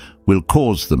others will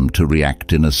cause them to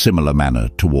react in a similar manner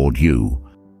toward you.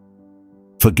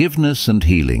 Forgiveness and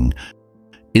healing.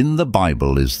 In the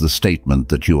Bible is the statement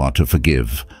that you are to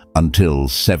forgive until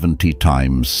 70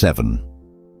 times 7.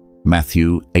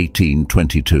 Matthew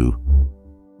 18:22.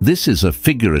 This is a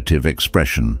figurative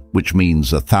expression, which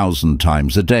means 1,000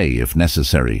 times a day if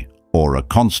necessary, or a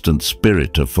constant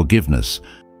spirit of forgiveness.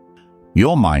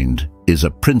 Your mind is a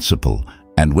principle,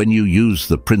 and when you use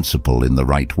the principle in the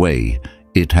right way,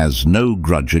 it has no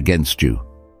grudge against you.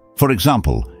 For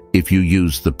example, if you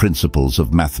use the principles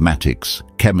of mathematics,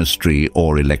 chemistry,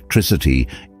 or electricity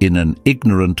in an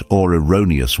ignorant or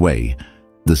erroneous way,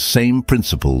 the same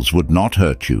principles would not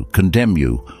hurt you, condemn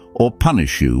you, or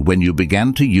punish you when you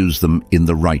began to use them in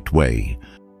the right way.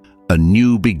 A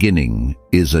new beginning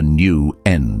is a new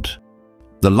end.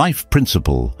 The life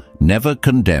principle never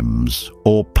condemns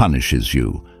or punishes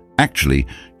you. Actually,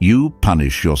 you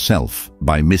punish yourself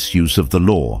by misuse of the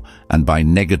law and by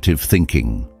negative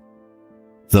thinking.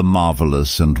 The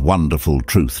marvelous and wonderful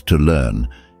truth to learn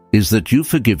is that you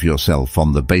forgive yourself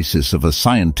on the basis of a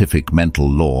scientific mental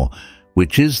law,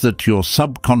 which is that your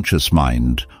subconscious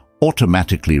mind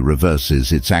automatically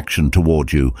reverses its action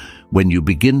toward you when you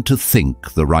begin to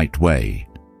think the right way.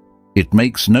 It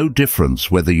makes no difference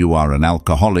whether you are an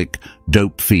alcoholic,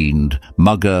 dope fiend,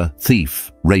 mugger,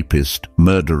 thief, rapist,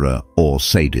 murderer, or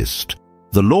sadist.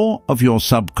 The law of your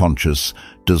subconscious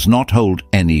does not hold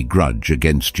any grudge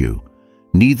against you.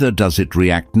 Neither does it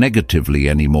react negatively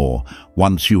anymore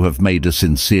once you have made a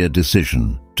sincere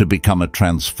decision to become a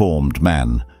transformed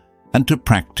man and to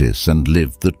practice and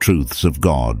live the truths of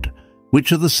God,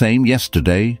 which are the same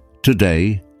yesterday,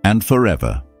 today, and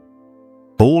forever.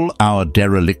 All our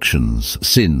derelictions,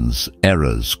 sins,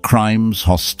 errors, crimes,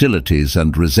 hostilities,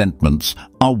 and resentments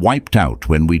are wiped out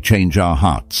when we change our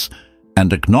hearts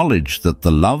and acknowledge that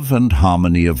the love and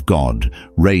harmony of God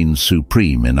reign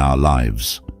supreme in our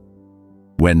lives.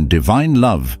 When divine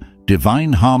love,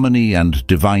 divine harmony, and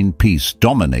divine peace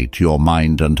dominate your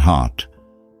mind and heart,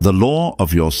 the law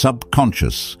of your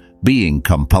subconscious, being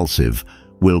compulsive,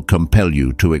 will compel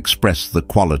you to express the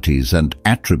qualities and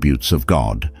attributes of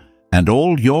God, and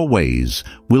all your ways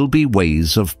will be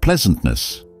ways of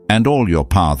pleasantness, and all your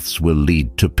paths will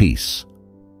lead to peace.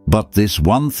 But this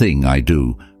one thing I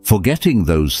do, forgetting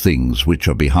those things which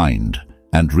are behind,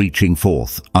 and reaching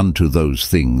forth unto those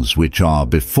things which are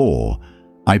before,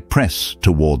 I press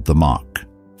toward the mark.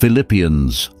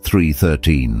 Philippians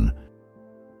 3:13.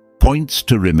 Points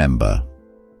to remember.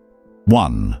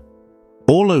 1.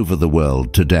 All over the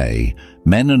world today,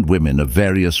 men and women of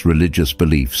various religious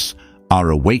beliefs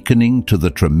are awakening to the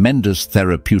tremendous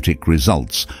therapeutic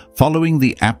results following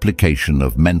the application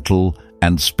of mental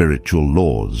and spiritual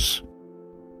laws.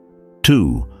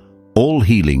 2. All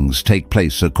healings take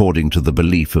place according to the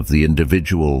belief of the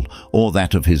individual or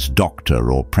that of his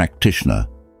doctor or practitioner.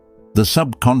 The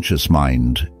subconscious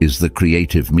mind is the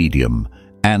creative medium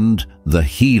and the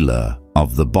healer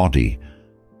of the body.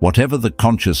 Whatever the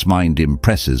conscious mind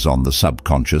impresses on the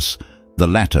subconscious, the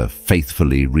latter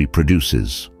faithfully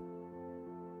reproduces.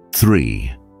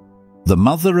 3. The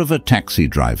mother of a taxi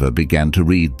driver began to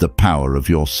read the power of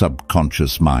your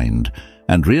subconscious mind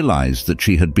and realized that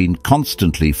she had been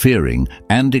constantly fearing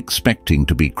and expecting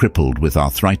to be crippled with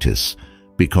arthritis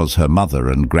because her mother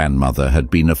and grandmother had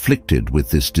been afflicted with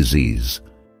this disease.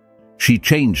 She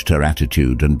changed her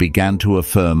attitude and began to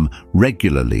affirm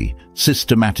regularly,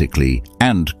 systematically,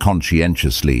 and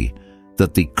conscientiously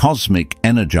that the cosmic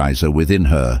energizer within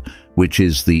her, which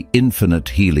is the infinite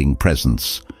healing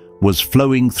presence, was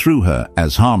flowing through her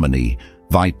as harmony,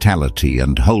 vitality,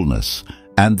 and wholeness,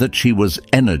 and that she was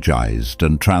energized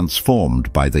and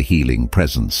transformed by the healing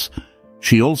presence.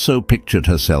 She also pictured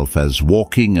herself as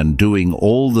walking and doing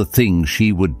all the things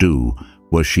she would do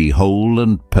were she whole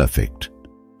and perfect.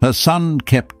 Her son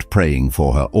kept praying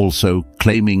for her, also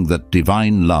claiming that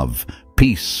divine love,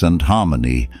 peace, and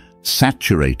harmony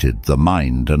saturated the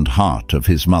mind and heart of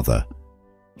his mother.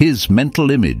 His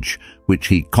mental image, which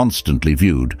he constantly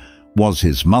viewed, was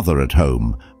his mother at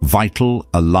home, vital,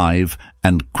 alive,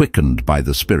 and quickened by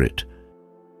the Spirit.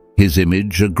 His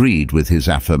image agreed with his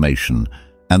affirmation,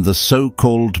 and the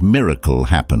so-called miracle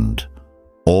happened.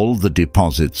 All the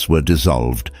deposits were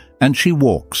dissolved, and she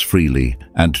walks freely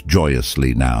and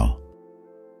joyously now.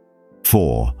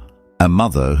 4. A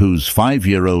mother whose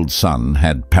 5-year-old son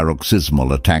had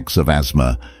paroxysmal attacks of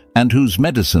asthma and whose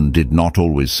medicine did not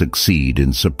always succeed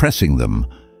in suppressing them,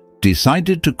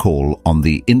 decided to call on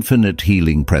the infinite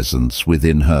healing presence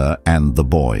within her and the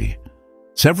boy.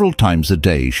 Several times a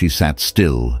day she sat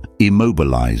still,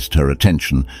 immobilized her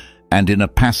attention, and in a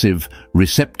passive,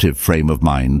 receptive frame of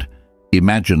mind,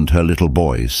 imagined her little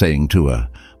boy saying to her,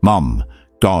 "Mom,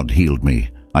 God healed me.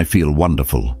 I feel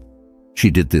wonderful."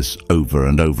 She did this over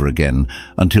and over again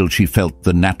until she felt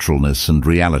the naturalness and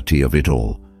reality of it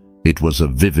all. It was a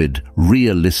vivid,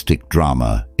 realistic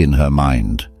drama in her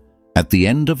mind. At the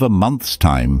end of a month's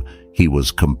time, he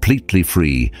was completely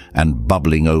free and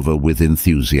bubbling over with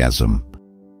enthusiasm.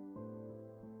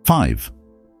 5.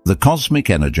 The cosmic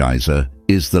energizer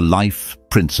is the life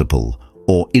principle,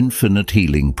 or infinite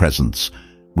healing presence,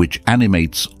 which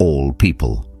animates all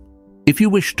people. If you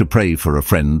wish to pray for a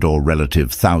friend or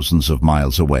relative thousands of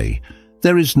miles away,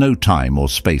 there is no time or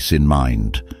space in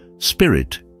mind.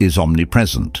 Spirit is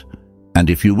omnipresent. And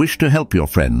if you wish to help your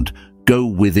friend, go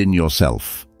within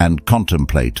yourself and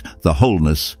contemplate the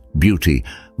wholeness, beauty,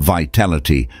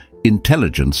 vitality,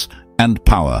 intelligence, and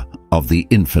power of the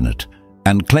infinite,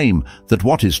 and claim that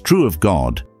what is true of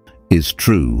God is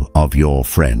true of your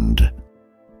friend.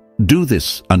 Do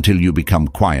this until you become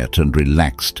quiet and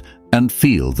relaxed and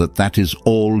feel that that is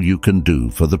all you can do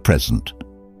for the present.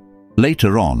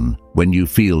 Later on, when you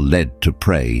feel led to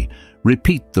pray,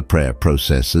 repeat the prayer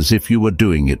process as if you were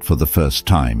doing it for the first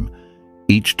time.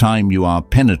 Each time you are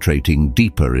penetrating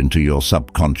deeper into your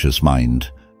subconscious mind,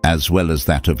 as well as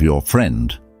that of your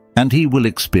friend, and he will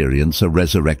experience a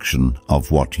resurrection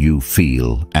of what you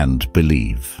feel and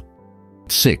believe.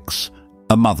 6.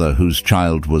 A mother whose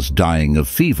child was dying of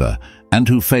fever and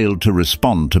who failed to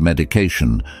respond to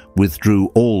medication withdrew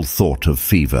all thought of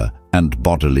fever and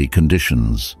bodily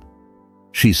conditions.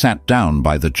 She sat down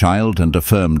by the child and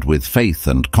affirmed with faith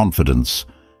and confidence,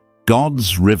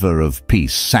 "God's river of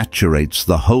peace saturates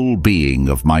the whole being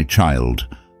of my child.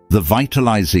 The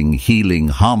vitalizing, healing,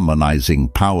 harmonizing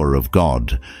power of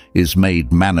God is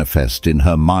made manifest in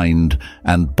her mind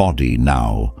and body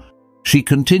now." She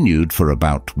continued for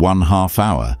about 1/2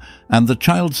 hour, and the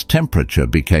child's temperature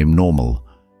became normal.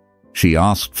 She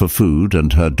asked for food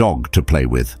and her dog to play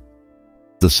with.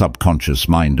 The subconscious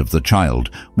mind of the child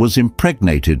was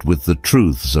impregnated with the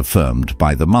truths affirmed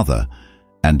by the mother,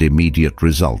 and immediate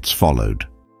results followed.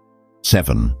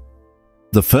 7.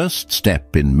 The first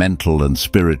step in mental and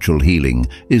spiritual healing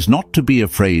is not to be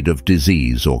afraid of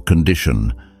disease or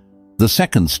condition. The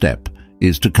second step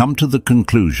is to come to the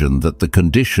conclusion that the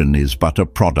condition is but a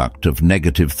product of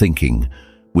negative thinking,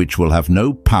 which will have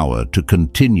no power to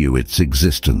continue its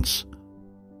existence.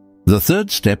 The third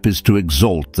step is to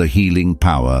exalt the healing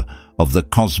power of the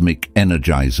cosmic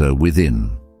energizer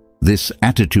within. This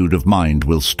attitude of mind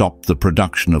will stop the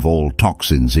production of all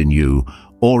toxins in you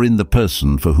or in the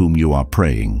person for whom you are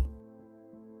praying.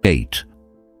 8.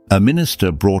 A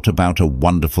minister brought about a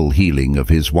wonderful healing of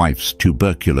his wife's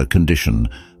tubercular condition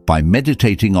by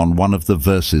meditating on one of the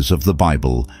verses of the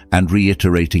Bible and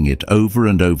reiterating it over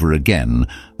and over again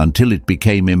until it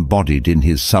became embodied in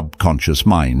his subconscious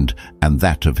mind and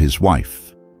that of his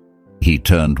wife. He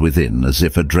turned within as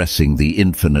if addressing the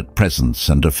infinite presence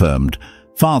and affirmed,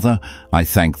 "Father, I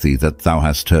thank thee that thou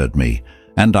hast heard me,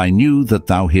 and I knew that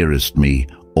thou hearest me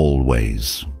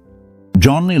always."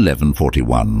 John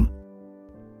 11:41.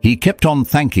 He kept on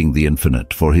thanking the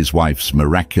Infinite for his wife's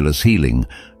miraculous healing,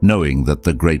 knowing that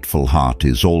the grateful heart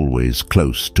is always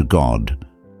close to God.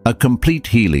 A complete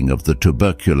healing of the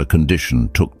tubercular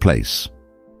condition took place.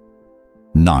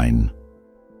 9.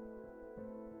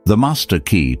 The master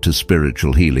key to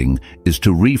spiritual healing is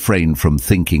to refrain from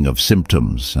thinking of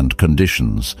symptoms and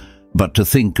conditions, but to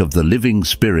think of the living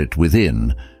spirit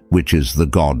within, which is the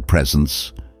God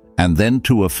presence, and then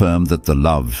to affirm that the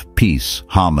love, peace,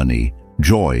 harmony,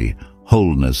 joy,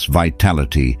 wholeness,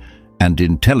 vitality, and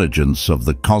intelligence of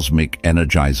the cosmic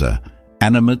energizer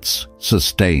animates,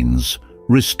 sustains,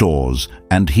 restores,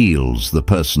 and heals the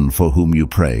person for whom you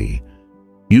pray.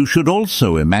 You should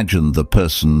also imagine the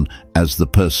person as the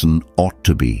person ought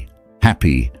to be: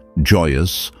 happy,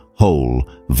 joyous, whole,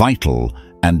 vital,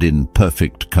 and in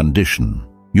perfect condition.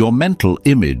 Your mental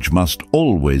image must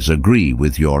always agree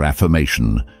with your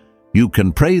affirmation. You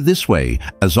can pray this way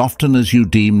as often as you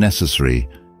deem necessary,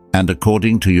 and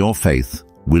according to your faith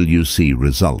will you see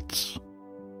results.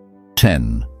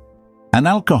 10. An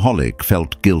alcoholic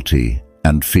felt guilty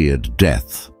and feared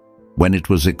death. When it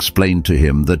was explained to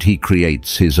him that he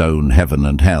creates his own heaven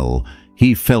and hell,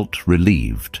 he felt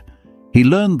relieved. He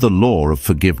learned the law of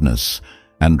forgiveness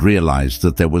and realized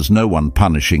that there was no one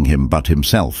punishing him but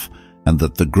himself, and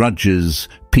that the grudges,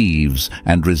 peeves,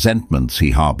 and resentments he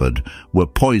harbored were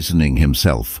poisoning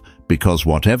himself, because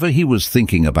whatever he was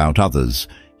thinking about others,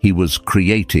 he was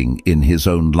creating in his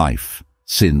own life,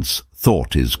 since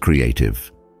thought is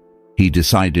creative. He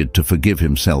decided to forgive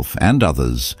himself and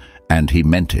others, and he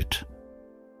meant it.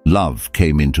 Love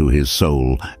came into his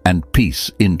soul and peace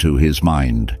into his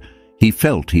mind. He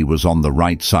felt he was on the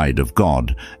right side of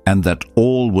God and that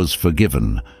all was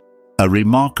forgiven. A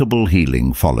remarkable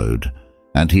healing followed,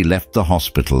 and he left the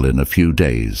hospital in a few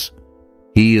days.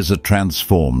 He is a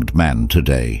transformed man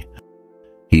today.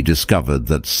 He discovered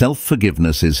that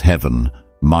self-forgiveness is heaven,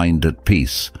 mind at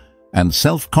peace, and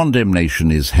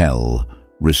self-condemnation is hell,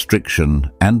 restriction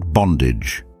and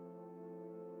bondage.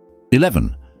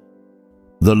 11.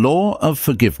 The law of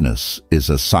forgiveness is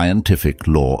a scientific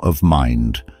law of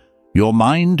mind. Your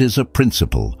mind is a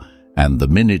principle, and the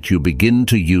minute you begin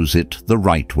to use it the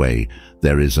right way,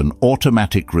 there is an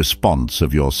automatic response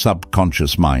of your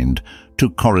subconscious mind to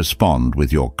correspond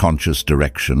with your conscious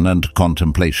direction and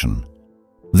contemplation.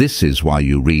 This is why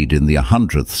you read in the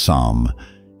 100th Psalm,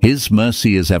 "His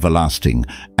mercy is everlasting,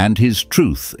 and his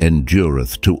truth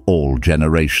endureth to all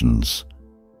generations."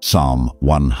 Psalm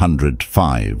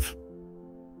 105.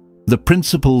 The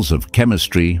principles of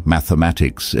chemistry,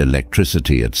 mathematics,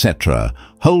 electricity, etc.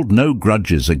 hold no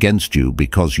grudges against you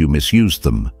because you misused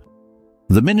them.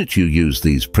 The minute you use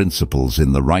these principles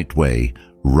in the right way,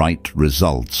 right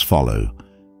results follow.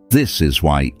 This is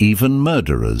why even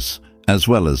murderers, as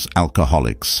well as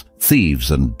alcoholics, thieves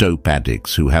and dope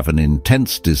addicts who have an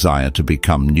intense desire to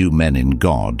become new men in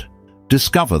God,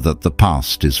 discover that the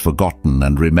past is forgotten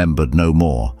and remembered no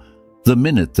more, the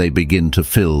minute they begin to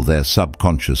fill their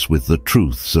subconscious with the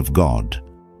truths of God.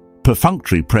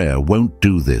 Perfunctory prayer won't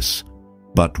do this,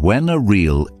 but when a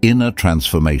real inner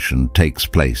transformation takes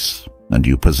place, and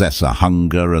you possess a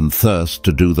hunger and thirst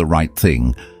to do the right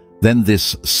thing, then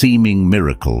this seeming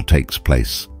miracle takes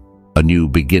place. A new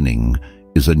beginning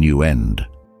is a new end.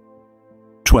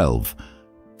 12.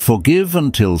 Forgive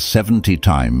until 70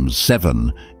 times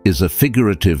 7 is a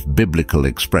figurative biblical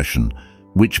expression,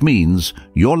 which means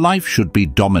your life should be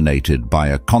dominated by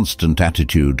a constant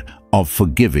attitude of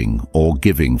forgiving or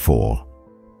giving for.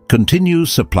 Continue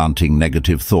supplanting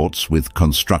negative thoughts with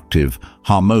constructive,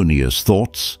 harmonious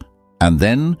thoughts, and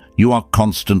then you are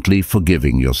constantly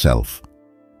forgiving yourself.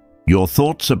 Your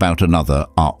thoughts about another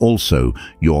are also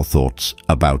your thoughts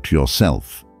about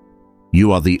yourself.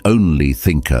 You are the only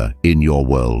thinker in your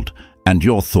world, and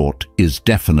your thought is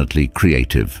definitely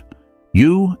creative.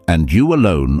 You and you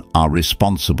alone are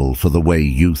responsible for the way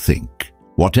you think.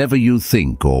 Whatever you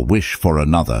think or wish for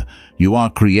another, you are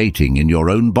creating in your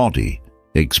own body,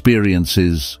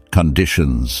 experiences,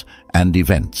 conditions, and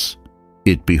events.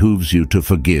 It behooves you to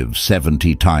forgive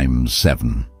 70 times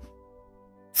 7.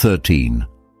 13.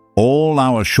 All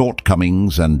our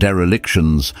shortcomings and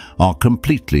derelictions are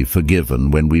completely forgiven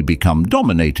when we become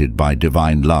dominated by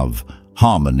divine love,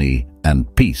 harmony,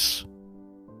 and peace.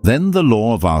 Then the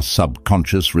law of our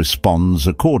subconscious responds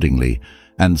accordingly,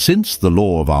 and since the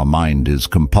law of our mind is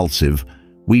compulsive,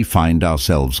 we find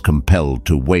ourselves compelled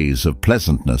to ways of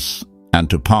pleasantness and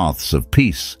to paths of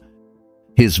peace.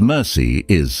 His mercy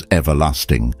is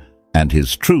everlasting, and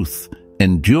his truth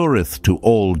endureth to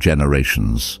all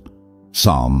generations.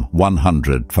 Psalm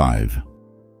 105.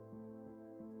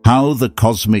 How the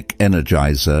Cosmic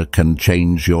Energizer can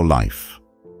change your life.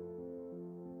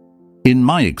 In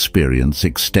my experience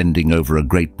extending over a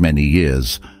great many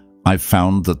years, I've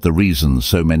found that the reason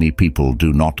so many people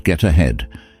do not get ahead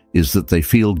is that they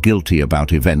feel guilty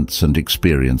about events and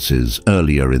experiences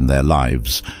earlier in their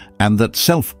lives, and that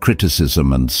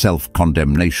self-criticism and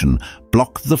self-condemnation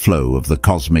block the flow of the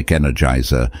Cosmic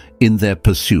Energizer in their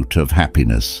pursuit of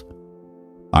happiness.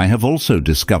 I have also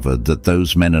discovered that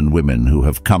those men and women who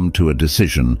have come to a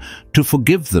decision to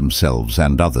forgive themselves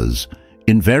and others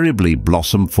invariably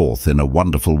blossom forth in a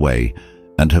wonderful way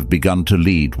and have begun to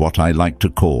lead what I like to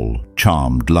call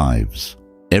charmed lives.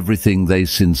 Everything they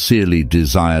sincerely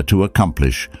desire to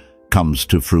accomplish comes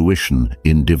to fruition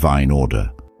in divine order.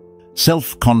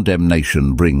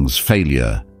 Self-condemnation brings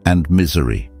failure and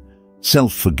misery.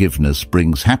 Self-forgiveness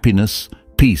brings happiness,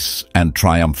 peace, and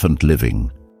triumphant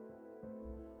living.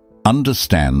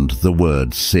 Understand the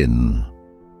word sin.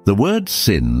 The word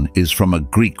sin is from a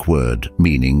Greek word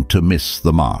meaning to miss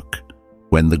the mark.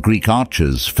 When the Greek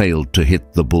archers failed to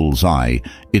hit the bull's eye,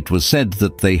 it was said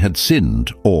that they had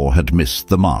sinned or had missed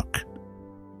the mark.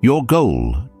 Your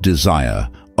goal, desire,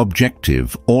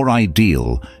 objective, or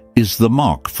ideal is the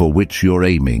mark for which you're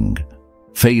aiming.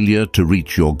 Failure to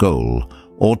reach your goal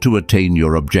or to attain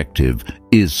your objective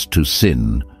is to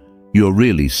sin. You're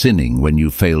really sinning when you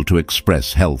fail to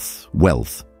express health,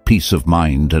 wealth, peace of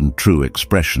mind, and true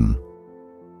expression.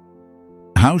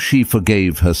 How she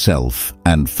forgave herself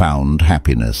and found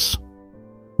happiness.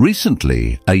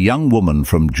 Recently, a young woman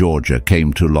from Georgia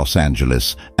came to Los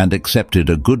Angeles and accepted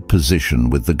a good position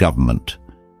with the government.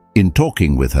 In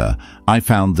talking with her, I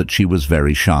found that she was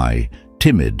very shy,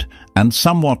 timid, and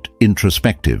somewhat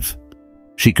introspective.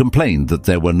 She complained that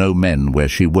there were no men where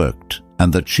she worked,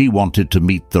 and that she wanted to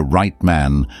meet the right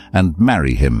man and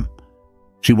marry him.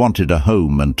 She wanted a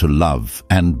home and to love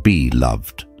and be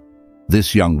loved.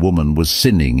 This young woman was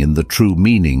sinning in the true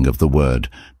meaning of the word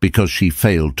because she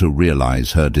failed to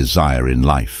realize her desire in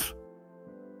life.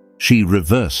 She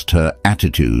reversed her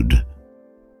attitude.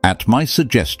 At my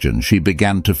suggestion, she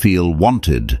began to feel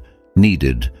wanted,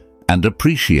 needed, and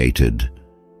appreciated.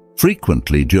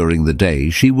 Frequently during the day,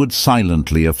 she would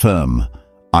silently affirm,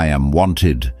 "I am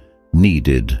wanted,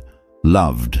 needed,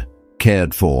 loved,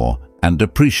 cared for, and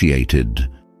appreciated."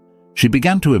 She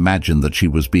began to imagine that she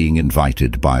was being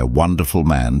invited by a wonderful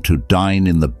man to dine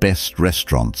in the best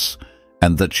restaurants,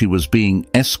 and that she was being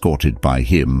escorted by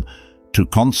him to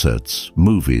concerts,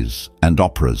 movies, and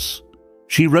operas.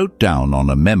 She wrote down on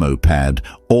a memo pad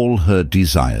all her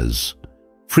desires.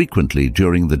 Frequently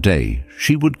during the day,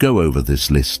 she would go over this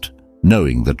list,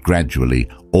 knowing that gradually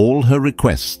all her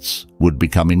requests would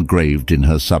become engraved in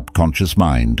her subconscious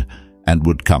mind and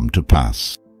would come to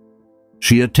pass.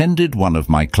 She attended one of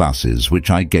my classes which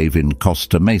I gave in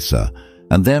Costa Mesa,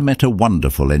 and there met a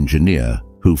wonderful engineer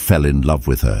who fell in love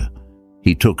with her.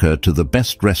 He took her to the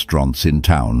best restaurants in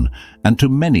town and to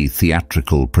many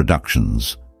theatrical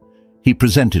productions. He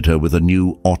presented her with a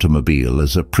new automobile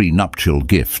as a prenuptial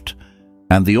gift,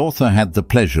 and the author had the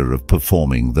pleasure of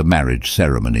performing the marriage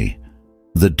ceremony.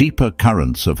 The deeper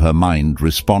currents of her mind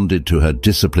responded to her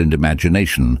disciplined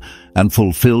imagination and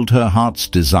fulfilled her heart's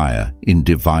desire in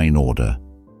divine order.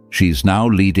 She's now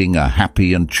leading a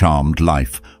happy and charmed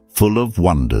life, full of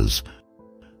wonders.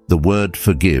 The word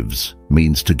forgives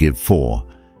means to give for.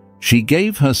 She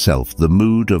gave herself the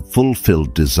mood of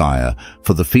fulfilled desire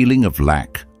for the feeling of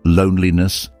lack,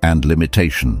 loneliness, and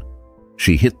limitation.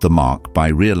 She hit the mark by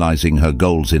realizing her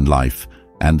goals in life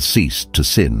and ceased to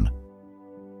sin.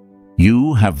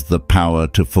 You have the power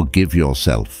to forgive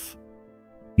yourself.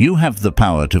 You have the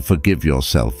power to forgive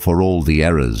yourself for all the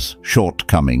errors,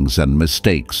 shortcomings, and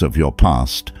mistakes of your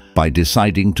past by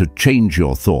deciding to change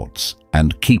your thoughts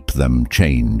and keep them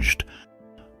changed.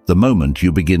 The moment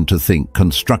you begin to think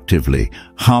constructively,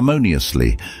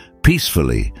 harmoniously,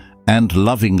 peacefully, and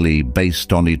lovingly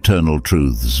based on eternal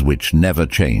truths which never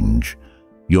change,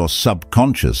 your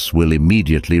subconscious will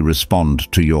immediately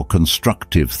respond to your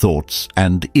constructive thoughts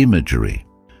and imagery,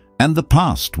 and the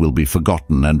past will be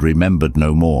forgotten and remembered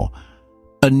no more.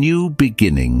 A new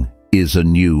beginning is a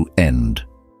new end.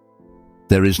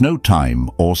 There is no time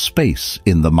or space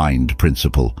in the mind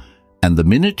principle, and the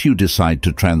minute you decide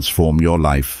to transform your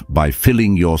life by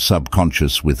filling your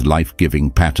subconscious with life-giving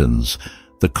patterns,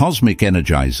 the cosmic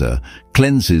energizer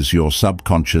cleanses your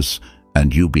subconscious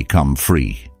and you become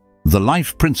free. The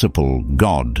life principle,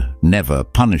 God, never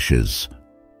punishes.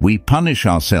 We punish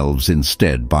ourselves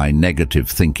instead by negative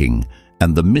thinking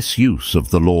and the misuse of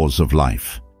the laws of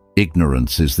life.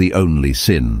 Ignorance is the only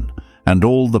sin, and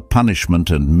all the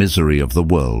punishment and misery of the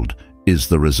world is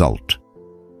the result.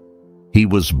 He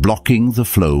was blocking the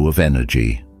flow of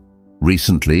energy.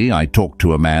 Recently, I talked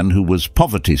to a man who was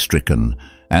poverty-stricken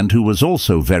and who was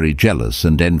also very jealous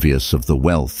and envious of the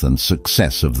wealth and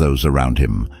success of those around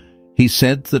him. He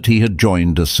said that he had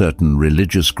joined a certain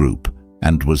religious group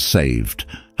and was saved.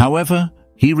 However,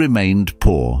 he remained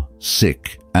poor,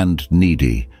 sick, and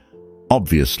needy.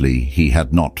 Obviously, he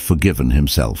had not forgiven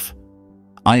himself.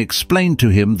 I explained to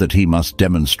him that he must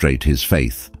demonstrate his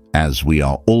faith, as we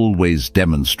are always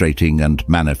demonstrating and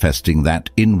manifesting that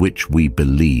in which we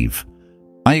believe.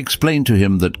 I explained to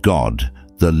him that God,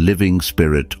 the living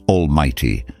Spirit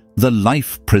Almighty, the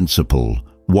life principle,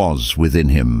 was within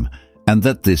him, and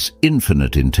that this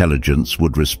infinite intelligence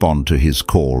would respond to his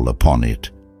call upon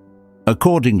it.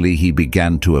 Accordingly, he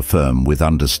began to affirm with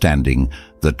understanding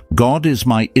that God is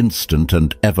my instant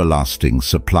and everlasting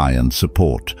supply and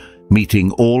support,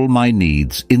 meeting all my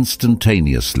needs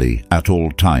instantaneously at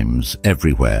all times,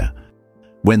 everywhere.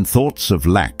 When thoughts of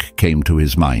lack came to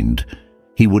his mind,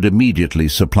 he would immediately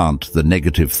supplant the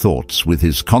negative thoughts with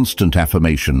his constant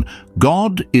affirmation,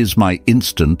 God is my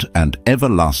instant and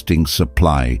everlasting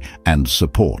supply and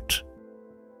support.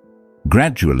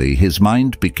 Gradually, his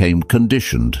mind became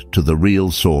conditioned to the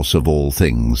real source of all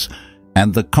things,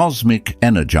 and the cosmic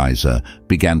energizer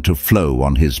began to flow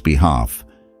on his behalf,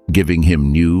 giving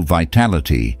him new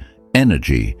vitality,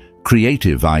 energy,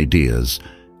 creative ideas,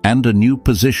 and a new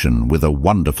position with a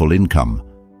wonderful income.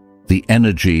 The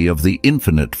energy of the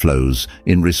infinite flows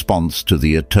in response to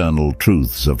the eternal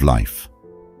truths of life.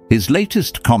 His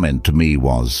latest comment to me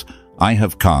was, I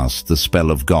have cast the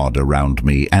spell of God around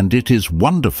me, and it is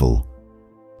wonderful.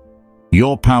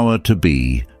 Your power to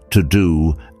be, to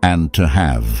do, and to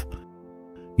have.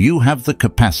 You have the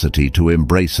capacity to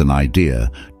embrace an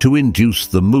idea, to induce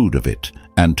the mood of it,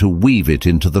 and to weave it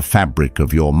into the fabric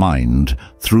of your mind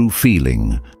through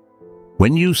feeling.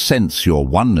 When you sense your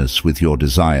oneness with your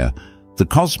desire, the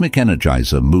cosmic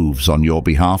energizer moves on your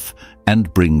behalf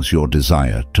and brings your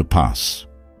desire to pass.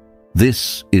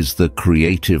 This is the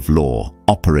creative law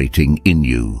operating in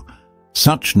you.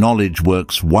 Such knowledge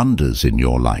works wonders in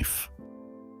your life.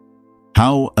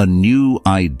 How a new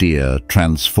idea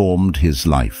transformed his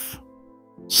life.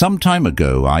 Some time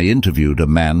ago, I interviewed a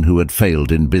man who had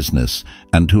failed in business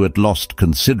and who had lost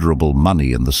considerable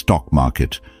money in the stock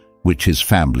market, which his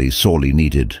family sorely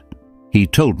needed. He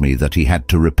told me that he had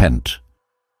to repent.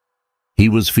 He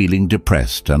was feeling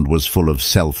depressed and was full of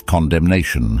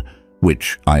self-condemnation,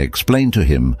 which, I explained to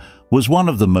him, was one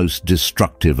of the most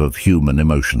destructive of human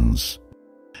emotions.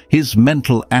 His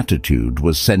mental attitude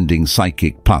was sending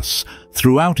psychic pus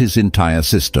throughout his entire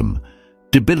system,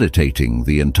 debilitating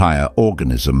the entire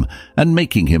organism and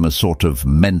making him a sort of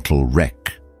mental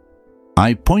wreck.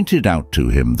 I pointed out to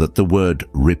him that the word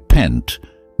repent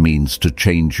means to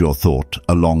change your thought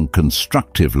along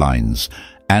constructive lines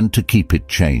and to keep it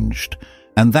changed,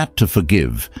 and that to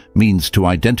forgive means to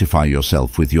identify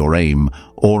yourself with your aim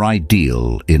or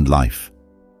ideal in life.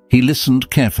 He listened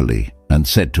carefully and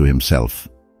said to himself,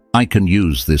 "I can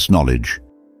use this knowledge."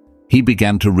 He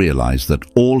began to realize that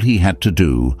all he had to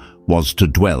do was to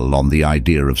dwell on the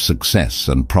idea of success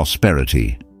and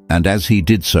prosperity, and as he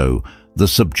did so, the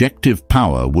subjective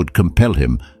power would compel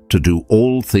him to do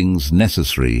all things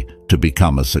necessary to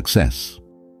become a success.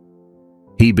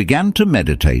 He began to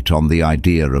meditate on the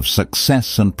idea of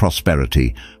success and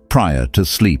prosperity prior to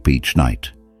sleep each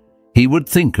night. He would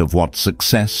think of what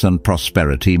success and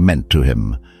prosperity meant to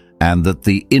him, and that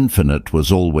the infinite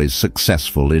was always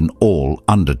successful in all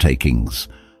undertakings,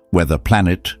 whether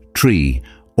planet, tree,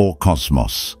 or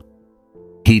cosmos.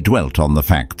 He dwelt on the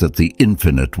fact that the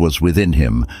infinite was within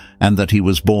him and that he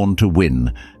was born to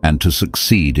win and to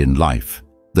succeed in life,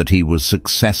 that he was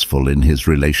successful in his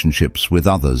relationships with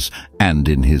others and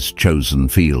in his chosen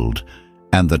field,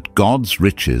 and that God's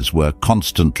riches were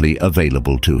constantly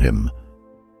available to him.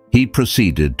 He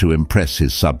proceeded to impress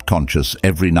his subconscious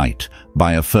every night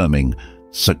by affirming,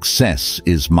 "Success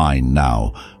is mine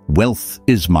now, wealth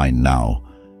is mine now,"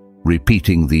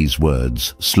 repeating these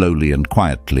words slowly and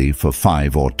quietly for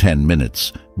 5 or 10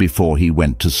 minutes before he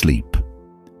went to sleep.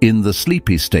 In the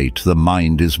sleepy state, the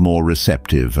mind is more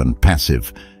receptive and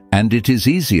passive, and it is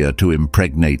easier to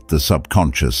impregnate the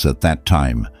subconscious at that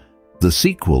time. The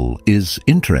sequel is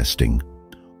interesting.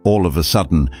 All of a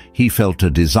sudden, he felt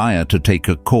a desire to take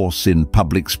a course in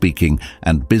public speaking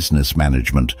and business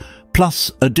management,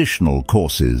 plus additional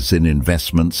courses in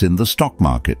investments in the stock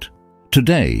market.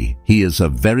 Today, he is a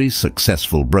very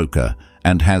successful broker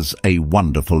and has a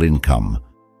wonderful income.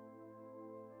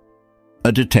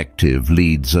 A detective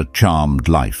leads a charmed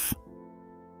life.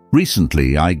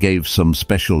 Recently, I gave some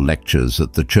special lectures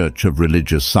at the Church of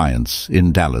Religious Science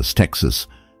in Dallas, Texas.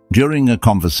 During a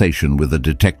conversation with a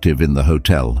detective in the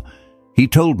hotel, he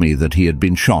told me that he had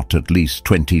been shot at least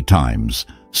 20 times,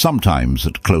 sometimes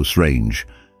at close range,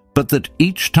 but that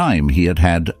each time he had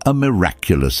had a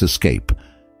miraculous escape.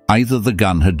 Either the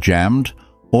gun had jammed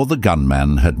or the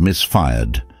gunman had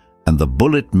misfired, and the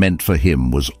bullet meant for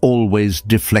him was always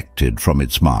deflected from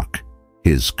its mark.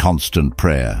 His constant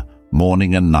prayer,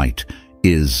 morning and night,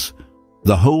 is,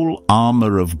 "The whole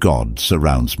armor of God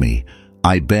surrounds me.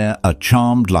 I bear a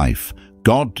charmed life.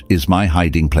 God is my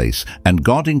hiding place, and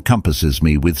God encompasses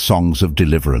me with songs of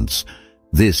deliverance."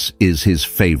 This is his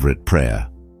favorite prayer.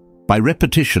 By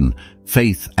repetition,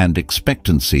 faith and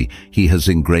expectancy, he has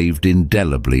engraved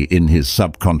indelibly in his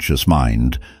subconscious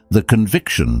mind the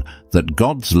conviction that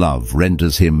God's love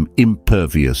renders him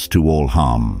impervious to all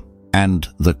harm, and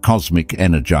the cosmic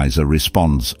energizer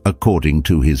responds according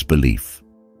to his belief.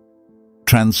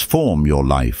 Transform your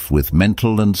life with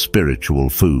mental and spiritual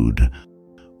food.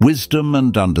 Wisdom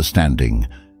and understanding,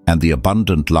 and the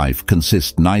abundant life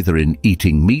consist neither in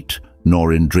eating meat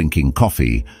nor in drinking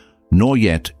coffee, nor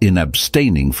yet in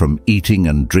abstaining from eating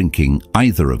and drinking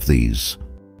either of these.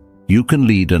 You can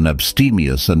lead an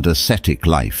abstemious and ascetic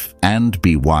life and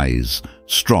be wise,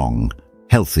 strong,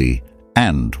 healthy,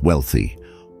 and wealthy.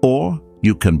 Or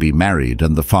you can be married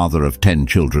and the father of 10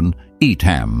 children, eat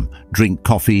ham, drink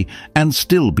coffee, and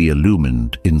still be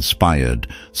illumined, inspired,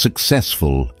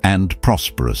 successful, and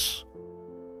prosperous.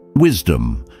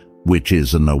 Wisdom, which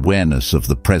is an awareness of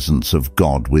the presence of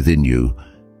God within you,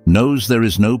 knows there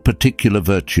is no particular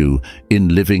virtue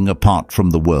in living apart from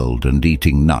the world and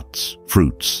eating nuts,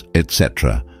 fruits,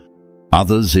 etc.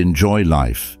 Others enjoy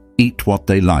life, eat what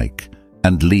they like,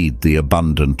 and lead the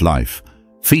abundant life,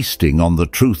 feasting on the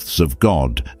truths of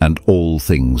God and all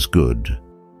things good.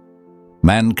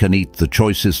 Man can eat the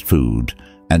choicest food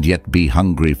and yet be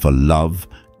hungry for love,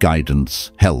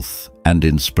 guidance, health, and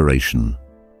inspiration.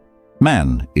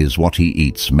 Man is what he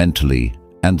eats mentally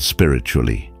and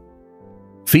spiritually.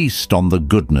 Feast on the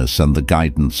goodness and the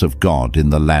guidance of God in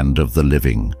the land of the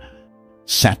living.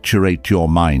 Saturate your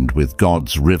mind with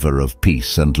God's river of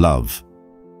peace and love.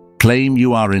 Claim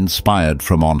you are inspired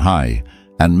from on high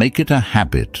and make it a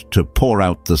habit to pour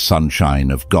out the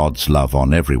sunshine of God's love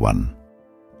on everyone.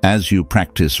 As you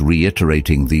practice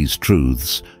reiterating these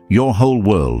truths, your whole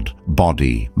world,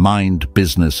 body, mind,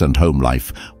 business, and home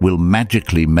life will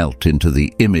magically melt into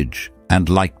the image and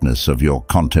likeness of your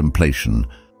contemplation.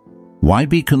 Why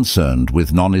be concerned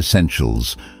with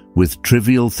non-essentials, with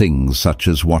trivial things such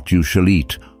as what you shall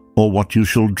eat or what you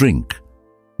shall drink?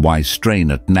 Why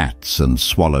strain at gnats and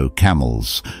swallow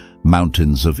camels,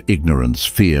 mountains of ignorance,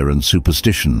 fear, and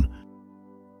superstition?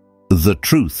 The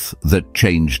truth that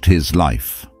changed his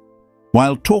life.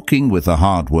 While talking with a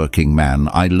hard-working man,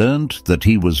 I learned that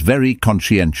he was very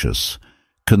conscientious,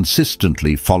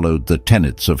 consistently followed the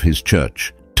tenets of his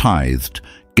church, tithed,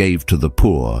 gave to the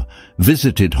poor,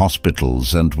 visited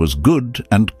hospitals, and was good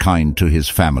and kind to his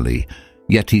family,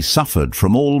 yet he suffered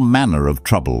from all manner of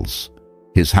troubles.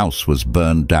 His house was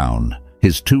burned down,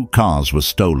 his 2 cars were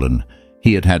stolen,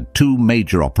 he had had 2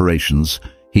 major operations,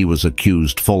 he was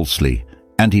accused falsely,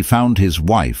 and he found his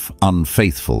wife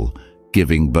unfaithful,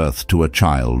 giving birth to a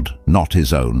child not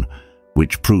his own,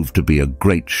 which proved to be a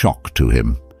great shock to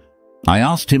him. I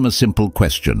asked him a simple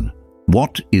question: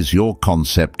 "What is your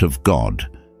concept of God?"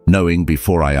 knowing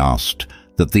before I asked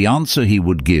that the answer he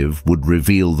would give would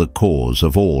reveal the cause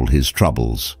of all his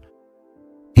troubles.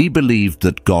 He believed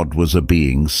that God was a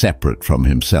being separate from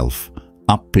himself,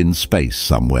 up in space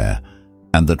somewhere,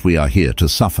 and that we are here to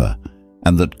suffer,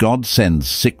 and that God sends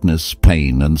sickness,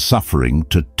 pain, and suffering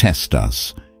to test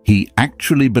us. He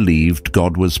actually believed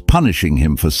God was punishing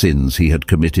him for sins he had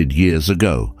committed years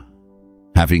ago.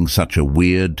 Having such a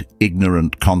weird,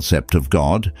 ignorant concept of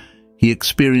God, he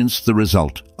experienced the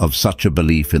result of such a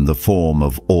belief in the form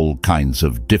of all kinds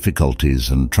of difficulties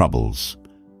and troubles.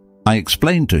 I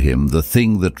explained to him the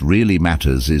thing that really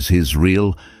matters is his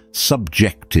real,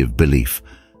 subjective belief,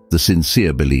 the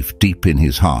sincere belief deep in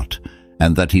his heart,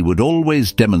 and that he would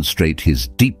always demonstrate his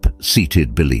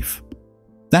deep-seated belief.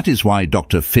 That is why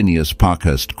Dr. Phineas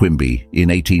Parkhurst Quimby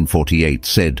in 1848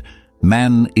 said,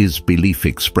 "Man is belief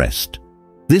expressed."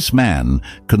 This man,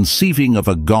 conceiving of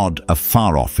a God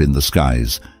afar off in the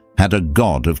skies, had a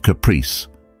God of caprice,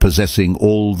 possessing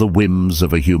all the whims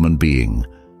of a human being.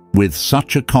 With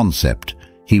such a concept,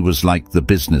 he was like the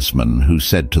businessman who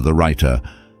said to the writer,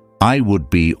 "I would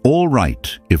be all right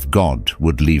if God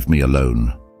would leave me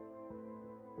alone."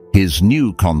 His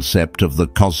new concept of the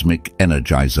cosmic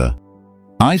energizer.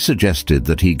 I suggested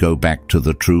that he go back to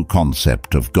the true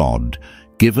concept of God,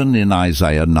 given in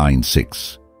Isaiah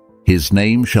 9:6. His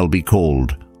name shall be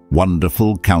called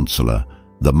Wonderful Counselor,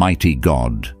 the Mighty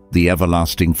God, the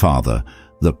Everlasting Father,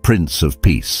 the Prince of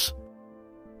Peace.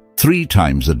 3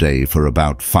 times a day for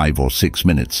about 5 or 6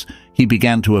 minutes, he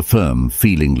began to affirm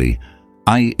feelingly,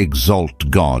 "I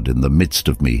exalt God in the midst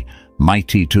of me,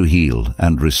 mighty to heal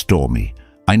and restore me.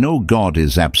 I know God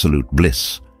is absolute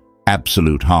bliss,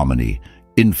 absolute harmony,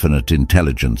 infinite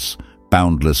intelligence,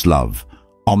 boundless love,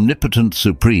 omnipotent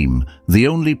supreme, the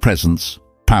only presence,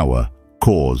 power,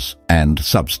 cause, and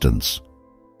substance.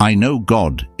 I know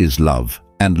God is love,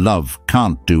 and love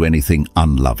can't do anything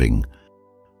unloving.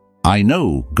 I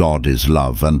know God is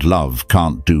love, and love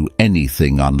can't do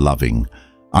anything unloving.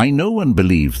 I know and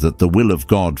believe that the will of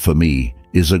God for me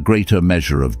is a greater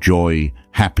measure of joy,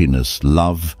 happiness,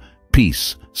 love,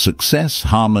 peace, success,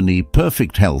 harmony,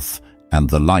 perfect health, and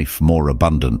the life more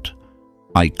abundant.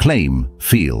 I claim,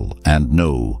 feel, and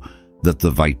know that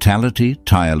the vitality,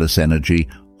 tireless energy,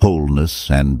 wholeness,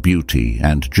 and beauty,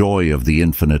 and joy of the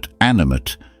infinite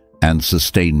animate and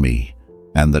sustain me,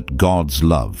 and that God's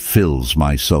love fills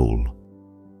my soul.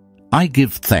 I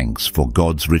give thanks for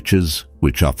God's riches,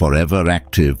 which are forever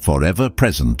active, forever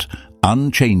present,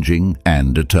 unchanging,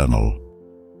 and eternal."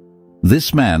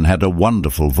 This man had a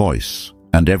wonderful voice,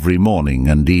 and every morning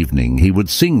and evening he would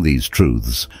sing these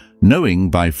truths, knowing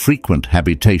by frequent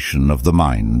habitation of the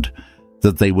mind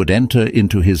that they would enter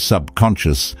into his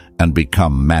subconscious and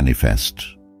become manifest.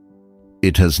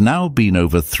 It has now been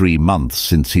over 3 months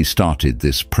since he started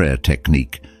this prayer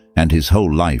technique, and his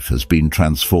whole life has been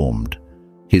transformed.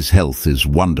 His health is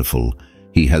wonderful.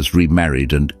 He has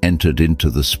remarried and entered into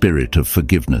the spirit of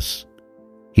forgiveness.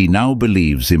 He now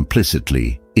believes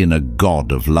implicitly in a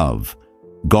God of love.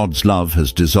 God's love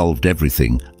has dissolved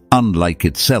everything, unlike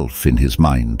itself in his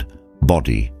mind,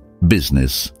 body,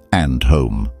 business, and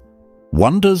home.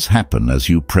 Wonders happen as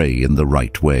you pray in the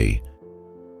right way.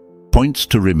 Points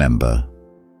to remember.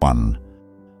 1.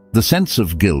 The sense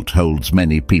of guilt holds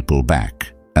many people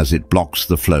back, as it blocks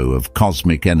the flow of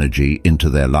cosmic energy into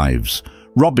their lives,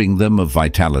 robbing them of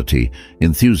vitality,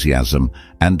 enthusiasm,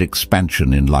 and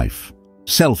expansion in life.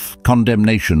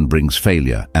 Self-condemnation brings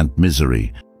failure and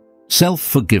misery.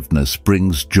 Self-forgiveness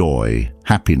brings joy,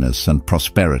 happiness, and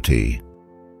prosperity.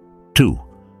 2.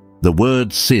 The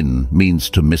word sin means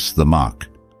to miss the mark.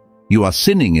 You are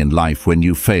sinning in life when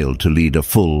you fail to lead a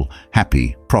full,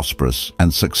 happy, prosperous,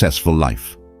 and successful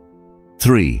life.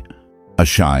 3. A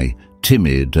shy,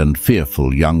 timid, and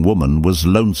fearful young woman was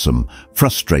lonesome,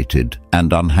 frustrated,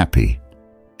 and unhappy.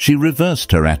 She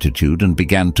reversed her attitude and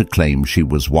began to claim she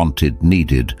was wanted,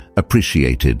 needed,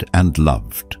 appreciated, and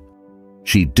loved.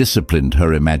 She disciplined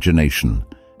her imagination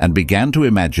and began to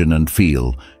imagine and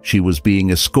feel she was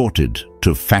being escorted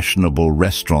to fashionable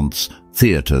restaurants,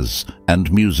 theaters,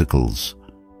 and musicals.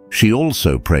 She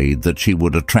also prayed that she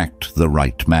would attract the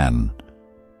right man.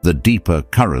 The deeper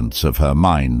currents of her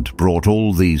mind brought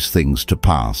all these things to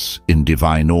pass in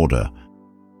divine order.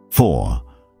 4.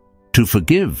 To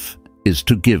forgive is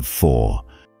to give for.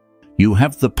 You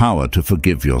have the power to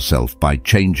forgive yourself by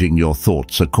changing your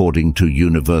thoughts according to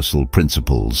universal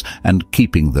principles and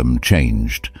keeping them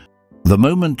changed. The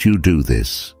moment you do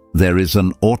this, there is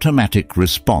an automatic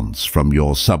response from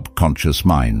your subconscious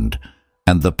mind,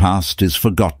 and the past is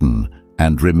forgotten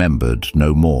and remembered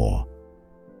no more.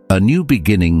 A new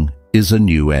beginning is a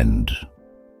new end.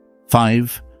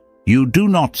 5. You do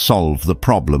not solve the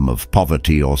problem of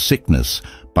poverty or sickness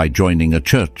by joining a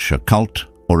church, a cult,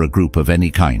 or a group of any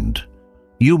kind.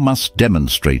 You must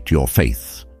demonstrate your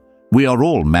faith. We are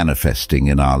all manifesting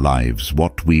in our lives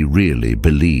what we really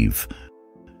believe.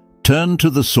 Turn to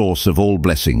the source of all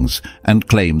blessings and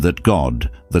claim that God,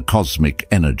 the cosmic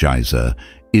energizer,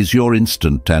 is your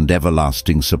instant and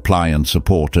everlasting supply and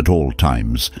support at all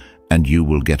times, and you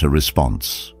will get a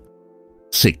response.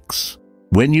 6.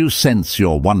 When you sense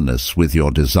your oneness with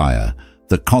your desire,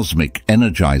 the cosmic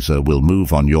energizer will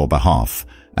move on your behalf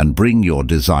and bring your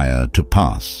desire to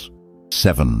pass.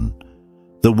 7.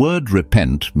 The word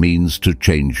repent means to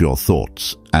change your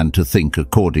thoughts and to think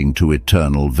according to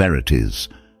eternal verities,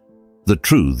 the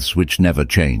truths which never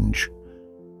change.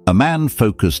 A man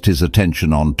focused his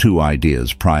attention on 2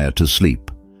 ideas prior to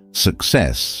sleep,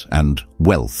 success and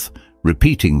wealth,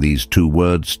 repeating these 2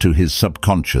 words to his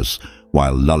subconscious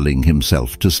while lulling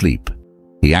himself to sleep.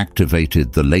 He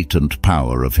activated the latent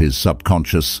power of his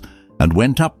subconscious and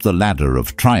went up the ladder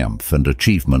of triumph and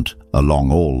achievement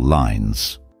along all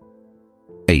lines.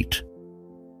 8.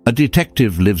 A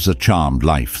detective lives a charmed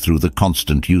life through the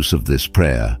constant use of this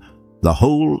prayer. The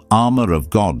whole armor of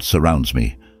God surrounds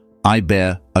me. I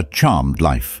bear a charmed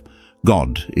life.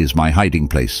 God is my hiding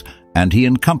place, and He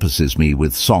encompasses me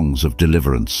with songs of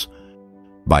deliverance.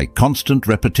 By constant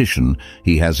repetition,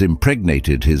 He has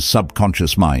impregnated his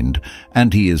subconscious mind,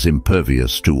 and he is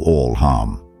impervious to all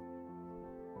harm.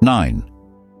 9.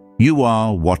 You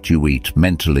are what you eat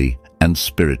mentally and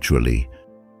spiritually.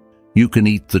 You can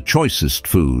eat the choicest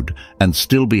food and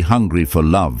still be hungry for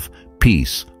love,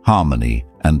 peace, harmony,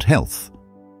 and health.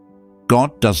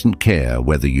 God doesn't care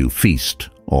whether you feast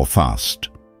or fast.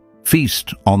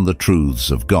 Feast on the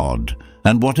truths of God,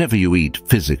 and whatever you eat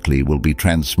physically will be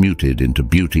transmuted into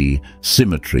beauty,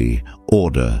 symmetry,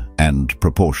 order, and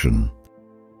proportion.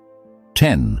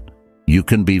 10. You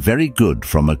can be very good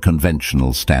from a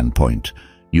conventional standpoint.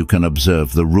 You can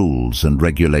observe the rules and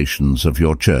regulations of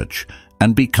your church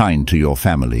and be kind to your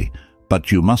family,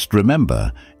 but you must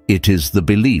remember, it is the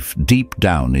belief deep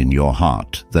down in your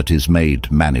heart that is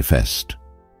made manifest.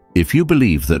 If you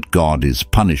believe that God is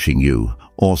punishing you,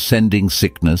 or sending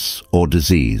sickness or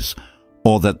disease,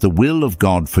 or that the will of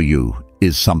God for you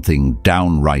is something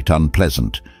downright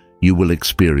unpleasant, you will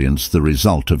experience the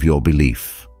result of your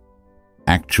belief.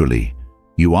 Actually,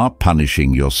 you are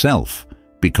punishing yourself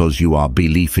because you are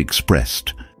belief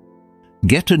expressed.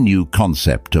 Get a new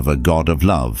concept of a God of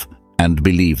love and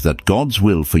believe that God's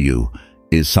will for you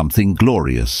is something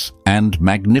glorious and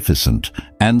magnificent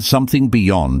and something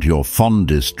beyond your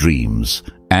fondest dreams,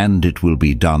 and it will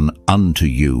be done unto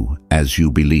you as you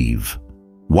believe.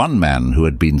 One man who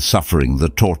had been suffering the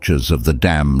tortures of the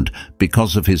damned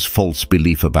because of his false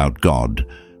belief about God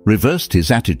reversed his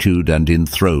attitude and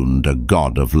enthroned a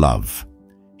God of love.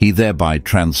 He thereby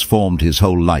transformed his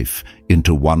whole life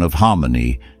into one of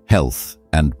harmony, health,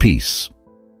 and peace.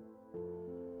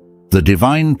 The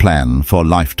divine plan for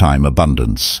lifetime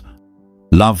abundance.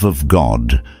 Love of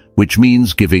God, which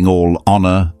means giving all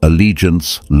honor,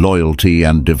 allegiance, loyalty,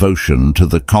 and devotion to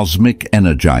the cosmic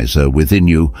energizer within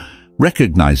you,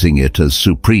 recognizing it as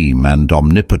supreme and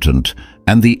omnipotent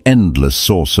and the endless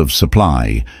source of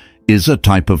supply, is a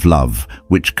type of love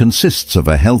which consists of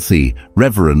a healthy,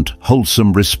 reverent,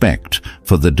 wholesome respect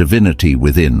for the divinity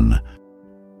within.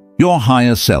 Your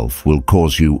higher self will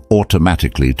cause you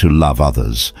automatically to love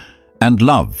others, and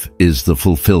love is the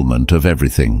fulfillment of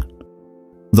everything.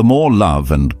 The more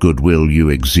love and goodwill you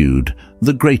exude,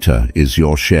 the greater is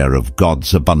your share of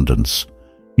God's abundance.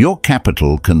 Your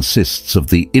capital consists of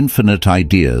the infinite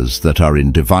ideas that are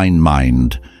in divine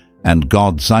mind, and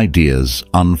God's ideas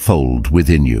unfold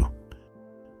within you.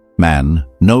 Man,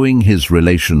 knowing his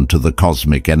relation to the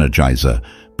cosmic energizer,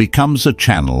 becomes a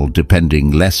channel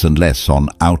depending less and less on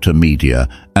outer media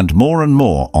and more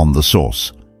on the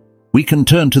source. We can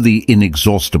turn to the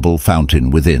inexhaustible fountain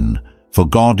within, for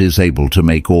God is able to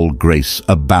make all grace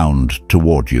abound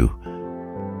toward you.